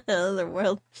in another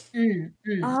world.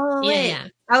 Oh, wait. Yeah.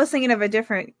 I was thinking of a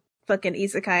different fucking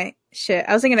isekai shit.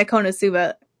 I was thinking of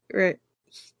Konosuba.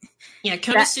 Yeah,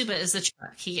 Konosuba is the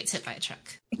truck. He gets hit by a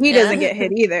truck. He doesn't get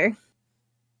hit either.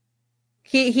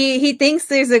 He thinks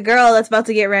there's a girl that's about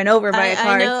to get ran over by a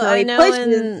car. I know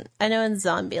in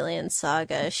Zombieland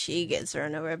Saga, she gets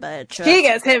run over by a truck. She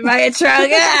gets hit by a truck.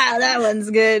 Yeah, that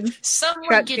one's good.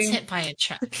 Someone gets hit by a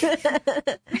truck.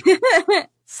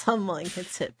 Someone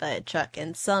gets hit by a truck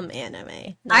in some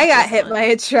anime. I got hit by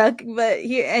a truck, but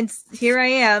here I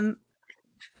am.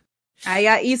 I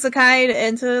got isekai'd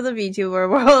into the VTuber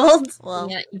world. Well,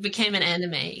 yeah, you became an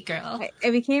anime girl. I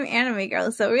became anime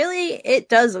girl, so really, it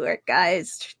does work,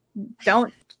 guys.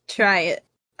 Don't try it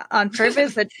on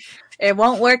purpose. It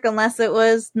won't work unless it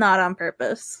was not on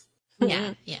purpose.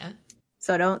 Yeah.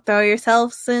 So don't throw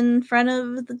yourselves in front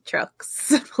of the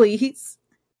trucks, please.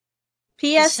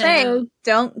 PSA,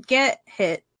 don't get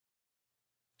hit.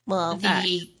 Well,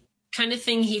 the kind of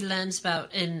thing he learns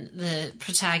about in the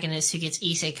protagonist who gets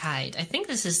isekai'd, I think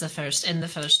this is the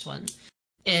first one,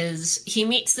 is he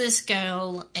meets this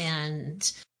girl and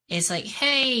is like,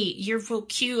 hey, you're real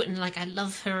cute and like I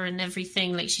love her and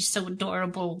everything, like she's so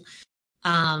adorable.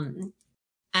 And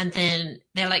then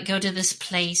they like go to this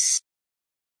place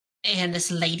and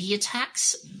this lady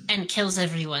attacks and kills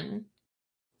everyone.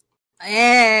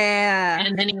 Yeah.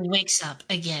 And then he wakes up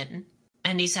again.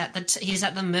 And he's at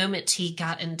the moment he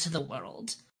got into the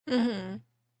world. Mm-hmm.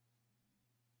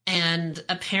 And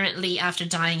apparently after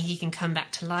dying he can come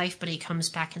back to life, but he comes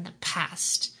back in the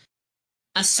past.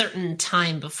 A certain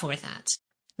time before that.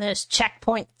 There's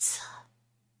checkpoints.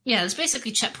 Yeah, there's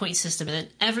basically checkpoint system in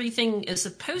it. Everything is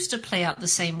supposed to play out the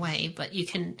same way, but you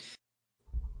can...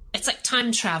 It's like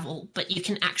time travel, but you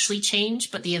can actually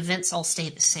change, but the events all stay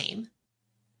the same.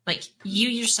 Like, you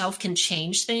yourself can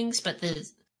change things, but the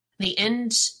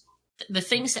end... The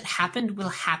things that happened will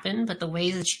happen, but the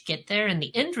way that you get there and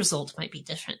the end result might be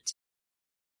different.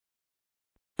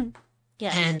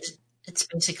 Yes. And it's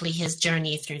basically his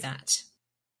journey through that.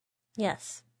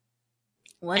 Yes.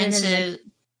 And so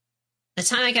the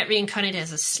time I got reincarnated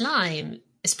as a slime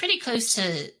is pretty close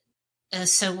to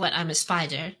So What, I'm a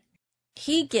Spider.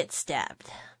 He gets stabbed.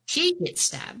 And he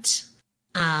gets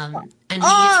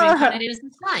reincarnated as a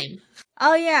slime.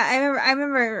 Oh yeah, I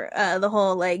remember the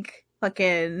whole like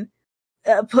fucking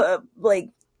get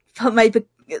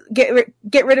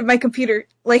rid of my computer.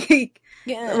 Like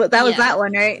that was that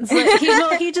one, right?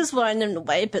 Like, he just wanted him to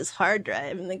wipe his hard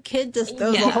drive, and the kid just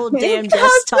throws the whole damn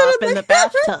desktop in the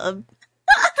bathtub.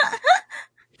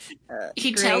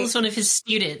 He tells one of his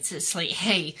students, it's like,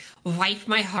 hey, wipe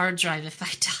my hard drive if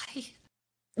I die.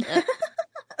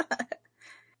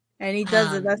 And he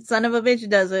does it. That son of a bitch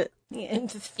does it.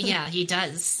 Yeah, he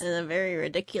does. In a very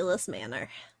ridiculous manner.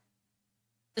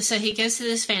 So he goes to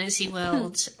this fantasy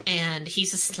world, and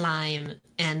he's a slime,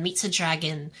 and meets a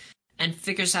dragon, and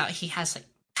figures out he has, like,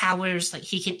 powers, like,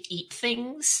 he can eat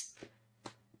things,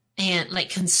 and, like,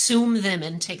 consume them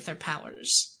and take their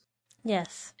powers.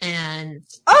 Yes. And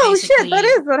oh shit, that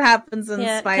is what happens in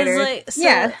Spider. Like,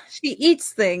 she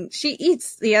eats things. She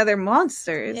eats the other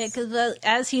monsters. Yeah, because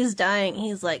as he's dying,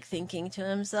 he's like thinking to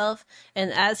himself,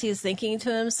 and as he's thinking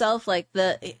to himself,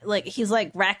 he's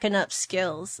like racking up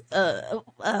skills.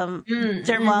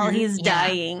 While he's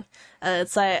dying,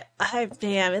 it's like,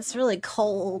 damn, it's really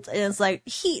cold, and it's like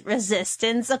heat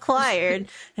resistance acquired,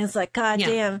 and it's like, god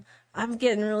damn, I'm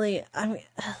getting really,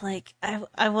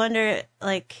 I wonder,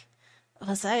 like.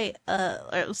 Was I,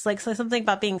 it was like something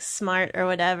about being smart or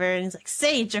whatever, and he's like,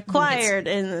 sage acquired,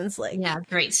 and it's like... Yeah,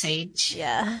 great sage.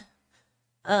 Yeah.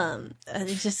 And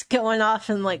he's just going off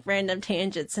in, like, random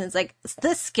tangents, and it's like,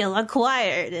 this skill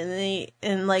acquired,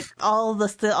 and like, all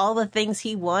the things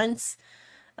he wants,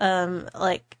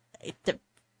 it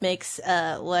makes,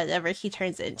 whatever he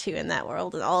turns into in that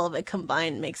world, and all of it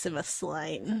combined makes him a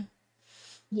slime.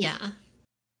 Yeah.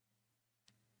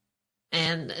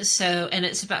 And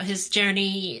it's about his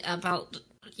journey, about,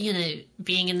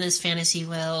 being in this fantasy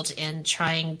world and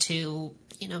trying to,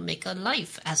 make a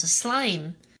life as a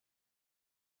slime.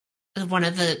 One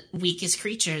of the weakest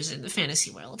creatures in the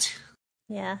fantasy world.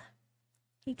 Yeah.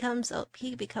 He becomes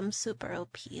super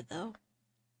OP, though.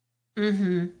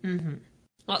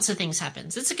 Lots of things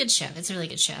happens. It's a good show. It's a really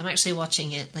good show. I'm actually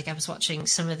watching it. Like, I was watching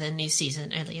some of the new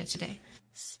season earlier today.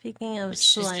 Speaking of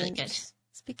slimes... Really good.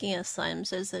 Speaking of slimes,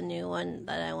 there's a new one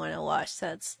that I want to watch.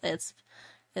 It's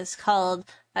called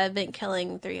I've been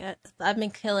killing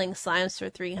slimes for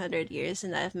 300 years,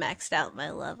 and I've maxed out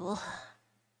my level.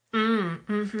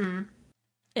 It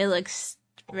looks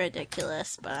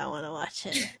ridiculous, but I want to watch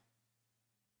it.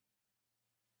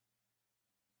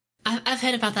 I've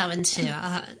heard about that one too.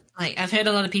 I've heard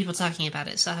a lot of people talking about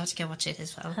it, so I have to go watch it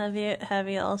as well. Have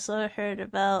you also heard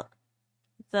about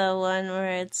the one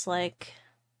where it's like,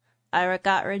 I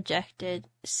got rejected,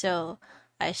 so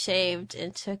I shaved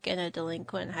and took in a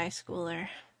delinquent high schooler?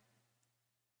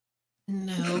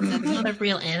 No, that's not a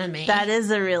real anime. That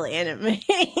is a real anime. No,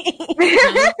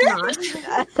 it's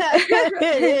not.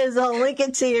 It is. I'll link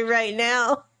it to you right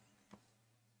now.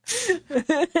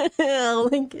 I'll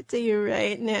link it to you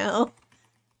right now.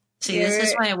 See, this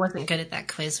is why I wasn't good at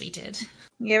that quiz we did.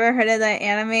 You ever heard of that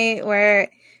anime where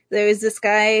there was this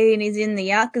guy and he's in the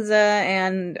Yakuza,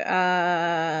 and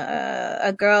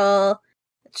a girl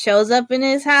shows up in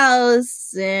his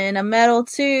house in a metal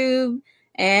tube,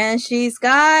 and she's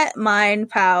got mind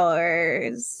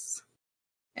powers.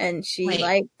 And she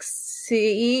likes to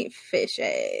eat fish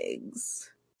eggs.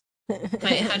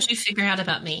 Wait, how'd you figure out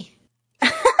about me?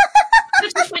 How'd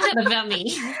you find out about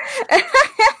me? Who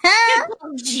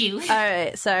told you?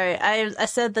 Alright, sorry. I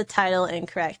said the title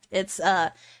incorrect. It's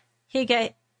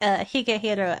Higehiro,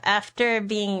 after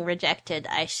being rejected,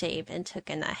 I shaved and took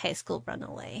in a high school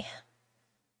runaway.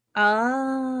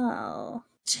 Oh.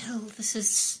 Jill, this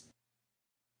is...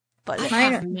 But I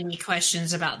have many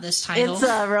questions about this title. It's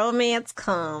a romance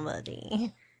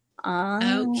comedy.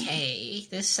 Okay,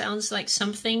 this sounds like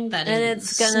something that and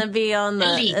it's gonna be on the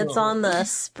illegal. It's on the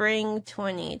spring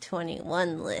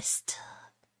 2021 list.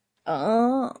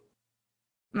 Oh.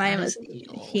 Mine was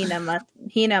Hina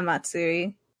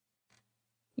Matsuri.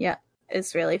 Yeah,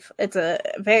 it's it's a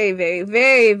very, very,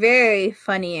 very, very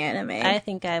funny anime. I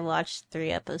think I watched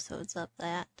 3 episodes of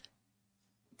that.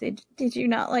 Did you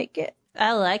not like it?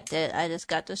 I liked it. I just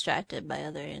got distracted by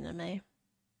other anime.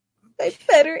 By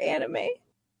better anime.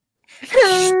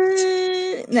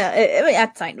 No, I mean,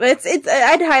 that's fine. But it's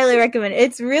I'd highly recommend it.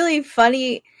 It's really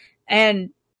funny and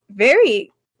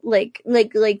very like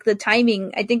the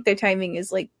timing. I think their timing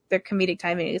is like their comedic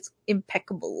timing is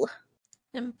impeccable.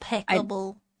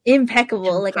 Impeccable.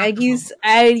 Like I'd use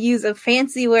a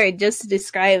fancy word just to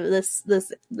describe this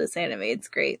anime. It's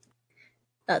great.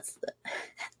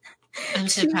 I'm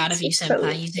so proud of you,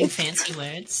 Senpai, using fancy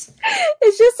words.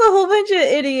 It's just a whole bunch of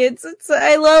idiots.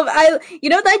 I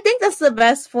think that's the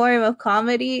best form of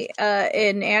comedy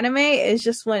in anime is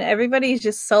just when everybody's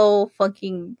just so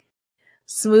fucking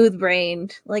smooth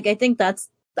brained. Like I think that's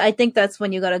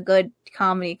when you got a good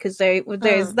comedy because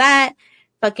there's that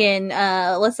fucking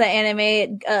what's that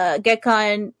anime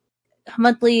Gekkan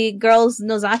Monthly Girls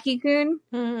Nozaki-kun.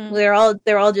 Mm-hmm. They're all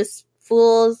just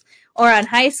fools. Or on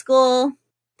High School.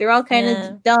 They're all kind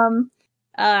of dumb.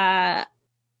 That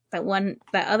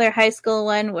other high school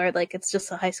one where like it's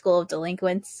just a high school of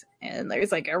delinquents, and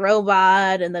there's like a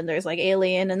robot, and then there's like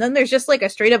alien, and then there's just like a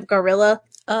straight up gorilla.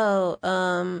 Oh,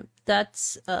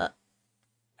 that's Haruhi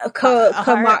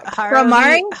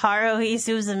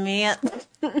Suzumiya.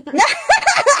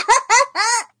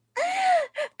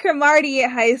 Cromartie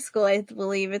High School, I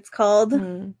believe it's called.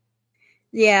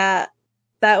 Yeah,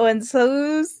 that one.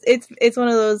 So it's one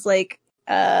of those like.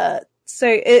 So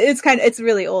it's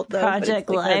really old though. Project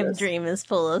Live Dream is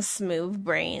full of smooth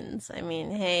brains. I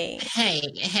mean, hey,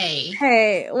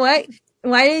 what?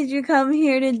 Why did you come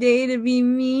here today to be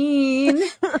mean?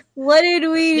 What did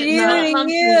we do to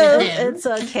you? It's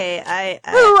okay. I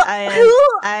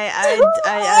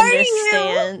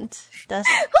understand.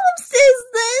 Whomst is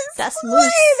this? Das Moose. Why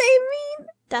are they mean?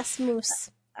 Das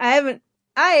Moose.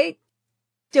 I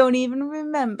don't even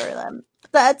remember them.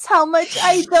 That's how much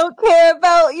I don't care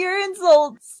about your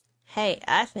insults. Hey,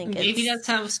 I think maybe that's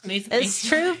how smooth it's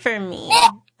true for me.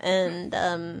 And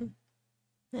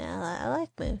yeah, I like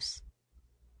Moose.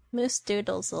 Moose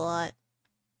doodles a lot.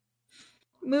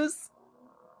 Moose,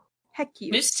 heck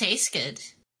you. Moose tastes good.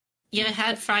 You ever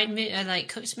had fried moose, like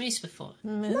cooked moose before?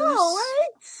 Moose? No,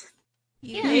 what?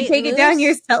 You take moose? It down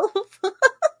yourself?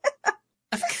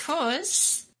 Of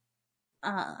course.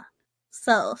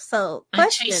 So I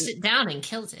question. chased it down and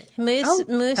killed it.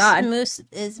 Moose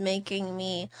is making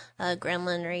me a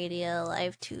Gremlin Radio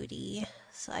Live 2D,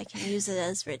 so I can use it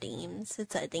as redeems.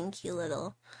 It's a dinky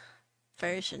little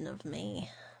version of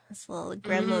me. It's a little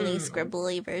gremlin-y,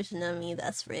 scribbly version of me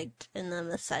that's rigged, and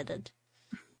I'm excited.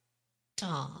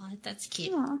 Aw, that's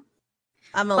cute. Aww.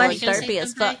 I'm a little derpy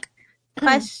as fuck.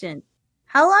 Question.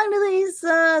 How long do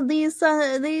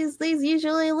these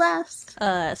usually last?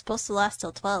 It's supposed to last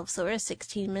till 12, so we're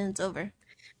 16 minutes over.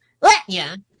 What?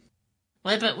 Yeah.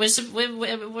 Well, but we're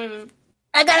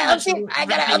I gotta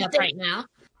update. right now.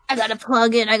 I gotta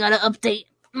plug in. I gotta update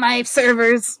my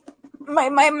servers,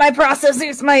 my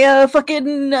processors, my fucking.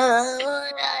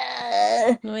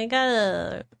 We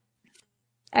gotta.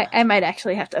 I might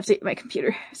actually have to update my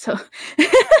computer. So.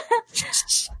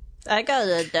 I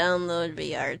gotta download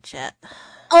VR chat.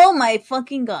 Oh my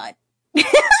fucking god.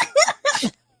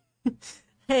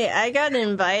 Hey, I got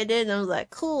invited and I was like,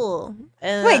 cool.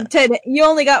 And wait, today? You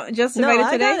only got just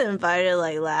invited today? I got invited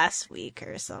like last week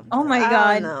or something. Oh my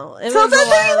god. No. So that's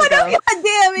why you want a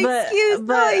goddamn excuse,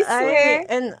 but I swear.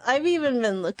 And I've even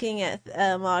been looking at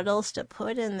models to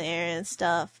put in there and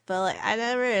stuff, but like I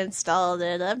never installed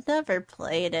it. I've never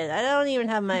played it. I don't even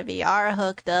have my VR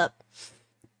hooked up.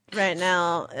 Right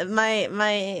now, my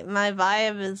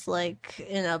vibe is like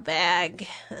in a bag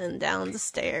and down the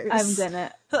stairs.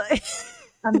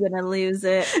 I'm gonna lose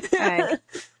it.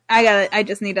 I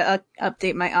just need to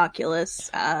update my Oculus,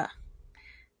 the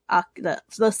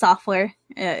software.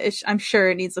 I'm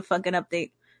sure it needs a fucking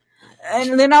update,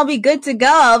 and then I'll be good to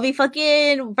go. I'll be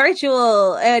fucking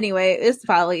virtual. Anyway, this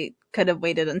probably could have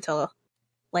waited until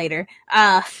later.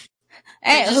 Just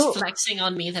flexing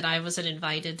on me that I wasn't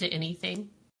invited to anything.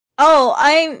 Oh,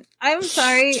 I'm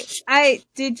sorry.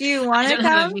 Did you want to come? I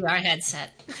don't have a VR headset.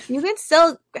 You can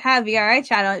still have VR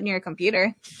chat on your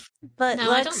computer. But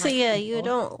no, Lexia, you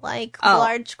don't like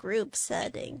large group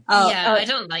setting. I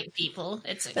don't like people.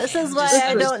 It's okay. This is why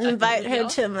I don't invite her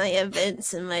to my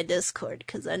events in my Discord,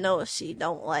 because I know she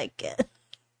don't like it.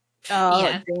 Oh,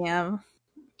 yeah. Damn.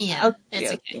 Yeah,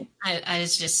 it's okay. I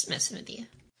was just messing with you.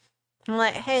 I'm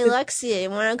like, hey Lexia, you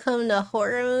wanna come to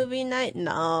horror movie night?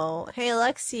 No. Hey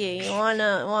Lexia, you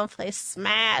wanna play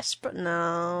Smash? But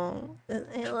no.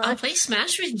 Hey, I'll play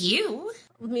Smash with you.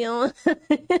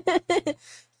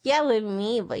 Yeah, with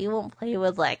me, but you won't play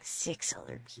with like 6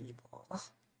 other people.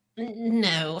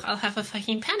 No, I'll have a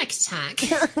fucking panic attack.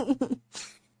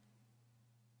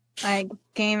 Like,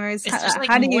 gamers, Like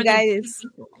how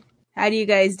do you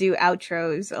guys do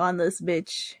outros on this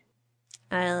bitch?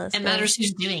 It matters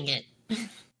who's doing it.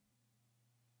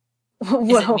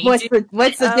 Well, what's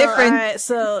the difference? Alright,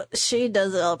 so she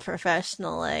does it all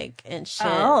professional, and shit.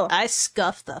 Oh. I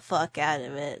scuff the fuck out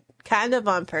of it. Kind of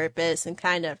on purpose and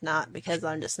kind of not, because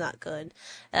I'm just not good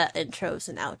at intros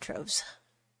and outros.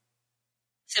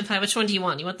 Senpai, which one do you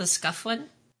want? You want the scuff one?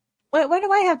 What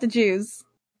do I have to choose?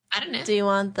 I don't know. Do you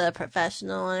want the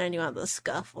professional one or do you want the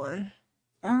scuff one?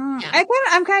 Yeah.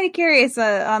 I'm kind of curious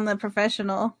on the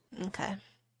professional. Okay.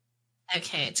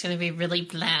 Okay, it's going to be really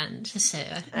bland, so...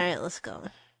 Alright, let's go.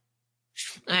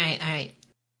 Alright.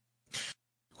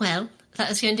 Well,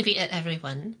 that is going to be it,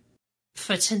 everyone,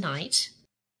 for tonight.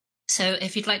 So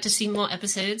if you'd like to see more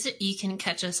episodes, you can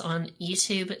catch us on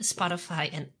YouTube, Spotify,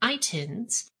 and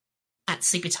iTunes at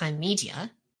Sleepytime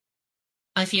Media.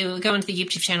 If you go into the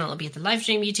YouTube channel, it'll be the live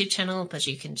stream YouTube channel, but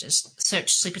you can just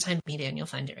search Sleepytime Media and you'll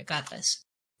find it regardless.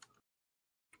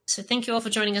 So thank you all for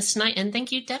joining us tonight, and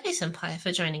thank you, Debbie Senpai,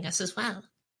 for joining us as well.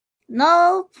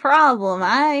 No problem.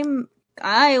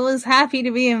 I was happy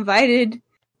to be invited.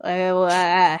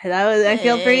 I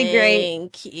feel pretty great.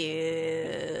 Thank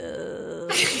you.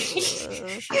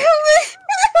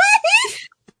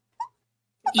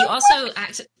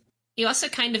 You also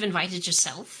kind of invited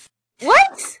yourself.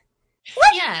 What?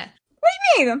 Yeah. What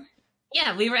do you mean?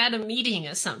 Yeah, we were at a meeting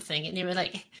or something, and you were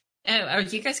like, "Oh, are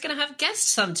you guys gonna have guests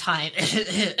sometime?"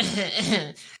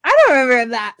 I don't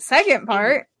remember that second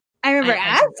part. I remember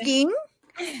asking.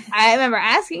 I remember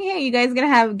asking, "Hey, you guys gonna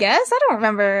have guests?" I don't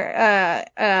remember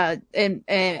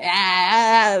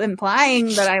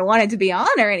implying that I wanted to be on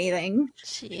or anything.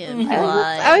 She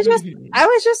implied. I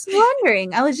was just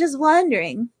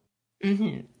wondering.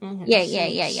 Mm-hmm.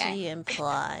 Yeah. She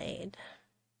implied.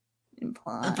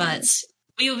 But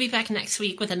we will be back next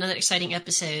week with another exciting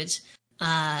episode.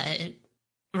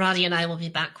 Roddy and I will be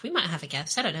back. We might have a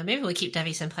guest. I don't know. Maybe we'll keep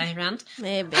Debbie Senpai around.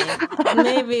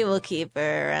 Maybe we'll keep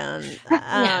her around.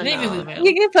 Maybe we will.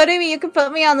 You can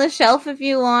put me on the shelf if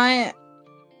you want.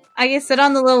 I can sit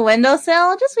on the little windowsill.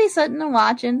 I'll just be sitting and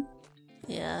watching.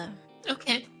 Yeah.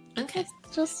 Okay.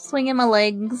 Just swinging my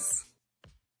legs.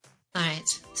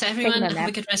 Alright. So everyone, have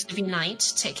a good rest of your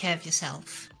night. Take care of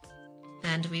yourself.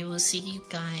 And we will see you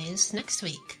guys next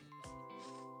week.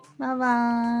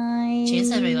 Bye-bye.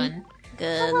 Cheers, everyone.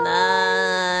 Good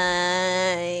night.